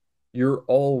friends, you're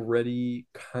already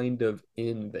kind of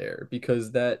in there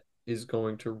because that is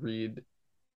going to read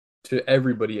to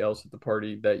everybody else at the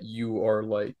party that you are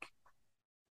like,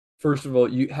 first of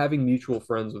all, you having mutual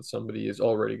friends with somebody is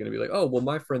already going to be like, oh well,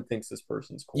 my friend thinks this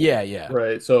person's cool, Yeah, yeah.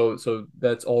 right? So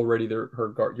that's already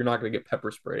her guard. You're not going to get pepper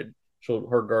sprayed.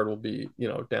 Her guard will be,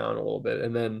 down a little bit.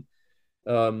 And then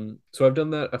so I've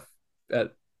done that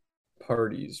at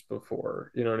parties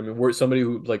before, you know what I mean, where somebody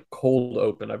who like cold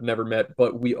open I've never met,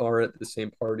 but we are at the same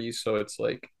party, so it's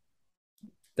like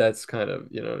that's kind of,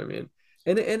 you know what I mean.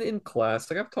 And in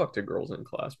class, like I've talked to girls in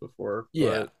class before,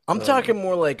 Yeah. but I'm talking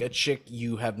more like a chick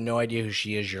you have no idea who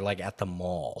she is. You're like at the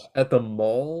mall at the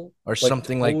mall, or like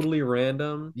something like, totally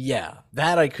random. yeah,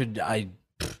 that I could,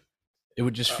 it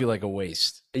would just uh, feel like a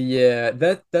waste. yeah,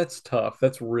 that's tough.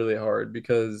 That's really hard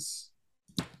because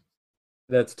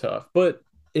that's tough. But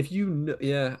if you know,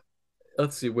 yeah,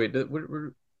 let's see. Wait, did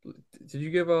you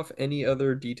give off any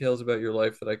other details about your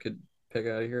life that I could pick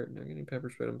out of here? Not getting pepper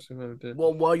sprayed. I'm assuming I did.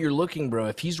 Well, while you're looking, bro,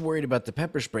 if he's worried about the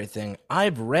pepper spray thing,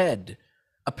 I've read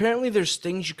apparently there's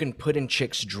things you can put in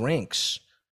chicks' drinks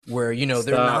where, they're not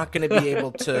Stop. going to be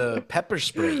able to pepper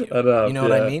spray you. You Enough. know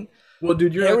what I Yeah. mean? Well,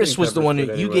 dude, you're not Paris getting was the pepper one who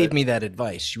sprayed you anyway. gave me that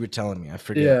advice. You were telling me. I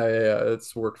forget. Yeah.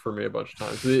 It's worked for me a bunch of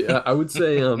times. I would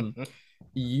say,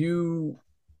 you,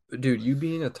 dude, you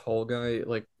being a tall guy,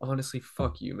 like honestly,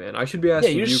 fuck you, man. I should be Yeah,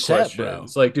 asking you're you set, bro.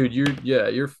 questions. Like, dude,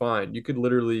 you're fine. You could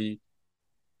literally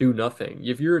do nothing.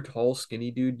 If you're a tall,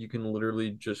 skinny dude, you can literally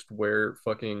just wear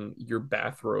fucking your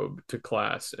bathrobe to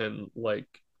class, and like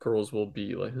girls will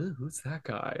be like, who's that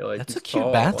guy? Like That's a he's cute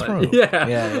tall. And bathrobe. yeah,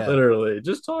 Yeah, yeah. literally.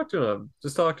 Just talk to him.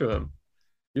 Just talk to him.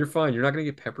 You're fine. You're not gonna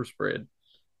get pepper sprayed.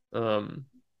 Um,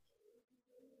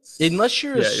 Unless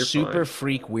you're a yeah, you're super fine.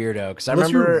 freak weirdo. Because I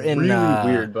Unless you're remember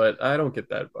really weird, but I don't get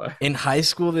that vibe. in high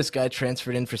school, this guy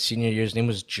transferred in for senior year. His name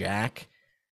was Jack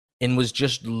and was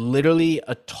just literally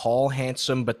a tall,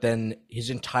 handsome, but then his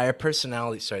entire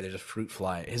personality, sorry, there's a fruit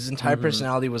fly. His entire Hmm.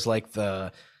 personality was like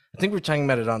I think we were talking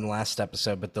about it on the last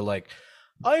episode, but the like,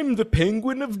 I'm the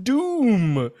penguin of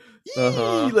doom. Yee!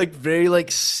 Uh-huh. Like very like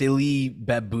silly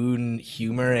baboon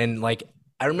humor. And like,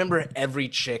 I remember every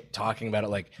chick talking about it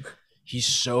like, he's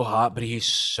so hot, but he's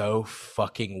so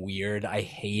fucking weird. I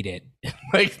hate it.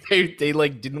 Like they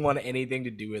like didn't want anything to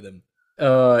do with him.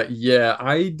 Yeah,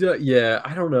 yeah,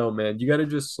 I don't know, man. You gotta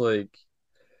just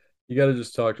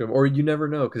talk to him, or you never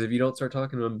know, because if you don't start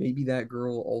talking to him, maybe that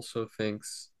girl also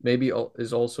thinks,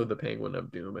 is also the Penguin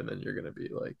of Doom, and then you're gonna be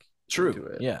like True. into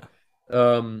it. Yeah.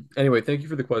 Anyway, thank you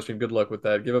for the question. Good luck with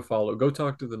that. Give a follow. Go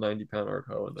talk to the 90-pound art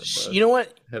hoe, and then You know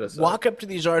what? hit us up. Walk up to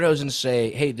these artos and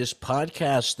say, "Hey, this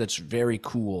podcast that's very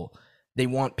cool. They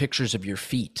want pictures of your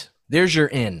feet. There's your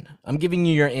in. I'm giving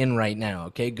you your in right now.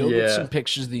 Okay, go get some Yeah.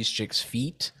 pictures of these chicks'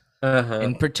 feet Uh-huh.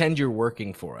 and pretend you're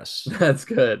working for us. That's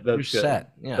good. You're That's good.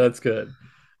 set. Yeah. That's good.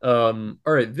 All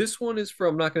right. This one is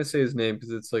from, I'm not going to say his name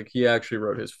because it's like he actually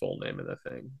wrote his full name in the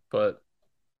thing, but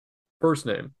first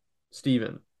name,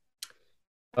 Steven.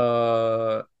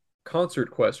 Uh,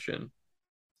 Concert question.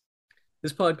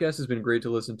 This podcast has been great to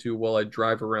listen to while I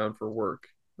drive around for work.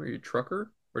 Are you a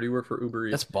trucker or do you work for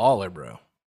Uber That's Eats? baller, bro.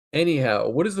 Anyhow,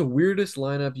 what is the weirdest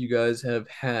lineup you guys have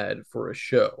had for a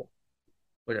show,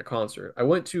 like a concert? I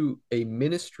went to a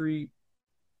Ministry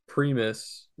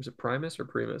Primus. Was it Primus or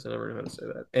Primus? I never know how to say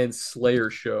that. And Slayer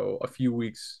show a few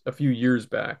years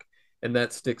back, and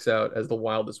that sticks out as the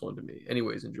wildest one to me.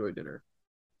 Anyways, enjoy dinner.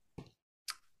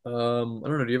 I don't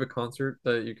know. Do you have a concert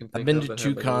that you can I've think been of to that two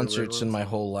had like really weird concerts in ones? my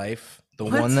whole life. The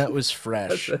one What? that was That's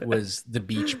fresh it. was the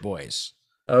Beach Boys.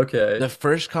 Okay. The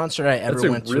first concert I ever That's a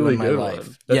went to in really my good one.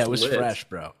 life. Yeah, That's it was lit. fresh,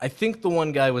 bro. I think the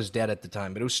one guy was dead at the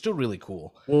time, but it was still really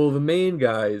cool. Well, the main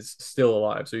guy's still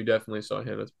alive, so you definitely saw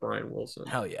him. It's Brian Wilson.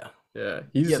 Hell yeah. Yeah,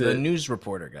 Yeah, he's the it. news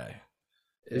reporter guy.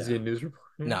 Is he Yeah. a news reporter?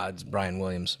 No, it's Brian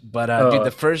Williams. But dude, Oh,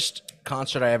 the first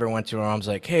concert I ever went to, where I was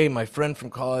like, "Hey, my friend from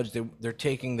college, they're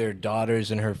taking their daughters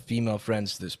and her female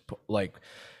friends to this like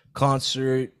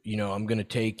concert. You know, I'm gonna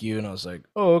take you." And I was like,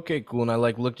 "Oh, okay, cool." And I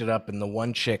like looked it up, and the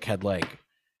one chick had like,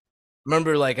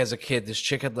 remember like as a kid, this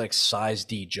chick had like size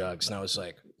D jugs, and I was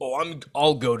like, "Oh,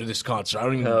 I'll go to this concert. I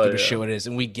don't even hell give a shit yeah. what it is."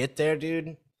 And we get there,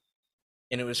 dude,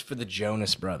 and it was for the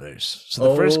Jonas Brothers. So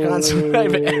the first concert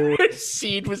I've Oh, ever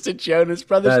seen was the Jonas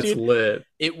Brothers, that's dude. lit.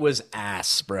 It was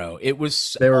ass, bro. It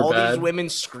was They were all these bad. women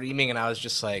screaming, and I was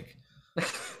just like,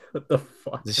 What the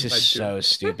fuck this am is I doing? so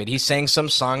stupid. He sang some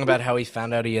song about how he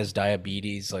found out he has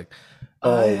diabetes, like, I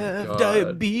Oh have God.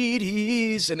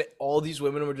 diabetes. And all these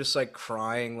women were just like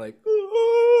crying, like,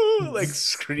 "Ooh," like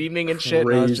screaming and shit.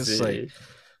 And I was just like, Crazy.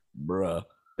 bruh.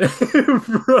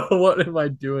 Bro, what am I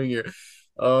doing here?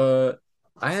 Uh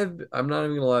I'm not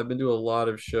even gonna lie, I've been to a lot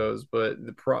of shows, but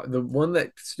the one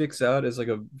that sticks out is like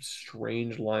a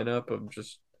strange lineup of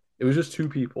just it was just two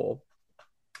people.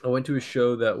 I went to a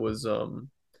show that was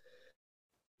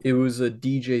it was a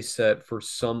DJ set for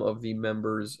some of the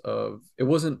members of it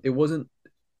wasn't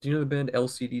do you know the band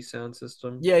LCD Sound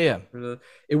System? Yeah, yeah.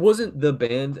 It wasn't the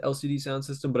band LCD Sound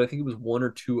System, but I think it was one or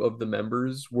two of the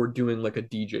members were doing like a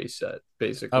DJ set Oh,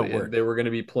 basically, and word. they were going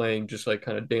to be playing just like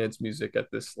kind of dance music at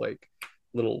this like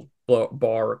little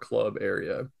bar club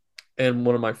area. And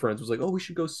one of my friends was like, "Oh, we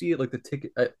should go see it." Like the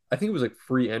ticket, I think it was like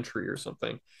free entry or something.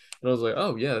 And I was like,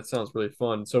 "Oh yeah, that sounds really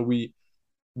fun." So we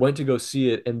went to go see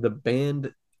it, and the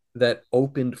band that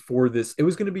opened for this, it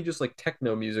was going to be just like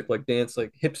techno music, like dance,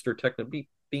 like hipster techno, beep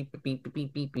beep beep beep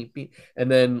beep beep beep beep, and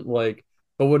then like,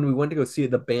 but when we went to go see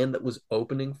it, the band that was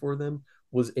opening for them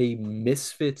was a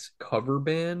Misfits cover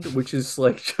band, which is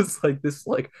like just like this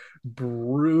like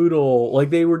brutal, like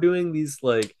they were doing these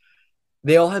like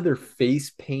they all had their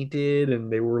face painted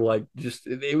and they were like just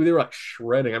they were like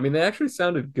shredding. I mean, they actually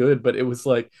sounded good, but it was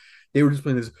like they were just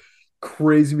playing this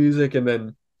crazy music and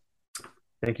then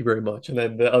thank you very much. And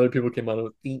then the other people came on and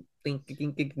ding, ding, ding,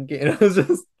 ding, ding, ding, and I was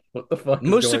just, what the fuck is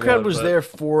Most of going the crowd on? was But there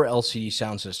for LCD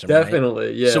Sound System, right?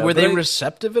 definitely, So yeah. were But they I,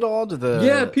 receptive at all to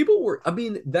yeah, the? people were. I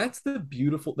mean, that's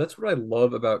what I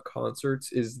love about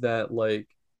concerts is that like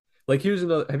here's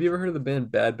another. Have you ever heard of the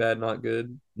band Bad Bad Not Good?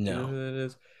 Do you know No. who that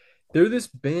is? They're this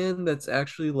band that's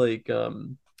actually like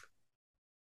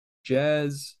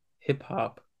jazz hip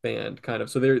hop band kind of.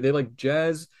 So they like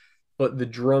jazz, but the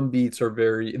drum beats are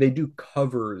very. They do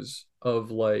covers of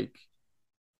like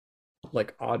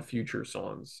Odd Future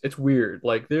songs. It's weird.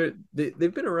 Like they've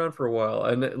been around for a while,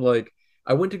 and like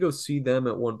I went to go see them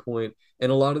at one point,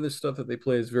 and a lot of the stuff that they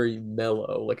play is very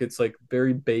mellow. Like it's like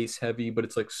very bass heavy, but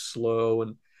it's like slow,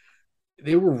 and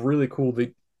they were really cool.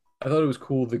 I thought it was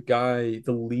cool. The guy,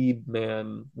 the lead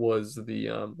man, was the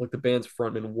like the band's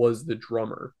frontman was the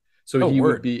drummer. So Oh,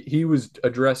 word. he was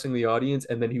addressing the audience,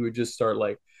 and then he would just start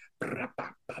like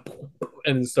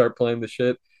and start playing the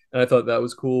shit. And I thought that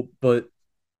was cool, but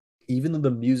even though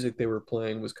the music they were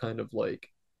playing was kind of like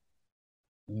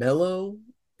mellow,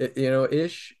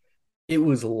 ish, it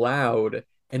was loud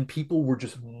and people were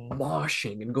just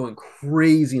moshing and going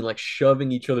crazy and like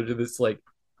shoving each other to this like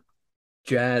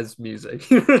jazz music.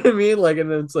 You know what I mean? Like, and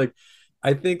then it's like,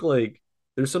 I think like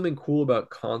there's something cool about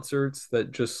concerts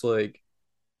that just like,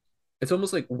 it's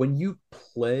almost like when you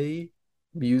play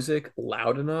music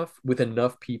loud enough with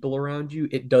enough people around you,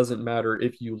 it doesn't matter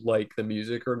if you like the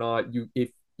music or not.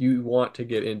 If you want to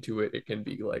get into it, it can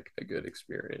be like a good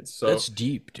experience. So That's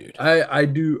deep, dude.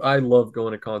 I love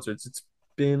going to concerts. It's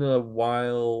been a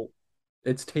while.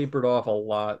 It's tapered off a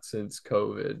lot since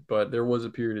COVID, but there was a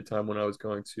period of time when I was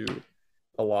going to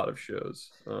a lot of shows.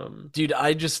 Dude,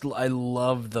 I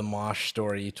love the mosh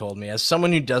story you told me. As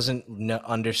someone who doesn't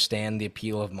understand the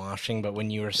appeal of moshing, but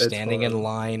when you were It's standing in fun.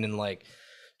 line and like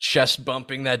chest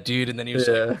bumping that dude, and then he was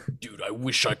like, Yeah. "Dude, I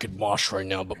wish I could mosh right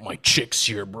now, but my chick's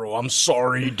here, bro. I'm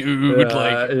sorry, dude." Yeah,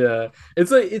 Like, yeah.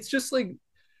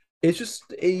 It's just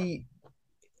a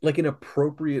like an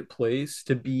appropriate place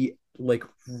to be like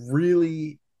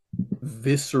really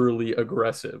viscerally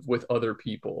aggressive with other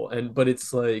people. And but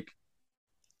it's like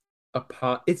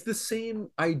it's the same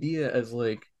idea as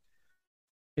like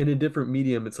in a different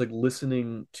medium, it's like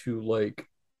listening to like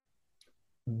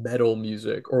metal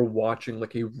music or watching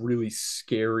like a really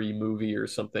scary movie or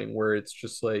something where it's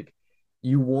just like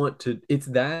you want to, it's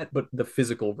that, but the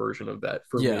physical version of that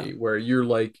for Yeah, me, where you're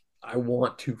like, I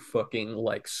want to fucking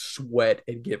like sweat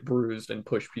and get bruised and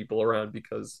push people around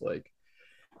because like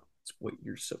it's what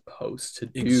you're supposed to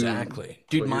do. exactly. It's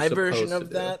Dude, what you're my version supposed to of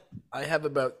do. that, I have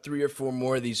about 3 or 4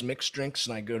 more of these mixed drinks,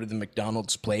 and I go to the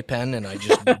McDonald's playpen and I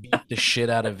just beat the shit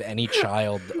out of any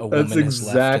child a That's woman has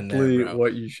left in there, exactly bro.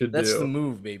 what you should That's the do.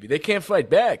 move, baby. They can't fight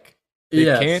back. They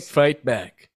can't Yes. fight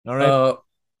back. All right. Uh,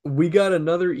 we got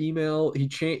another email. He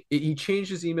changed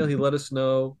his email. He let us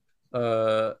know.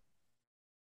 Uh,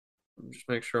 just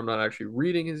make sure I'm not actually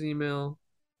reading his email.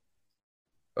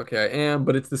 Okay, I am,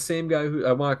 but it's the same guy who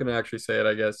I'm not gonna actually say it,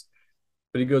 I guess.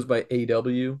 But he goes by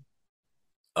AW,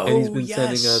 and Oh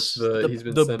yes, he's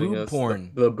been the sending boob us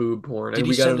porn. the boob porn, Did and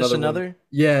he we got send us another one. another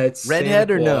Yeah, it's Santa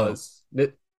redhead or no? Claus.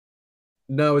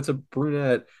 No, it's a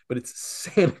brunette, but it's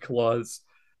Santa Claus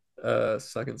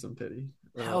sucking some titty.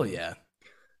 Hell yeah.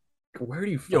 Where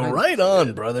do you Yo, find right these, on,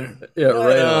 man? brother. Yeah,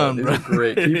 Right right on. on, These are brother.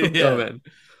 great. Keep them Yeah. coming.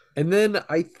 And then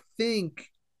I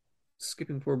think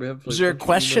skipping forward, we have Was like a there a bunch of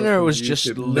question emails or it from was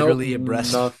just YouTube. Nope, literally a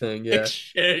breast nothing. Yeah.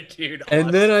 picture, dude?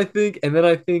 And then Awesome.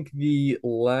 I think the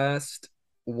last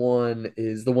one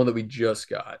is the one that we just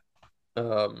got.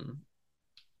 Um,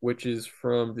 which is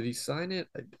from, did he sign it?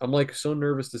 I'm like so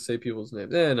nervous to say people's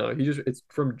names. No, it's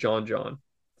from John John.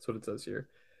 That's what it says here.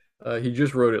 He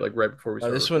just wrote it like right before we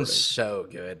Oh, started this one's recording. so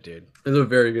good, dude. It's a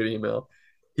very good email.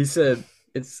 He said,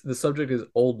 it's the subject is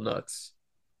old nuts.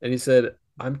 And he said,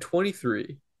 I'm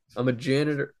 23. I'm a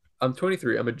janitor. I'm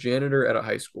 23. I'm a janitor at a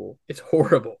high school. It's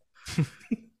horrible.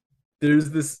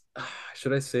 There's this,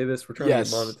 should I say this? We're trying to get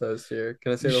Yes, monetized here.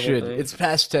 Can I you say the whole should. thing? It's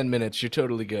past 10 minutes. You're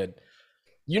totally good.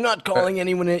 You're not All right. calling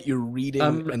anyone it. You're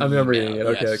reading an I'm reading email. it.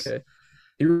 Okay, Yes. okay.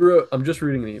 He wrote, I'm just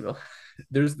reading an email.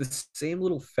 There's this same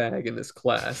little fag in this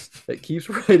class that keeps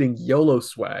writing YOLO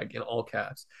swag in all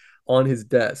caps on his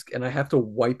desk, and I have to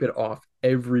wipe it off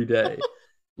every day.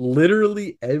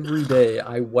 Literally every day,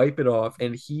 I wipe it off,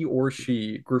 and he or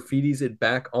she graffitis it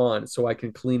back on so I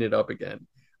can clean it up again.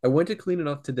 I went to clean it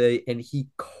up today, and he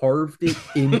carved it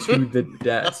into the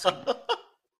desk.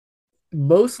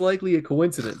 Most likely a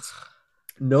coincidence.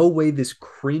 No way this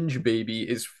cringe baby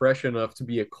is fresh enough to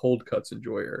be a cold cuts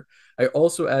enjoyer. I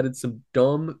also added some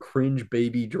dumb cringe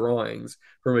baby drawings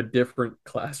from a different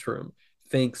classroom.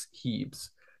 Thanks, Heebs.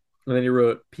 And then he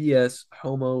wrote P.S.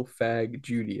 Homo fag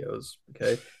Judios.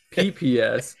 Okay.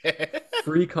 P.P.S.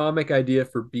 Free comic idea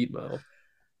for Beatmo.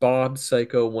 Bob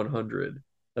Psycho 100.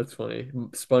 That's funny.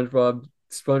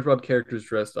 SpongeBob characters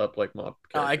dressed up like mob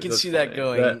I characters. can That's see that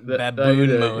funny. That going that that baboon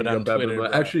can mode go on baboon Twitter,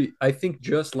 mode. bro. Actually, I think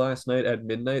just last night at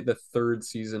midnight, the third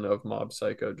season of Mob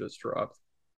Psycho just dropped.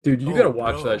 Dude, you gotta Oh,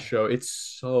 watch that bro. show. It's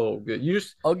so good.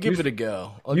 I'll You give just it a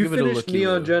go. I'll you give it a finished looky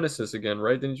Neon loo. Genesis again,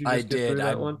 right? Didn't you I just get did. through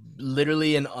I that one?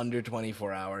 literally in under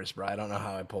 24 hours, bro. I don't know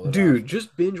how I pulled it off. Dude,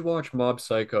 just binge watch Mob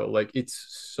Psycho. Like it's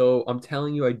so I'm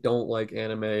telling you, I don't like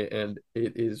anime and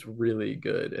it is really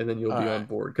good. And then you'll All be right. on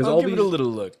board. Because I'll all give it a these little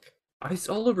look. it's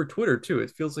all over Twitter too.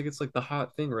 It feels like it's like the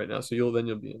hot thing right now. So you'll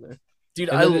be in there. Dude,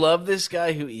 And I then love this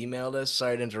guy who emailed us.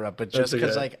 Sorry to interrupt, but that's just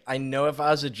because, okay. like, I know if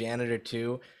I was a janitor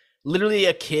too, literally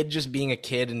a kid just being a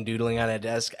kid and doodling on a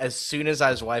desk, as soon as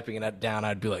I was wiping it down,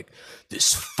 I'd be like,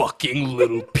 this fucking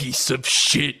little piece of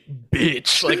shit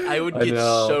bitch. Like, I would I get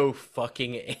know. so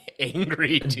fucking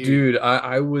angry, dude. Dude,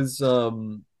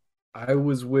 I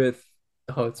was with,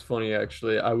 oh, it's funny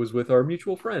actually. I was with our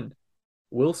mutual friend,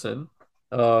 Wilson,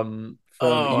 from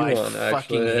Oh, I Elon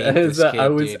fucking actually. hate Is this that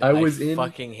kid, dude. I I was in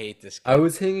fucking hate this I kid.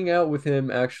 was hanging out with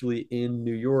him actually in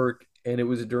New York, and it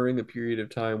was during a period of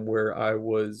time where I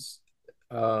was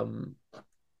um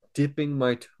dipping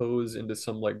my toes into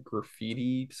some like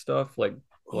graffiti stuff,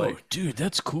 Oh, like dude,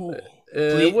 that's cool.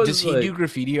 it Please, does was he do like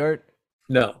graffiti art?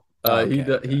 no, Oh, okay,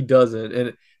 okay. he doesn't.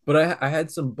 And but I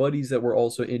had some buddies that were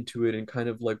also into it and kind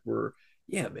of like were,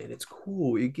 yeah, man, it's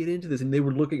cool. You get into this, and they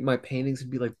would look at my paintings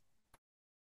and be like,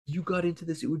 "You got into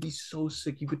this? It would be so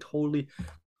sick. You could totally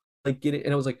like get it."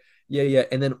 And I was like, "Yeah, yeah."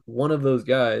 And then one of those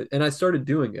guys, and I started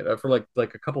doing it for like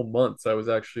a couple months. I was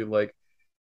actually like,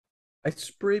 I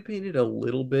spray painted a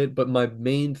little bit, but my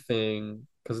main thing,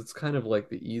 because it's kind of like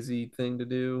the easy thing to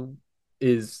do,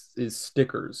 is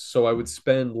stickers. So I would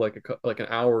spend like like an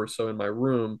hour or so in my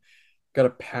room, got a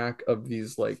pack of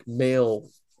these like mail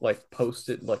like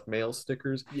post-it like mail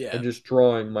stickers, Yeah. and just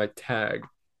drawing my tag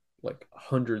like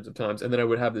hundreds of times. And then I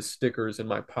would have the stickers in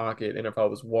my pocket, and if I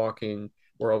was walking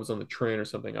or I was on the train or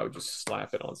something, I would just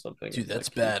slap it on something Dude, and that's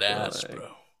like keep badass, drawing.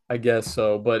 bro. I guess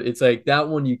so, but it's like that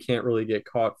one you can't really get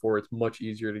caught for. It's much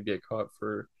easier to get caught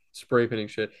for spray painting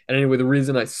shit. And anyway, the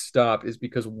reason I stopped is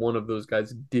because one of those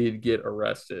guys did get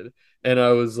arrested. And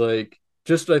I was like,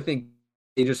 just I think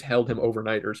they just held him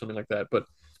overnight or something like that. But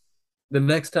the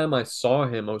next time I saw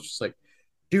him, I was just like,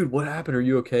 dude, what happened? Are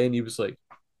you okay? And he was like,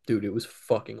 dude, it was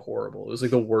fucking horrible. It was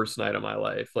like the worst night of my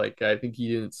life. Like I think he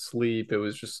didn't sleep. It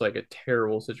was just like a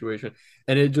terrible situation.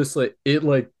 And it just like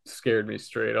scared me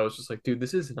straight. I was just like, dude,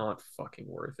 this is not fucking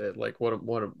worth it. Like what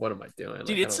am I doing? Dude,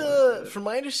 Like I it's don't want to do a it. from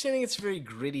my understanding, it's a very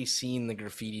gritty scene, the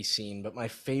graffiti scene. But my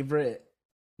favorite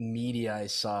media I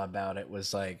saw about it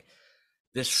was like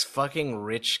this fucking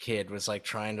rich kid was like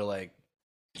trying to like,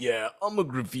 yeah, I'm a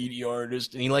graffiti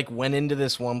artist, and he like went into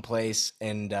this one place,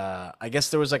 and I guess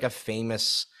there was like a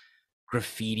famous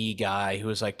graffiti guy who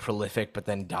was like prolific, but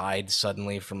then died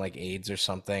suddenly from like AIDS or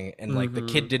something, and like the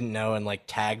kid Mm-hmm. didn't know and like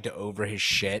tagged over his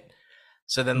shit.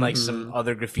 So then like some Mm-hmm.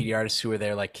 other graffiti artists who were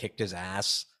there like kicked his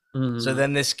ass. So Mm-hmm.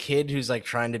 then this kid who's like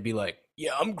trying to be like,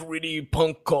 yeah, I'm gritty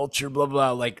punk culture, blah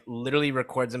blah, like literally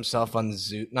records himself on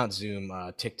Zoom, not Zoom,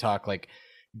 TikTok, like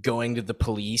going to the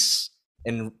police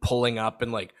and pulling up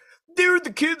and like, they're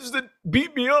the kids that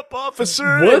beat me up,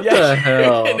 officer. And What yeah, the and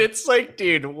hell? it's like,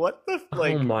 dude, what the Oh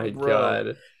like, my bro,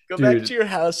 God. go back Dude, to your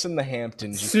house in the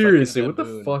Hamptons, you fucking seriously, what the baboon.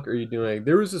 fuck are you doing?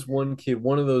 There was this one kid,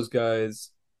 one of those guys.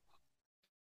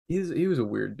 He was a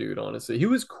weird dude, honestly. He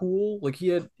was cool. Like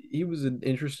he was an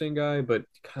interesting guy, but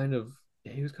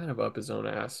he was kind of up his own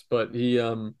ass. But he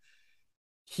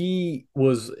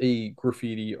was a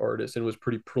graffiti artist and was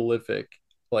pretty prolific.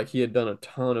 Like he had done a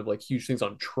ton of like huge things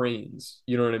on trains.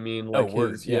 You know what I mean? Oh, Like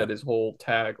word, he yeah. had his whole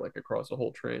tag like across the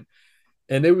whole train.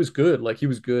 And it was good. Like he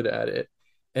was good at it.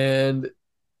 And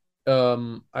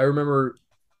I remember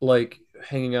like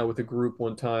hanging out with a group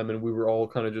one time and we were all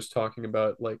kind of just talking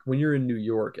about like when you're in New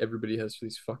York, everybody has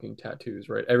these fucking tattoos,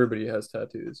 right? Everybody has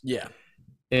tattoos. Yeah.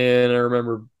 And I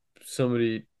remember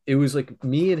somebody, it was like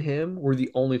me and him were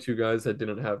the only two guys that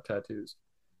didn't have tattoos.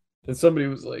 And somebody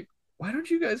was like, "Why don't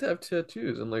you guys have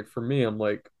tattoos?" And like for me, I'm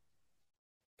like,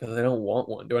 "Because I don't want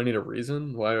one. Do I need a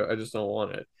reason? Why I just don't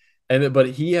want it." And then, but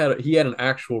he had an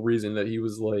actual reason that he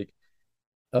was like,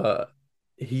 uh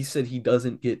he said he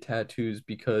doesn't get tattoos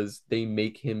because they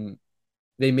make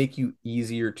you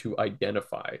easier to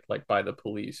identify like by the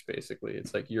police basically.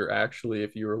 It's like you're actually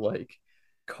if you're like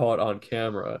caught on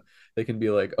camera, they can be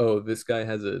like, "Oh, this guy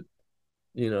has a,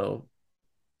 you know,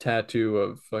 tattoo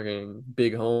of fucking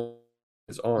big home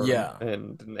his arm," Yeah.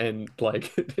 and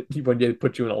like when they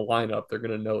put you in a lineup, they're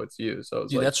gonna know it's you. So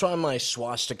it's Dude, like, that's why my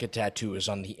swastika tattoo is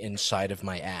on the inside of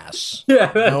my ass.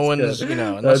 yeah, No that's one's, good.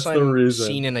 unless That's the I'm reason.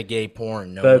 seen in a gay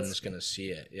porn, no That's one's gonna see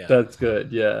it. Yeah. that's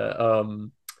good. Yeah.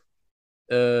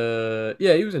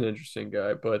 Yeah, he was an interesting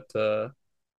guy, but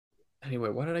anyway,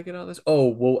 why did I get on this? Oh,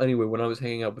 well, anyway, when I was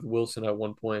hanging out with Wilson at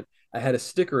one point, I had a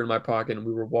sticker in my pocket and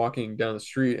we were walking down the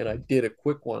street and I did a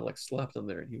quick one, like slapped him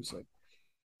there, and he was like,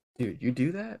 "Dude, you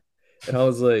do that?" And I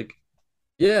was like,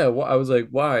 "Yeah." Well, I was like,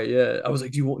 "Why?" Yeah. I was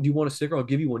like, do you want a sticker? I'll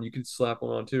give you one. You can slap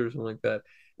one on too or something like that."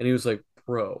 And he was like,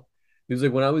 "Bro." He was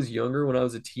like, when I was younger, when I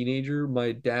was a teenager,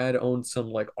 my dad owned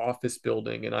some like office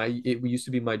building, and it used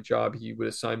to be my job. He would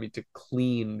assign me to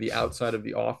clean the outside of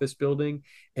the office building,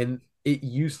 and it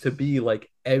used to be like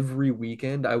every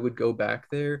weekend I would go back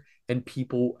there, and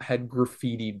people had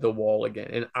graffitied the wall again,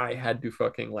 and I had to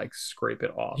fucking like scrape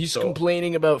it off. He's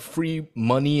complaining about free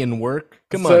money and work.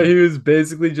 Come So on. he was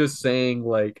basically just saying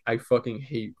like I fucking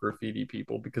hate graffiti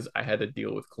people because I had to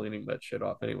deal with cleaning that shit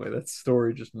off anyway. That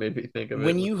story just made me think of it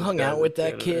When with you this hung guy, out the with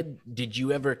that janitor. kid, did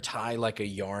you ever tie like a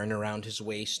yarn around his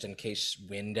waist in case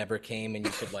wind ever came and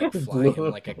you could like fly Blew him him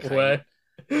like a kite? away.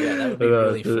 Yeah, that would be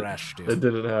really That, fresh, that dude.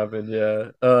 didn't happen.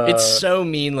 Yeah. It's so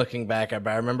mean looking back. But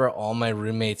I remember all my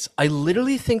roommates. I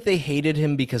literally think they hated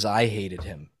him because I hated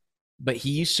him. But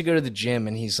he used to go to the gym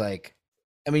and he's like,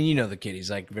 I mean, you know the kid.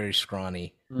 He's like very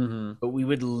scrawny. hmm But we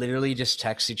would literally just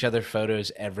text each other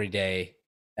photos every day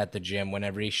at the gym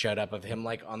whenever he showed up of him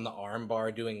like on the arm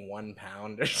bar doing 1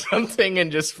 pound or something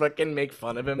and just fucking make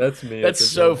fun of him. That's me at That's the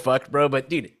so gym. fucked, bro. But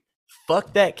dude,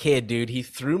 fuck that kid, dude. He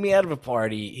threw me out of a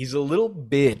party. He's a little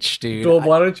bitch, dude. Well,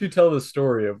 why don't you tell the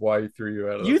story of why he threw you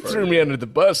out of the You threw party me under again? the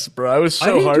bus, bro. I was I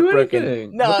so didn't do heartbroken.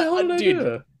 anything. What the Nah, hell did I dude.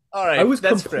 do? All I right, was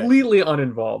that's fair. completely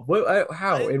uninvolved.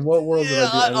 In what world did I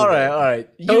do All right, anything? all right.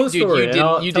 Tell You, the dude, you story, and didn't,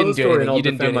 I'll you tell the didn't do story, and anything. I'll You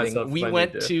didn't do defend anything. myself if We I need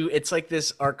went to. to. It's like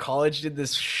this. Our college did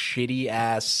this shitty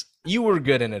ass. You were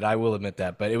good in it, I will admit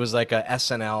that, but it was like a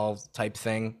SNL type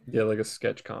thing Yeah, like a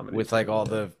sketch comedy with like all thing.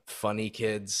 the funny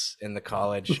kids in the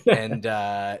college Yeah.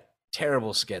 and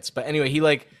terrible skits. But anyway,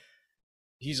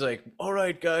 he's like, all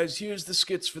right, guys, here's the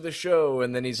skits for the show,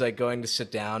 and then he's like going to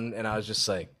sit down, and I was just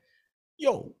like,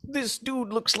 yo, this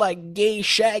dude looks like gay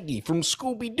Shaggy from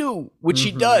Scooby Doo, which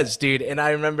he hmm does, dude. And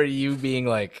I remember you being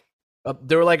like,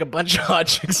 There were like a bunch of hot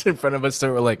chicks in front of us that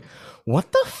were like,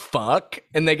 "What the fuck?"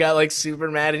 And they got like super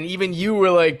mad. And even you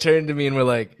were like, turned to me and were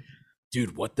like,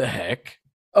 "Dude, what the heck?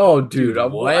 Oh, Dude, dude, I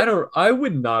what?" don't. I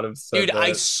would not have Dude, said I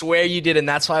that. swear you did, and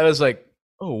that's why I was like,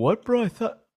 "Oh, what, bro? I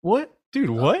thought what, dude?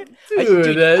 What?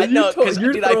 Dude, I know, because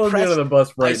you're dude, I throwing me under pressed. the bus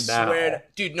I right swear, now.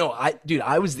 dude, no,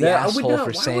 I was the That I would asshole not.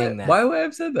 for saying that Why would I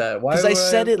have said that? Why because I would I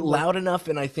said have it been like, loud enough,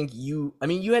 and I think I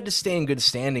mean, you had to stay in good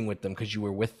standing with them because you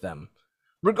were with them.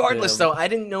 Regardless, damn? though, I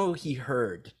didn't know he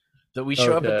heard that we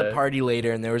show up at the Okay. party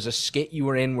later, and there was a skit you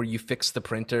were in where you fix the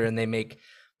printer, and they make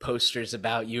posters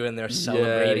about you, and they're Yeah,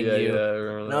 celebrating yeah, yeah. you. I And I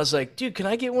remember was like, dude, can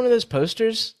I get one of those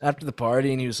posters after the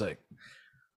party? And he was like,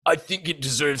 I think it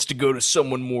deserves to go to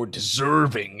someone more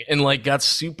deserving, and like got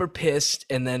super pissed.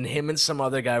 And then him and some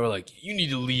other guy were like, you need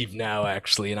to leave now,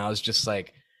 actually. And I was just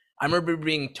like, I remember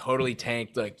being totally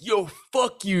tanked, like, yo,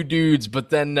 fuck you, dudes. But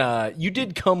then you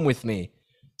did come with me.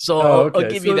 So that. Oh, I'll okay.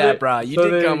 give you that, brah. You So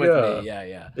did there come you with me. go. Yeah,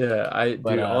 yeah. Yeah, But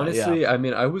dude, yeah. honestly, I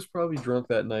mean, I was probably drunk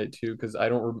that night too because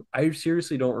I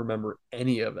seriously don't remember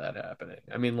any of that happening.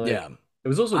 I mean, Yeah. like, it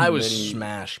was also I was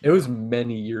smashed, it was bro.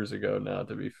 many years ago now,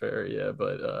 to be fair. Yeah,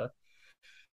 but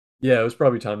yeah, it was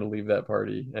probably time to leave that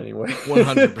party anyway.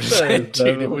 That is 100%, dude. It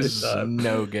definitely was time.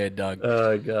 no good, dog.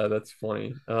 God, that's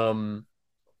funny.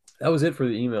 That was it for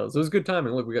the emails. It was good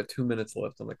timing. Look, we got 2 minutes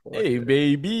left on the clock Hey here.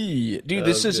 baby. Dude, That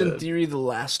this was is in good. theory the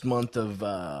last month of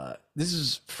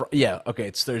yeah, okay,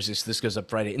 it's Thursday, so this goes up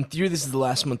Friday. In theory, this is the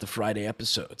last month of Friday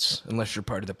episodes, unless you're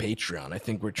part of the Patreon. I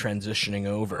think we're transitioning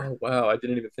over. Oh wow, I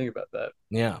didn't even think about that.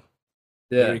 Yeah.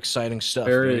 Very Yeah, exciting stuff.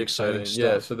 very Very exciting exciting.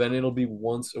 Yeah, stuff. so then it'll be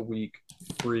once a week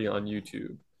free on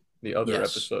YouTube. The other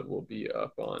Yes. episode will be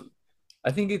up on.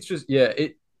 I think it's just yeah,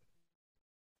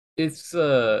 it's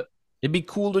It'd be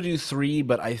cool to do 3,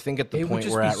 but I think at the it would point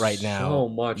we're just be at right so now,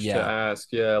 much to yeah. ask.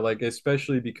 Yeah, like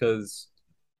especially because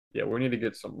yeah, we need to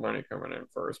get some money coming in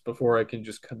first before I can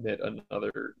just commit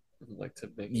another like to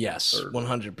making a Yes, third one.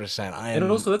 100%. I And am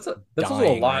also that's also a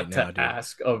dying right lot to now, dude.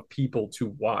 ask of people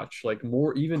to watch. Like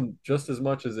more even just as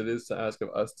much as it is to ask of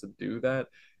us to do that.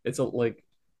 It's a like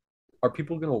are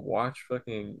people gonna watch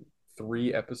fucking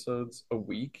 3 episodes a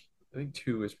week? I think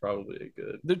two is probably a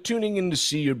good. They're tuning in to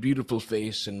see your beautiful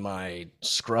face and my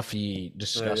scruffy, I guess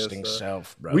disgusting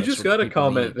self, bro. we That's just what the got a people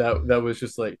comment need. that was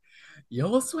just like,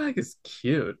 "Yellow swag is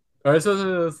cute." All right,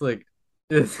 so it's like,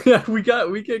 we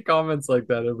get comments like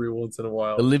that every once in a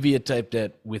while. Olivia typed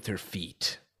that with her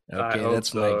feet. I Okay, hope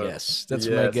that's my so. guess. That's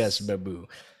my guess, Yes. babu.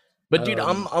 But dude,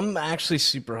 I'm Um. I'm actually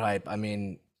super hype. I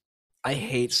mean, I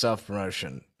hate self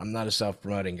promotion. I'm not a self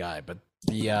promoting guy, but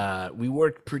the we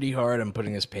worked pretty hard on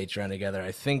putting this Patreon together.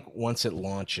 I think once it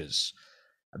launches,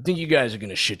 I think you guys are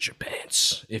gonna shit your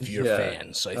pants if you're Yeah.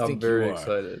 fans. I I'm think you very are.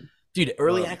 excited. Dude,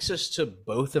 early Um. access to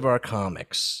both of our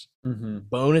comics, Mhm.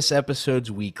 bonus episodes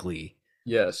weekly,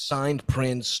 Yes. signed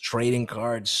prints, trading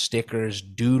cards, stickers,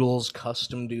 doodles,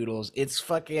 custom doodles. It's a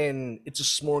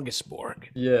smorgasbord.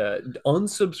 Yeah,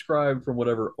 unsubscribe from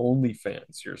whatever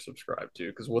OnlyFans you're subscribed to,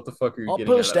 because what the fuck are you I'll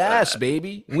getting out post of ass, that?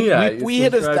 baby. Yeah, If you we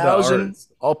hit a subscribe to thousand, ours.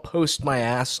 I'll post my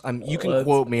ass. You can Let's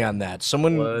quote me on that.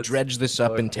 Someone let's dredge this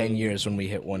up in 10 years fucking when we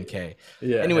hit 1K.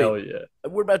 yeah, Anyway, hell yeah.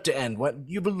 we're about to end. What?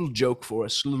 You have a little joke for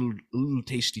us, a little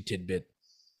tasty tidbit.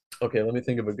 Okay, let me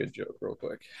think of a good joke real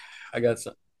quick. I got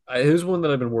some. Here's one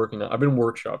that I've been working on. I've been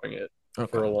workshopping it Okay,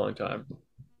 for a long time.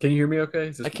 Can you hear me? Okay, I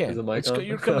is the can. mic on?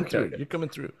 You're coming Okay, through. okay, You're coming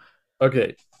through.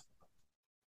 okay,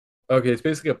 okay. It's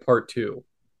basically a part two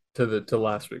to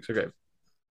last week's. Okay,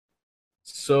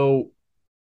 so